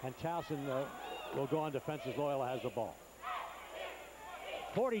 And Towson will go on defense as Loyola has the ball.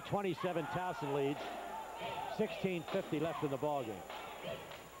 40-27 Towson leads. 16:50 left in the ball game.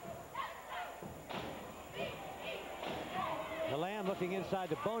 The Lamb looking inside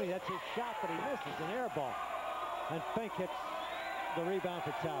to Boney. That's his shot, but he misses an air ball. And Fink hits the rebound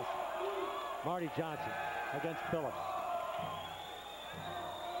for Towson. Marty Johnson against Phillips.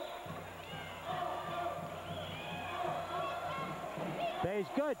 Stays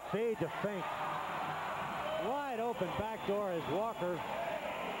good. Feed to Fink. Wide open backdoor as Walker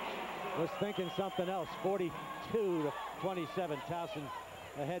was thinking something else. 42-27. Towson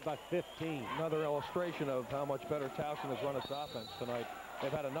ahead by 15. Another illustration of how much better Towson has run its offense tonight.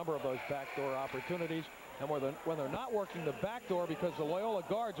 They've had a number of those backdoor opportunities, and when they're not working the backdoor because the Loyola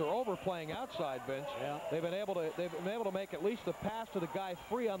guards are overplaying outside, Vince, they've been able to make at least a pass to the guy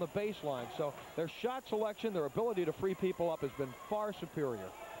free on the baseline. So their shot selection, their ability to free people up has been far superior.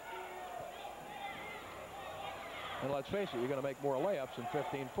 And let's face it, you're going to make more layups than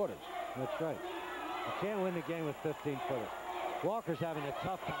 15-footers. That's right. You can't win the game with 15-footers. Walker's having a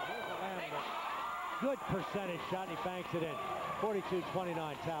tough time. There's a Lamb. Good percentage shot. He banks it in. 42-29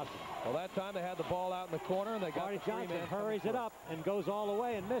 Towson. Well, that time they had the ball out in the corner, and they got Marty Johnson hurries it up and goes all the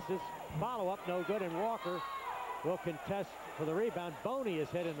way and misses. Follow-up, no good, and Walker will contest for the rebound. Boney is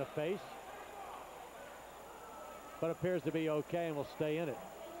hit in the face, but appears to be okay and will stay in it.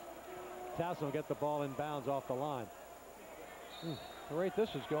 Towson will get the ball in bounds off the line. The rate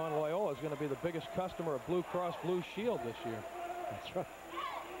this is going, Loyola is going to be the biggest customer of Blue Cross Blue Shield this year. That's right.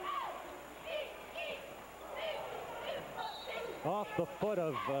 Off the foot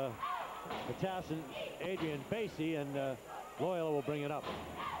of the Towson, Adrian Basie, and Loyola will bring it up.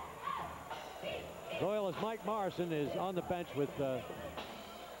 Loyola's Mike Morrison is on the bench with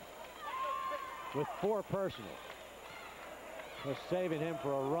 4 personals. They're saving him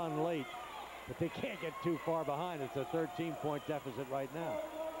for a run late, but they can't get too far behind. It's a 13-point deficit right now.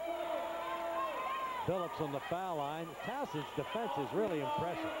 Phillips on the foul line. Towson's defense is really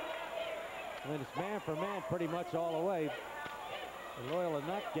impressive. I mean, it's man for man pretty much all the way. And Loyola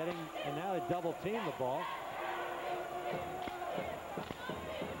not getting, and now they double team the ball.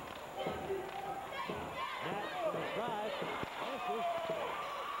 Nat on the drive. Misses.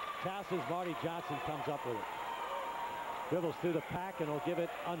 Towson's Marty Johnson comes up with it. Dribbles through the pack and will give it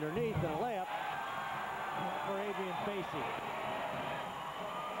underneath, and a layup for Adrian Basie.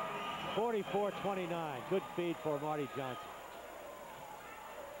 44-29. Good feed for Marty Johnson.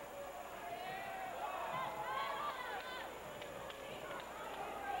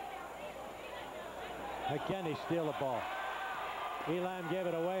 Again, they steal the ball. Elam gave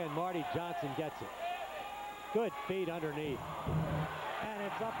it away, and Marty Johnson gets it. Good feed underneath. And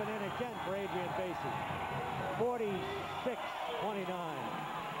it's up and in again for Adrian Basie. 46-29.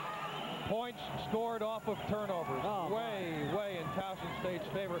 Points scored off of turnovers. Way in Towson State's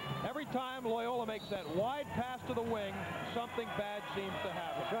favor. Every time Loyola makes that wide pass to the wing, something bad seems to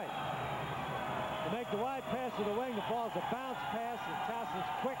happen. That's right. To make the wide pass to the wing, the ball's a bounce pass, and Towson's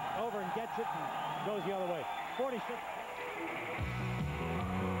quick over and gets it and goes the other way. 46.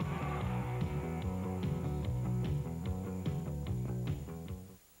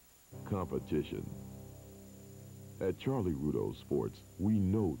 Competition. At Charlie Rudo's Sports, we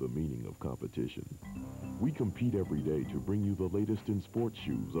know the meaning of competition. We compete every day to bring you the latest in sports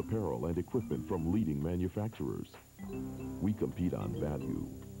shoes, apparel, and equipment from leading manufacturers. We compete on value.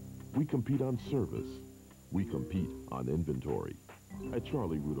 We compete on service. We compete on inventory. At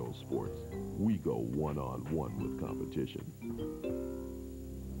Charlie Rudo's Sports, we go one-on-one with competition.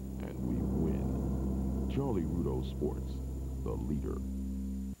 And we win. Charlie Rudo's Sports, the leader.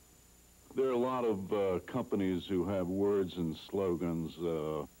 There are a lot of companies who have words and slogans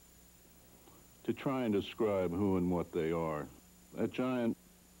to try and describe who and what they are. At Giant,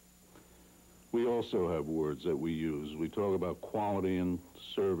 we also have words that we use. We talk about quality and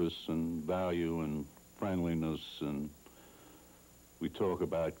service and value and friendliness, and we talk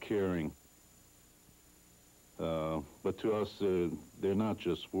about caring. But to us, they're not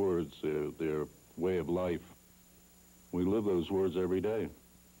just words, they're way of life. We live those words every day.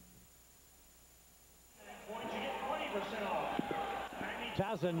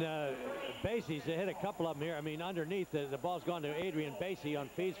 Towson, Basie's hit a couple of them here. I mean, underneath, the ball's gone to Adrian Basie on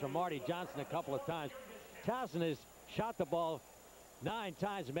feeds from Marty Johnson a couple of times. Towson has shot the ball 9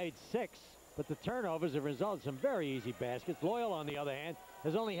 times and made 6, but the turnovers have resulted in some very easy baskets. Loyola, on the other hand,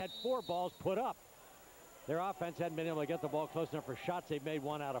 has only had 4 balls put up. Their offense hadn't been able to get the ball close enough for shots. They've made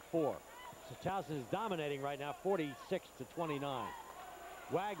 1 out of 4. So Towson is dominating right now, 46-29.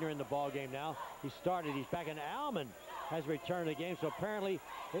 Wagner in the ball game now. He started. He's back, and Alman has returned to the game. So apparently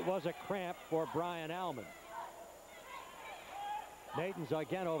it was a cramp for Brian Alman. Nathan's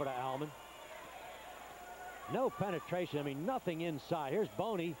again over to Alman. No penetration. I mean, nothing inside. Here's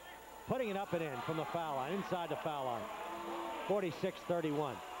Boney putting it up and in from the foul line, inside the foul line.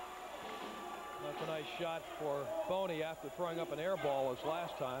 46-31. That's a nice shot for Boney after throwing up an air ball as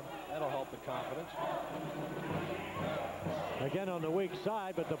last time. That'll help the confidence. Again on the weak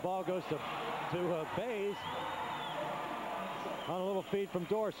side, but the ball goes to Bays on a little feed from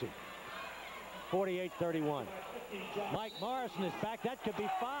Dorsey. 48-31. Mike Morrison is back. That could be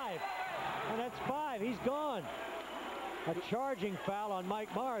 5. And that's 5. He's gone. A charging foul on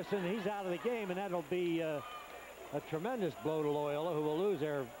Mike Morrison. He's out of the game, and that'll be a tremendous blow to Loyola, who will lose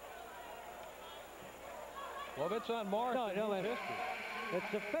their... Well, if it's on Morrison, no,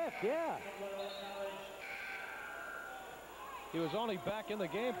 it's the 5th, yeah. He was only back in the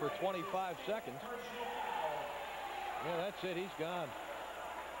game for 25 seconds. Yeah, that's it. He's gone.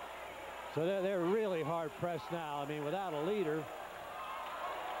 So they're really hard pressed now. I mean, without a leader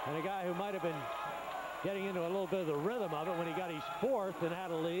and a guy who might have been getting into a little bit of the rhythm of it when he got his 4th and had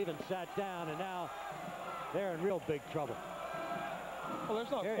to leave and sat down, and now they're in real big trouble. Well,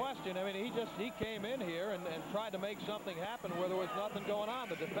 there's no question. I mean, he came in here and tried to make something happen where there was nothing going on.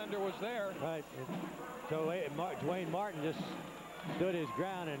 The defender was there. Right. So Dwayne Martin just stood his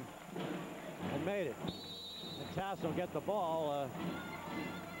ground and made it. And Towson will get the ball.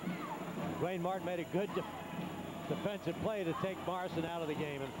 Dwayne Martin made a good defensive play to take Morrison out of the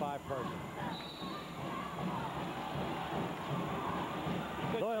game in 5 persons.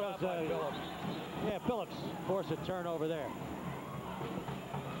 Loyola's, Phillips. Yeah, Phillips forced a turnover there.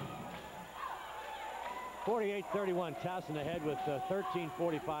 48-31, Towson ahead with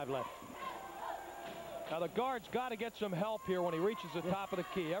 13:45 left. Now the guard's got to get some help here when he reaches the top of the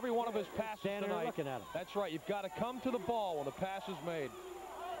key. Every one of his passes tonight. Looking at him. That's right. You've got to come to the ball when the pass is made.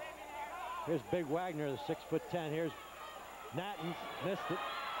 Here's Big Wagner, the 6'10". Here's Nattens, missed it.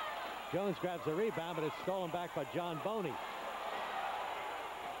 Jones grabs the rebound, but it's stolen back by John Boney.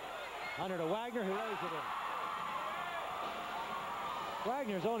 Under to Wagner, who lays it in.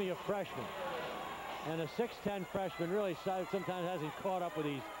 Wagner's only a freshman, and a 6'10" freshman really sometimes hasn't caught up with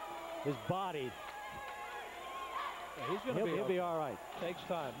his body. Yeah, he'll be all right. Takes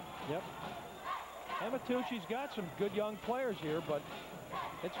time. Yep. Amatucci's got some good young players here, but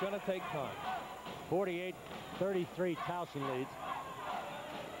it's going to take time. 48-33, Towson leads.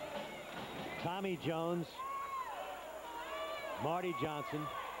 Tommy Jones, Marty Johnson,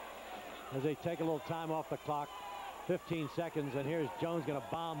 as they take a little time off the clock. 15 seconds, and here's Jones going to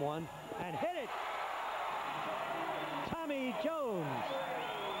bomb one and hit it. Tommy Jones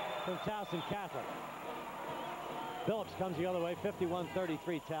from Towson Catholic. Phillips comes the other way,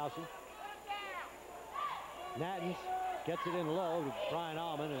 51-33 Towson. Nattens gets it in low to Brian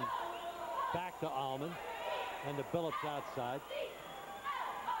Allman and back to Allman and to Phillips outside.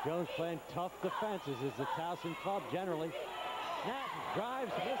 Jones playing tough defense, as is the Towson club generally. Nattens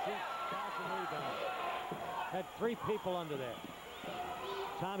drives, misses, Towson rebound. Had 3 people under there.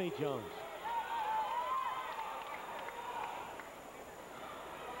 Tommy Jones.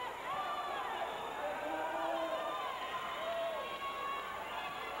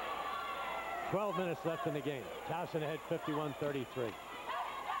 $12 minutes left in the game. Towson ahead 51-33.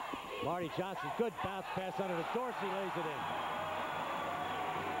 Marty Johnson, good bounce pass under to Dorsey, lays it in.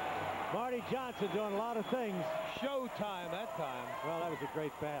 Marty Johnson doing a lot of things. Showtime that time. Well, that was a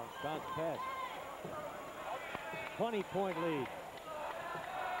great bounce pass. 20-point lead.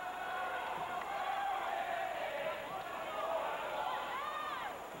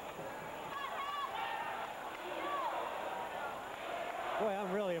 Boy,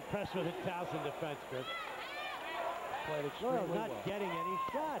 I'm really impressed with the Towson defense, Chris. Played extremely well. Not getting any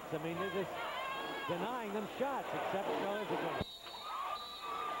shots. I mean, they're just denying them shots, except for there's a good.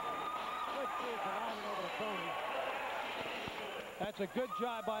 Good kick over to Tony. That's a good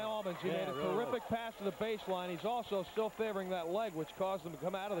job by Almans. He made a terrific pass to the baseline. He's also still favoring that leg, which caused him to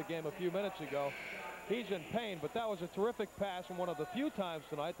come out of the game a few minutes ago. He's in pain, but that was a terrific pass, and one of the few times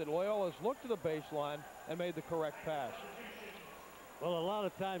tonight that Loyola's looked to the baseline and made the correct pass. Well, a lot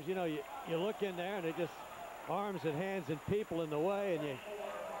of times, you know, you look in there and it just arms and hands and people in the way, and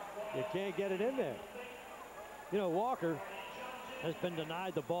you can't get it in there. You know, Walker has been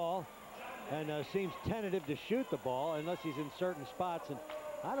denied the ball and seems tentative to shoot the ball unless he's in certain spots. And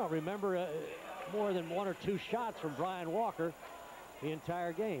I don't remember more than 1 or 2 shots from Brian Walker the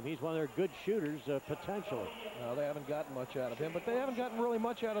entire game. He's one of their good shooters potentially. No, they haven't gotten much out of him, but they haven't gotten really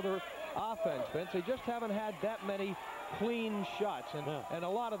much out of their offense, Vince. They just haven't had that many clean shots, and a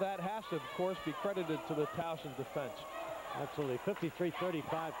lot of that has to, of course, be credited to the Towson defense. Absolutely. 53-35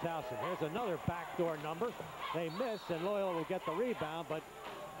 Towson. Here's another backdoor number. They miss, and Loyola will get the rebound, but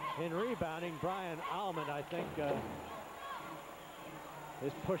in rebounding, Brian Almond, I think,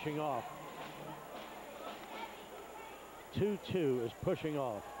 is pushing off. 2-2 is pushing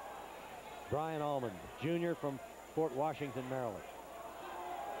off. Brian Almond, junior from Fort Washington, Maryland.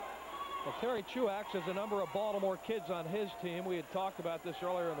 Well, Terry Truax has a number of Baltimore kids on his team. We had talked about this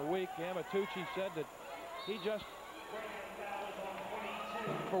earlier in the week. Amatucci said that he just,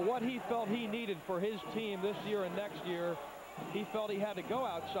 for what he felt he needed for his team this year and next year, he felt he had to go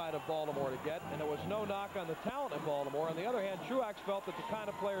outside of Baltimore to get, and there was no knock on the talent in Baltimore. On the other hand, Truax felt that the kind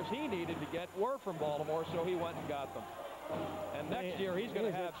of players he needed to get were from Baltimore, so he went and got them. And next year, he's going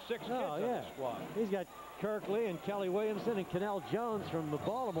to have 6 kids on his squad. He's got Kurk Lee and Kelly Williamson and Kennell Jones from the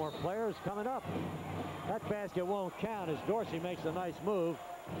Baltimore players coming up. That basket won't count as Dorsey makes a nice move,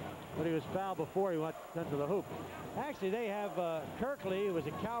 but he was fouled before he went to the hoop. Actually, they have Kurk Lee, who was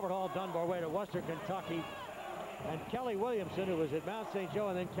at Calvert Hall, Dunbar Way to Worcester, Kentucky, and Kelly Williamson, who was at Mount St. Joe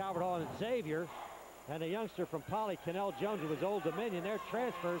and then Calvert Hall and Xavier, and a youngster from Poly, Kennell Jones, who was Old Dominion. Their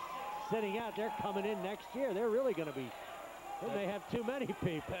transfers sitting out. They're coming in next year. They're really going to be, they may have too many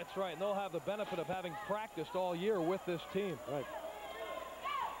people. That's right, and they'll have the benefit of having practiced all year with this team. Right.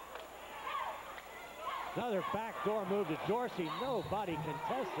 Another backdoor move to Dorsey. Nobody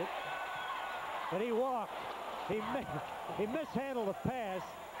contested, but he walked. He mishandled the pass,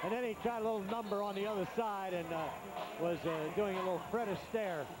 and then he tried a little number on the other side and was doing a little Fred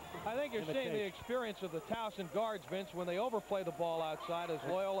Astaire. I think you're seeing the experience of the Towson guards, Vince, when they overplay the ball outside, as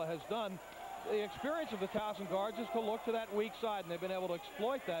Loyola has done. The experience of the Towson guards is to look to that weak side, and they've been able to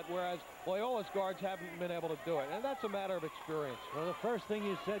exploit that, whereas Loyola's guards haven't been able to do it. And that's a matter of experience. Well, the first thing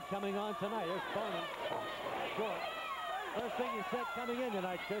you said coming on tonight, there's Bonin. Short. First thing you said coming in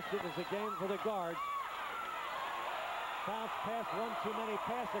tonight, Chris, it was a game for the guards. Bounce pass, one too many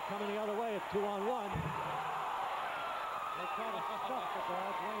pass. They're coming the other way. It's 2-on-1. They try to stuff the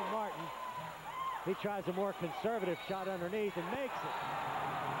guard. Wayne Martin. He tries a more conservative shot underneath and makes it.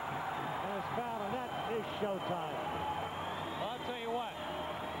 And is fouled, and that is showtime. Well, I'll tell you what.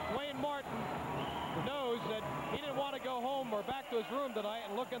 Wayne Martin knows that he didn't want to go home or back to his room tonight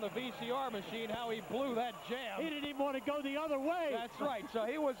and look in the VCR machine how he blew that jam. He didn't even want to go the other way. That's right. So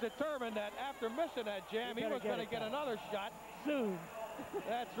he was determined that after missing that jam, he was going to get another shot soon.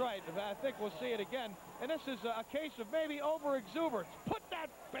 That's right. I think we'll see it again. And this is a case of maybe over-exuberance. Put that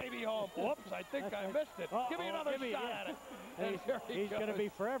baby home. Whoops, I think I missed it. Give me another shot at it. And he's going to be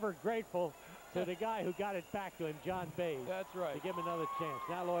forever grateful to the guy who got it back to him, John Bays. That's right. To give him another chance.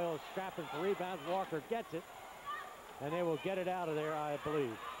 Now Loyola's scrapping for rebounds. Walker gets it. And they will get it out of there, I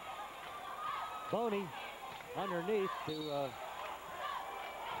believe. Boney underneath to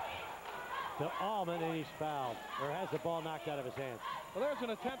Almond, and he's fouled, or has the ball knocked out of his hands. Well, there's an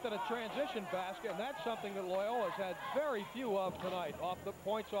attempt at a transition basket, and that's something that Loyola's had very few of tonight, off the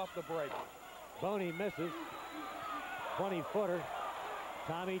points off the break. Boney misses. 20-footer.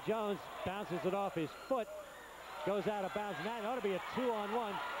 Tommy Jones bounces it off his foot. Goes out of bounds. Now it ought to be a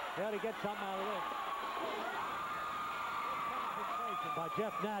 2-on-1. They ought to get something out of this. By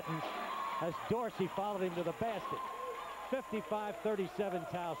Jeff Nattens as Dorsey followed him to the basket. 55-37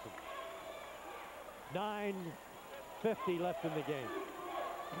 Towson. 9:50 left in the game.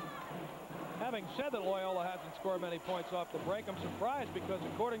 Having said that Loyola hasn't scored many points off the break, I'm surprised because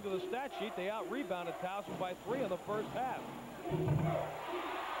according to the stat sheet, they out-rebounded Towson by 3 in the first half.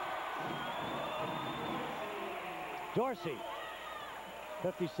 Dorsey,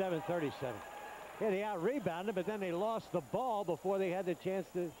 57-37. Yeah, they out-rebounded, but then they lost the ball before they had the chance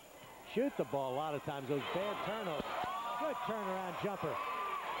to shoot the ball a lot of times. Those bad turnovers. Good turnaround jumper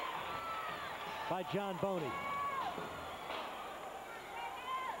by John Boney.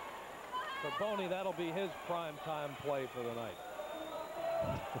 For Boney, that'll be his prime time play for the night.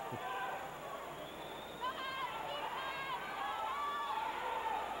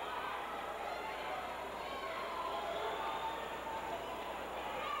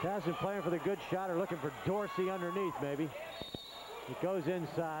 Towson playing for the good shot, or looking for Dorsey underneath, maybe. It goes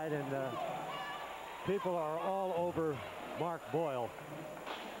inside, and people are all over Mark Boyle.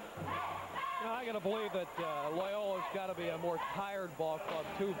 You know, I got to believe that Loyola's got to be a more tired ball club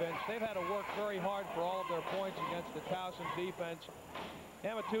too, Vince. They've had to work very hard for all of their points against the Towson defense.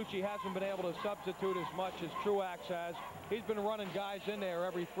 Amatucci hasn't been able to substitute as much as Truax has. He's been running guys in there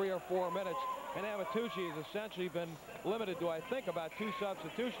every 3 or 4 minutes, and Amatucci has essentially been limited to, I think, about 2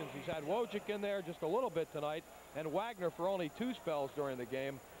 substitutions. He's had Wojcik in there just a little bit tonight, and Wagner for only 2 spells during the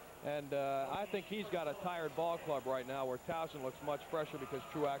game. And I think he's got a tired ball club right now, where Towson looks much fresher because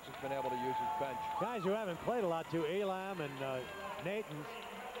Truax has been able to use his bench. Guys who haven't played a lot too, Elam and Nathan's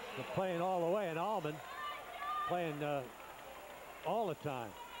are playing all the way, and Allman playing all the time.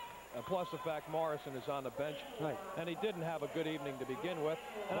 Plus the fact Morrison is on the bench. Right. And he didn't have a good evening to begin with.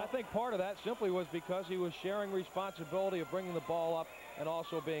 And I think part of that simply was because he was sharing responsibility of bringing the ball up and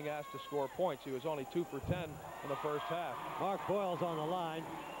also being asked to score points. He was only 2 for 10 in the first half. Mark Boyle's on the line.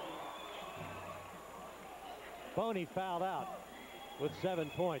 Boney fouled out with 7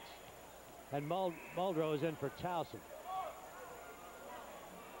 points. And Muldrow is in for Towson.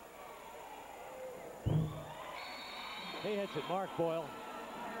 He hits it, Mark Boyle.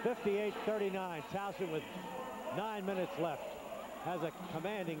 58-39. Towson with 9 minutes left has a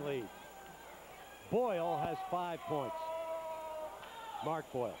commanding lead. Boyle has 5 points.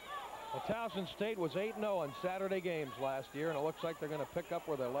 Mark Boyle. Well, Towson State was 8-0 in Saturday games last year, and it looks like they're going to pick up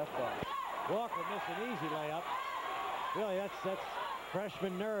where they left off. Walker missed an easy layup. Really, that's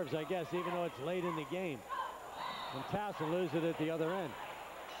freshman nerves, I guess, even though it's late in the game. And Towson loses it at the other end.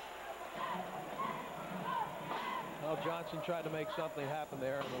 Well, Johnson tried to make something happen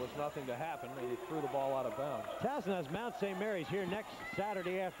there, and there was nothing to happen. He threw the ball out of bounds. Towson has Mount St. Mary's here next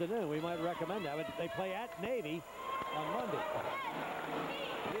Saturday afternoon. We might recommend that, but they play at Navy on Monday.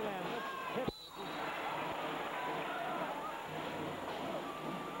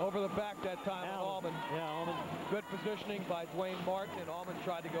 Over the back that time on Allman. Yeah, Allman. Good positioning by Dwayne Martin, and Allman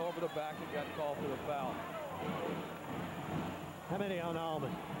tried to go over the back and got called for the foul. How many on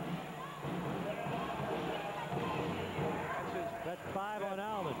Allman? That's 5 on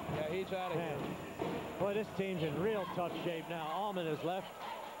Allman. Yeah, he's out of here. Boy, this team's in real tough shape now. Allman is left.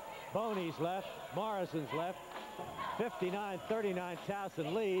 Boney's left. Morrison's left. 59-39,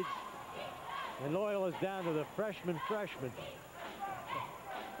 Towson leads. And Loyola's down to the freshman.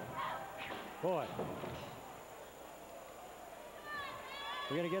 Boy.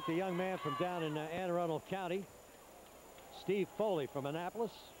 We're going to get the young man from down in Anne Arundel County. Steve Foley from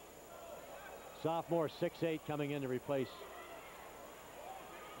Annapolis. Sophomore, 6'8", coming in to replace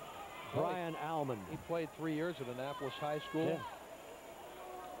Brian Allman. He played 3 years at Annapolis High School.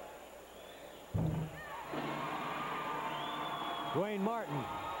 Yeah. Dwayne Martin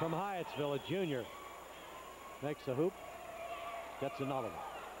from Hyattsville, a junior, makes a hoop. Gets another one.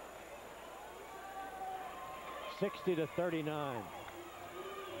 60-39.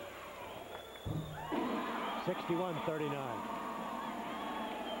 61-39.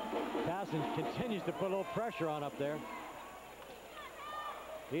 Towson continues to put a little pressure on up there.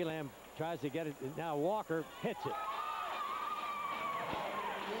 Elam tries to get it. Now Walker hits it.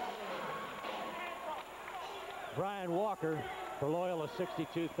 Brian Walker for Loyola,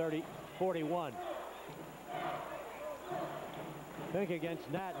 62-41. Fink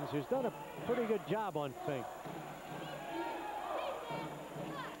against Nattens, who's done a pretty good job on Fink.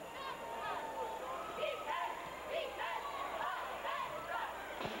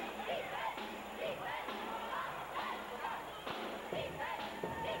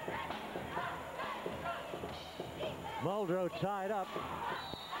 Muldrow tied up.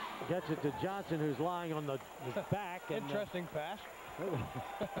 Gets it to Johnson, who's lying on his back. And, interesting pass.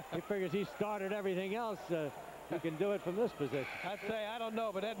 He figures he started everything else. He can do it from this position. I'd say, I don't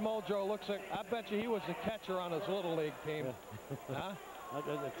know, but Ed Muldrow looks like, I bet you he was the catcher on his Little League team. Yeah. Huh?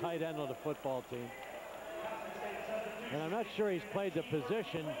 The tight end on the football team. And I'm not sure he's played the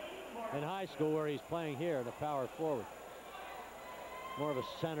position in high school where he's playing here, in a power forward. More of a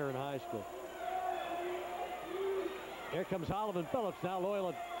center in high school. Here comes Oliver Phillips now.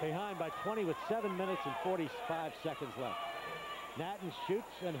 Loyola behind by 20 with 7 minutes and 45 seconds left. Nattens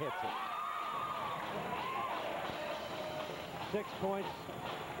shoots and hits it. 6 points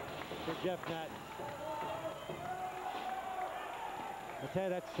for Jeff Nattens. I tell you,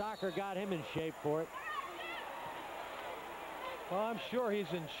 that soccer got him in shape for it. Well, I'm sure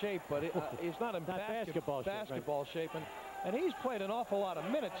he's in shape, but he's not in basketball shape. And he's played an awful lot of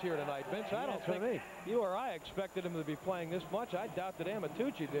minutes here tonight, Vince. I don't think you or I expected him to be playing this much. I doubt that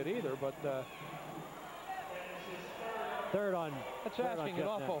Amatucci did either, but third on. That's asking an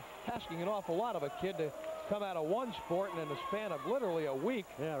awful lot of a kid to come out of one sport and in the span of literally a week,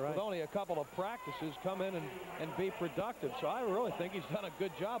 with only a couple of practices, come in and be productive. So I really think he's done a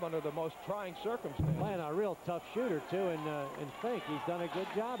good job under the most trying circumstances. Playing a real tough shooter too, in Fink. He's done a good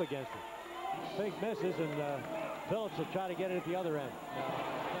job against him. Fink misses, and Phillips will try to get it at the other end.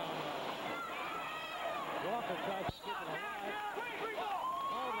 Walker tries to keep it alive.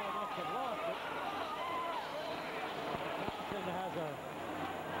 Almost must have lost it. Johnson has a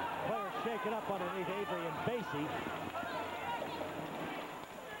player shaken up underneath Avery and Basie.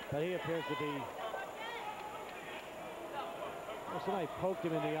 But he appears to be... Well, somebody poked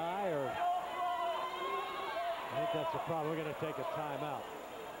him in the eye, or... I think that's the problem. We're going to take a timeout.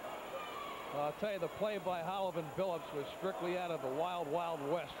 I'll tell you, the play by Holivan Billups was strictly out of the wild, wild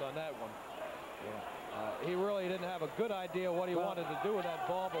west on that one. He really didn't have a good idea what he wanted to do with that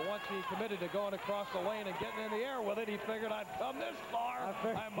ball, but once he committed to going across the lane and getting in the air with it, he figured, I've come this far,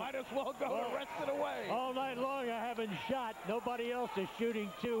 I might as well go the rest of the way. All night long I haven't shot. Nobody else is shooting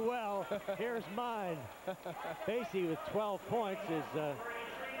too well. Here's mine. Basie with 12 points is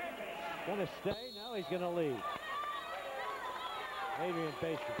going to stay. Now he's going to leave. Adrian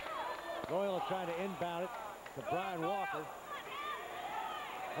Basie. Loyola trying to inbound it to Brian Walker.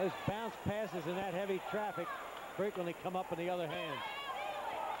 Those bounce passes in that heavy traffic frequently come up in the other hands.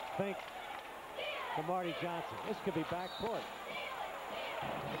 Fink to Marty Johnson. This could be backcourt.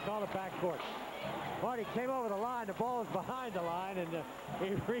 They call it backcourt. Marty came over the line. The ball was behind the line, and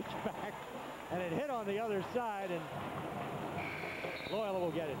he reached back, and it hit on the other side, and Loyola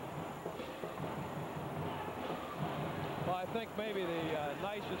will get it. Well, I think maybe the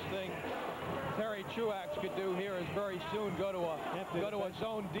nicest thing Terry Truax could do here is very soon go to a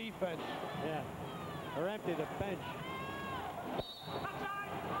zone defense. Yeah, or empty the bench.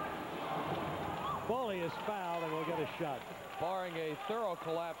 Foley is fouled, and we'll get a shot. Barring a thorough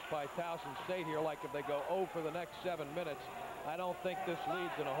collapse by Towson State here, like if they go 0 for the next 7 minutes, I don't think this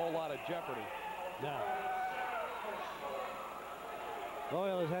leads in a whole lot of jeopardy. No.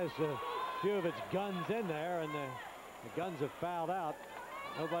 Loyola has a few of its guns in there, and the guns have fouled out.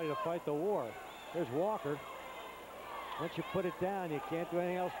 Nobody to fight the war. There's Walker. Once you put it down, you can't do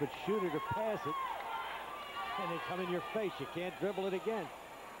anything else but shoot it or pass it. And they come in your face. You can't dribble it again.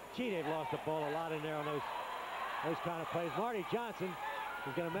 Gee, they've lost the ball a lot in there on those kind of plays. Marty Johnson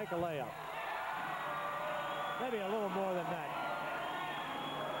is going to make a layup. Maybe a little more than that.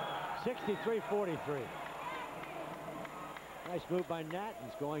 63-43. Nice move by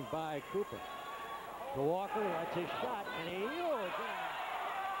Nattens going by Cooper. To Walker, that's his shot, and he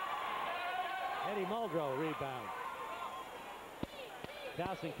Eddie Muldrow rebound.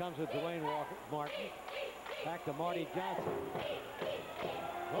 Towson comes with Dwayne Martin. Back to Marty Johnson.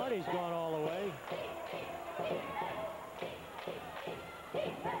 Marty's gone all the way.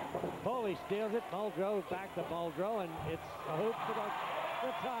 Foley steals it. Muldrow back to Muldrow, and it's a hoop for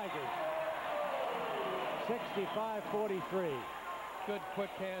the Tigers. 65-43. Good quick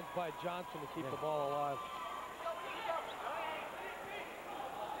hands by Johnson to keep the ball alive.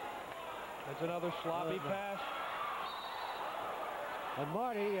 There's another sloppy pass. And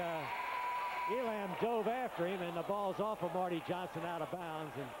Marty, Elam dove after him, and the ball's off of Marty Johnson out of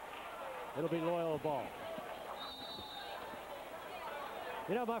bounds, and it'll be Loyola ball.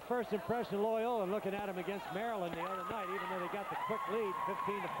 You know, my first impression of Loyola, looking at him against Maryland the other night, even though they got the quick lead,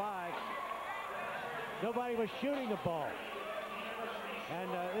 15-5, nobody was shooting the ball. And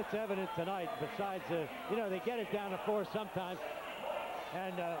it's evident tonight, besides, you know, they get it down the floor sometimes,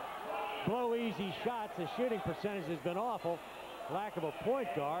 and blow easy shots. The shooting percentage has been awful. Lack of a point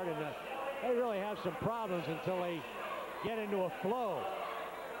guard, and they really have some problems until they get into a flow.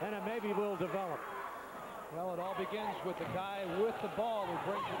 And it maybe will develop. Well, it all begins with the guy with the ball who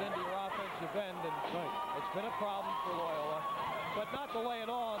brings it into your offensive end, and it's been a problem for Loyola. But not to lay it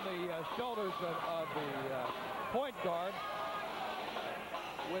all on the shoulders of the point guard,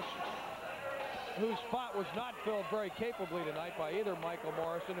 whose spot was not filled very capably tonight by either Michael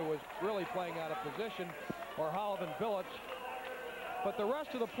Morrison, who was really playing out of position, or Holivan Billups. But the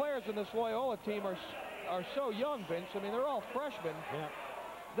rest of the players in this Loyola team are so young, Vince. I mean, they're all freshmen. Yeah.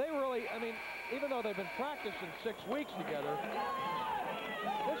 They really, I mean, even though they've been practicing 6 weeks together,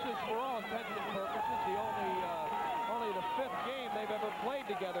 this is, for all intents and purposes, only the 5th game they've ever played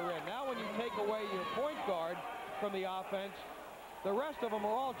together in. Now, when you take away your point guard from the offense, the rest of them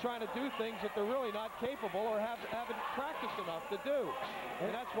are all trying to do things that they're really not capable or haven't practiced enough to do.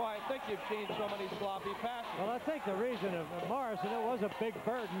 And that's why I think you've seen so many sloppy passes. Well, I think the reason of Morrison, it was a big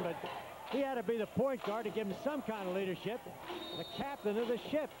burden, but he had to be the point guard to give him some kind of leadership. The captain of the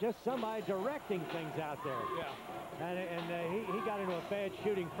ship, just somebody directing things out there. Yeah. And he got into a bad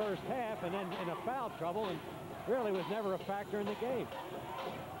shooting first half and then in a foul trouble and really was never a factor in the game.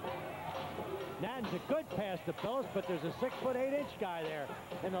 Natten's a good pass to Billups, but there's a 6'8" guy there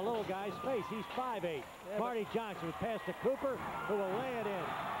in the little guy's face. He's 5'8". Yeah, Marty Johnson with pass to Cooper, who will lay it in.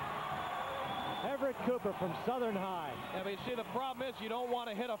 Everett Cooper from Southern High. I mean, see, the problem is you don't want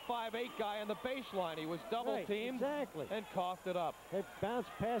to hit a 5'8" guy on the baseline. He was double-teamed and coughed it up. They bounced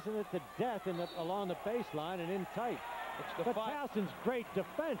passing it to death along the baseline and in tight. But Towson's great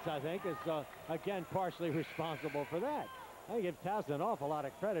defense, I think, is, again, partially responsible for that. I give Towson an awful lot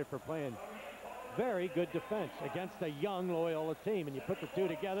of credit for playing very good defense against a young Loyola team. And you put the two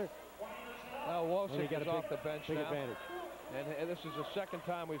together. Wojcik is off the bench now. Advantage. And this is the second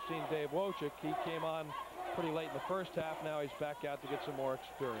time we've seen Dave Wojcik. He came on pretty late in the first half. Now he's back out to get some more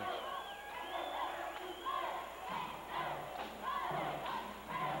experience.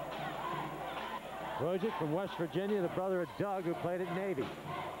 Wojcik from West Virginia, the brother of Doug, who played at Navy.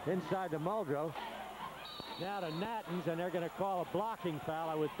 Inside to Muldrow. Now to Nattens, and they're going to call a blocking foul,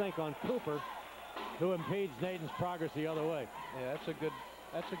 I would think, on Cooper, who impedes Naden's progress the other way. Yeah, that's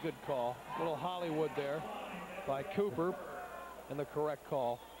a good call. A little Hollywood there by Cooper, and the correct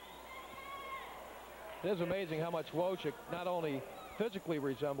call. It is amazing how much Wojcik not only physically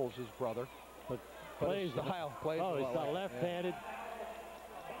resembles his brother, but plays his style plays. Oh, he's got left-handed.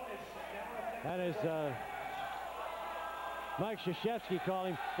 That is Mike Krzyzewski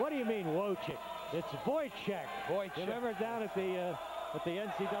calling. What do you mean, Wojcik? It's Wojcik. You remember down at the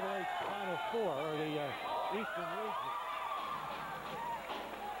NCAA Final Four, or the Eastern Region.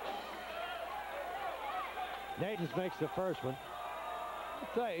 Naden's makes the first one. I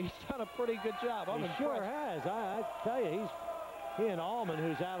tell you, he's done a pretty good job. I'm impressed. Sure has. I tell you, he and Allman,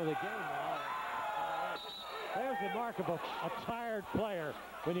 who's out of the game now. There's the mark of a tired player.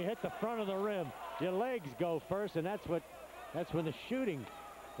 When you hit the front of the rim, your legs go first, and that's when the shooting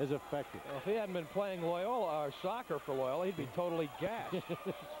is effective. Well, if he hadn't been playing Loyola or soccer for Loyola, he'd be totally gassed.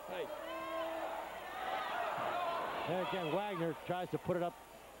 Right. And again, Wagner tries to put it up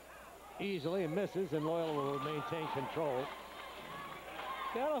easily and misses, and Loyola will maintain control.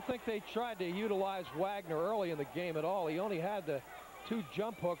 Yeah, I don't think they tried to utilize Wagner early in the game at all. He only had the 2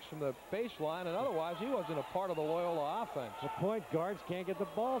 jump hooks from the baseline, and otherwise he wasn't a part of the Loyola offense. The point guards can't get the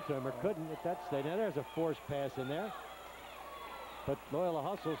ball to him, or couldn't at that stage. Now there's a forced pass in there, but Loyola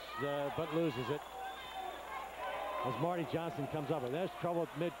hustles but loses it as Marty Johnson comes up. And there's trouble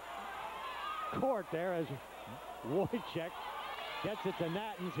at mid-court there as Wojcik gets it to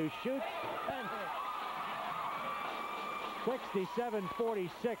Nattens, who shoots and hits.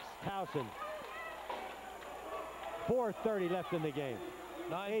 67-46 Towson. 4:30 left in the game.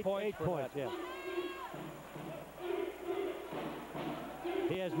 8 points. 8 points, yeah.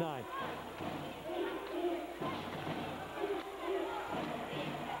 He has 9.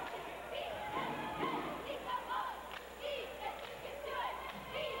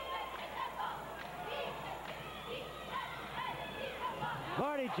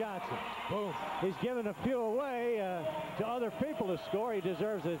 Marty Johnson. Boom. He's given a few away to other people to score. He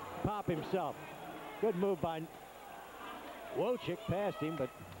deserves a pop himself. Good move by Wojcik, past him, but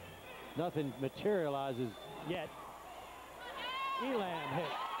nothing materializes yet. Elam hit.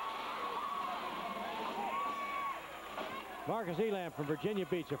 Marcus Elam from Virginia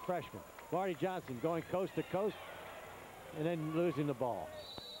Beach, a freshman. Marty Johnson going coast to coast and then losing the ball.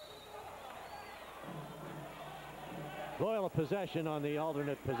 Loyola possession on the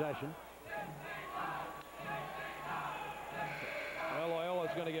alternate possession. Well, Loyola's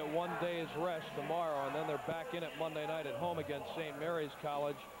going to get 1 day's rest tomorrow, and then they're back in it Monday night at home against St. Mary's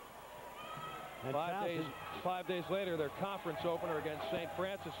College. And 5 days later, their conference opener against St.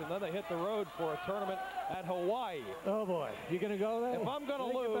 Francis, and then they hit the road for a tournament at Hawaii. Oh boy, you going to go there? If I'm going to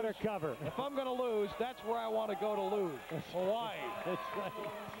lose, you better cover. If I'm going to lose, that's where I want to go to lose. Hawaii. That's right.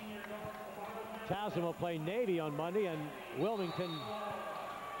 Towson will play Navy on Monday, and Wilmington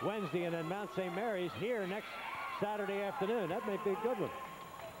Wednesday, and then Mount St. Mary's here next Saturday afternoon. That may be a good one.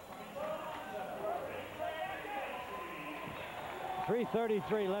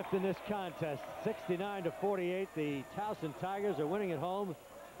 3:33 left in this contest. 69-48. The Towson Tigers are winning at home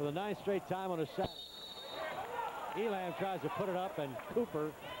for the 9th straight time on a Saturday. Elam tries to put it up, and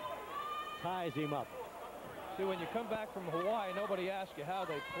Cooper ties him up. See, when you come back from Hawaii, nobody asks you how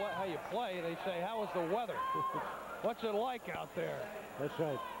you play. They say, "How was the weather? What's it like out there?" That's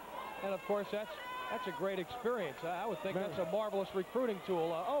right. And of course, that's a great experience. I would think that's a marvelous recruiting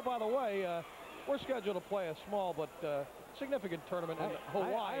tool. Oh, by the way, we're scheduled to play a small but significant tournament in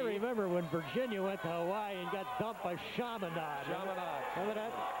Hawaii. I remember when Virginia went to Hawaii and got dumped by Chaminade. Remember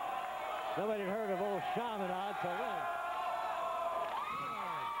that? Nobody had heard of old Chaminade till then.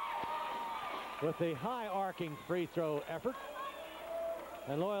 With the high arcing free throw effort.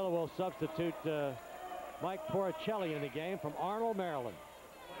 And Loyola will substitute Mike Porricelli in the game from Arnold, Maryland.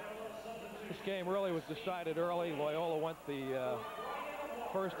 This game really was decided early. Loyola went the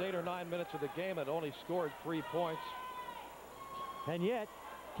first 8 or 9 minutes of the game and only scored 3 points. And yet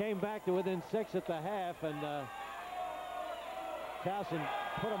came back to within 6 at the half, and Towson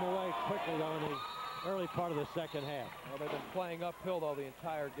put them away quickly, though, in the early part of the second half. Well, they've been playing uphill, though, the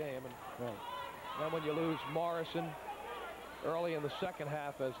entire game. And right. then when you lose Morrison early in the second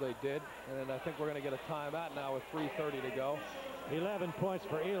half, as they did, and then I think we're going to get a timeout now with 3:30 to go. 11 points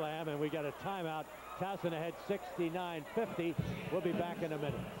for Elam, and we got a timeout. Towson ahead 69-50. We'll be back in a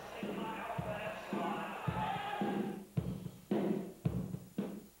minute.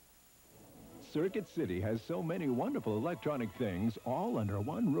 Circuit City has so many wonderful electronic things all under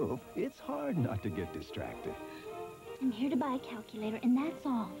one roof, it's hard not to get distracted. I'm here to buy a calculator, and that's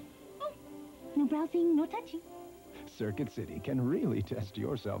all. No browsing, no touching. Circuit City can really test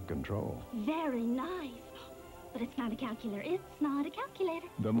your self-control. Very nice. But it's not a calculator. It's not a calculator.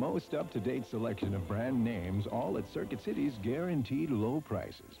 The most up-to-date selection of brand names, all at Circuit City's guaranteed low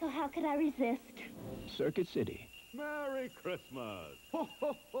prices. So how could I resist? Circuit City. Merry Christmas! Ho,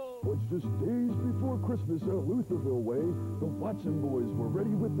 ho, ho! But just days before Christmas out Lutherville way, the Watson boys were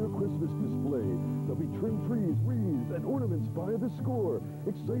ready with their Christmas display. There'll be trim trees, wreaths, and ornaments by the score.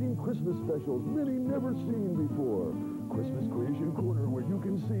 Exciting Christmas specials many never seen before. Christmas Creation Corner, where you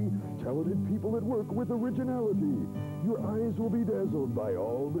can see talented people at work with originality. Your eyes will be dazzled by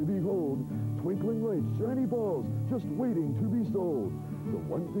all they behold. Twinkling lights, shiny balls, just waiting to be sold. The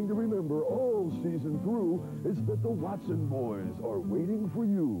one thing to remember all season through is that the Watson boys are waiting for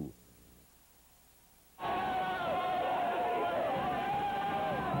you.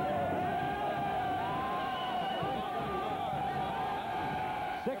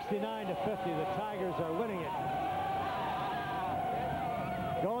 (69-50). The Tigers are winning it.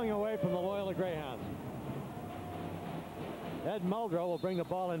 Going away from the Loyola Greyhounds. Ed Muldrow will bring the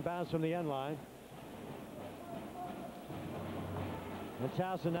ball in bounds from the end line. And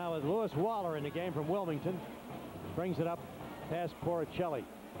Towson now with Lewis Waller in the game from Wilmington. Brings it up past Porricelli.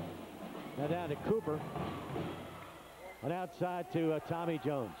 Now down to Cooper. And outside to Tommy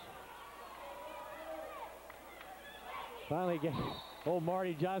Jones. Finally, old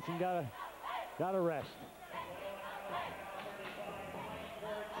Marty Johnson got a rest.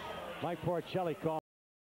 Mike Porricelli called.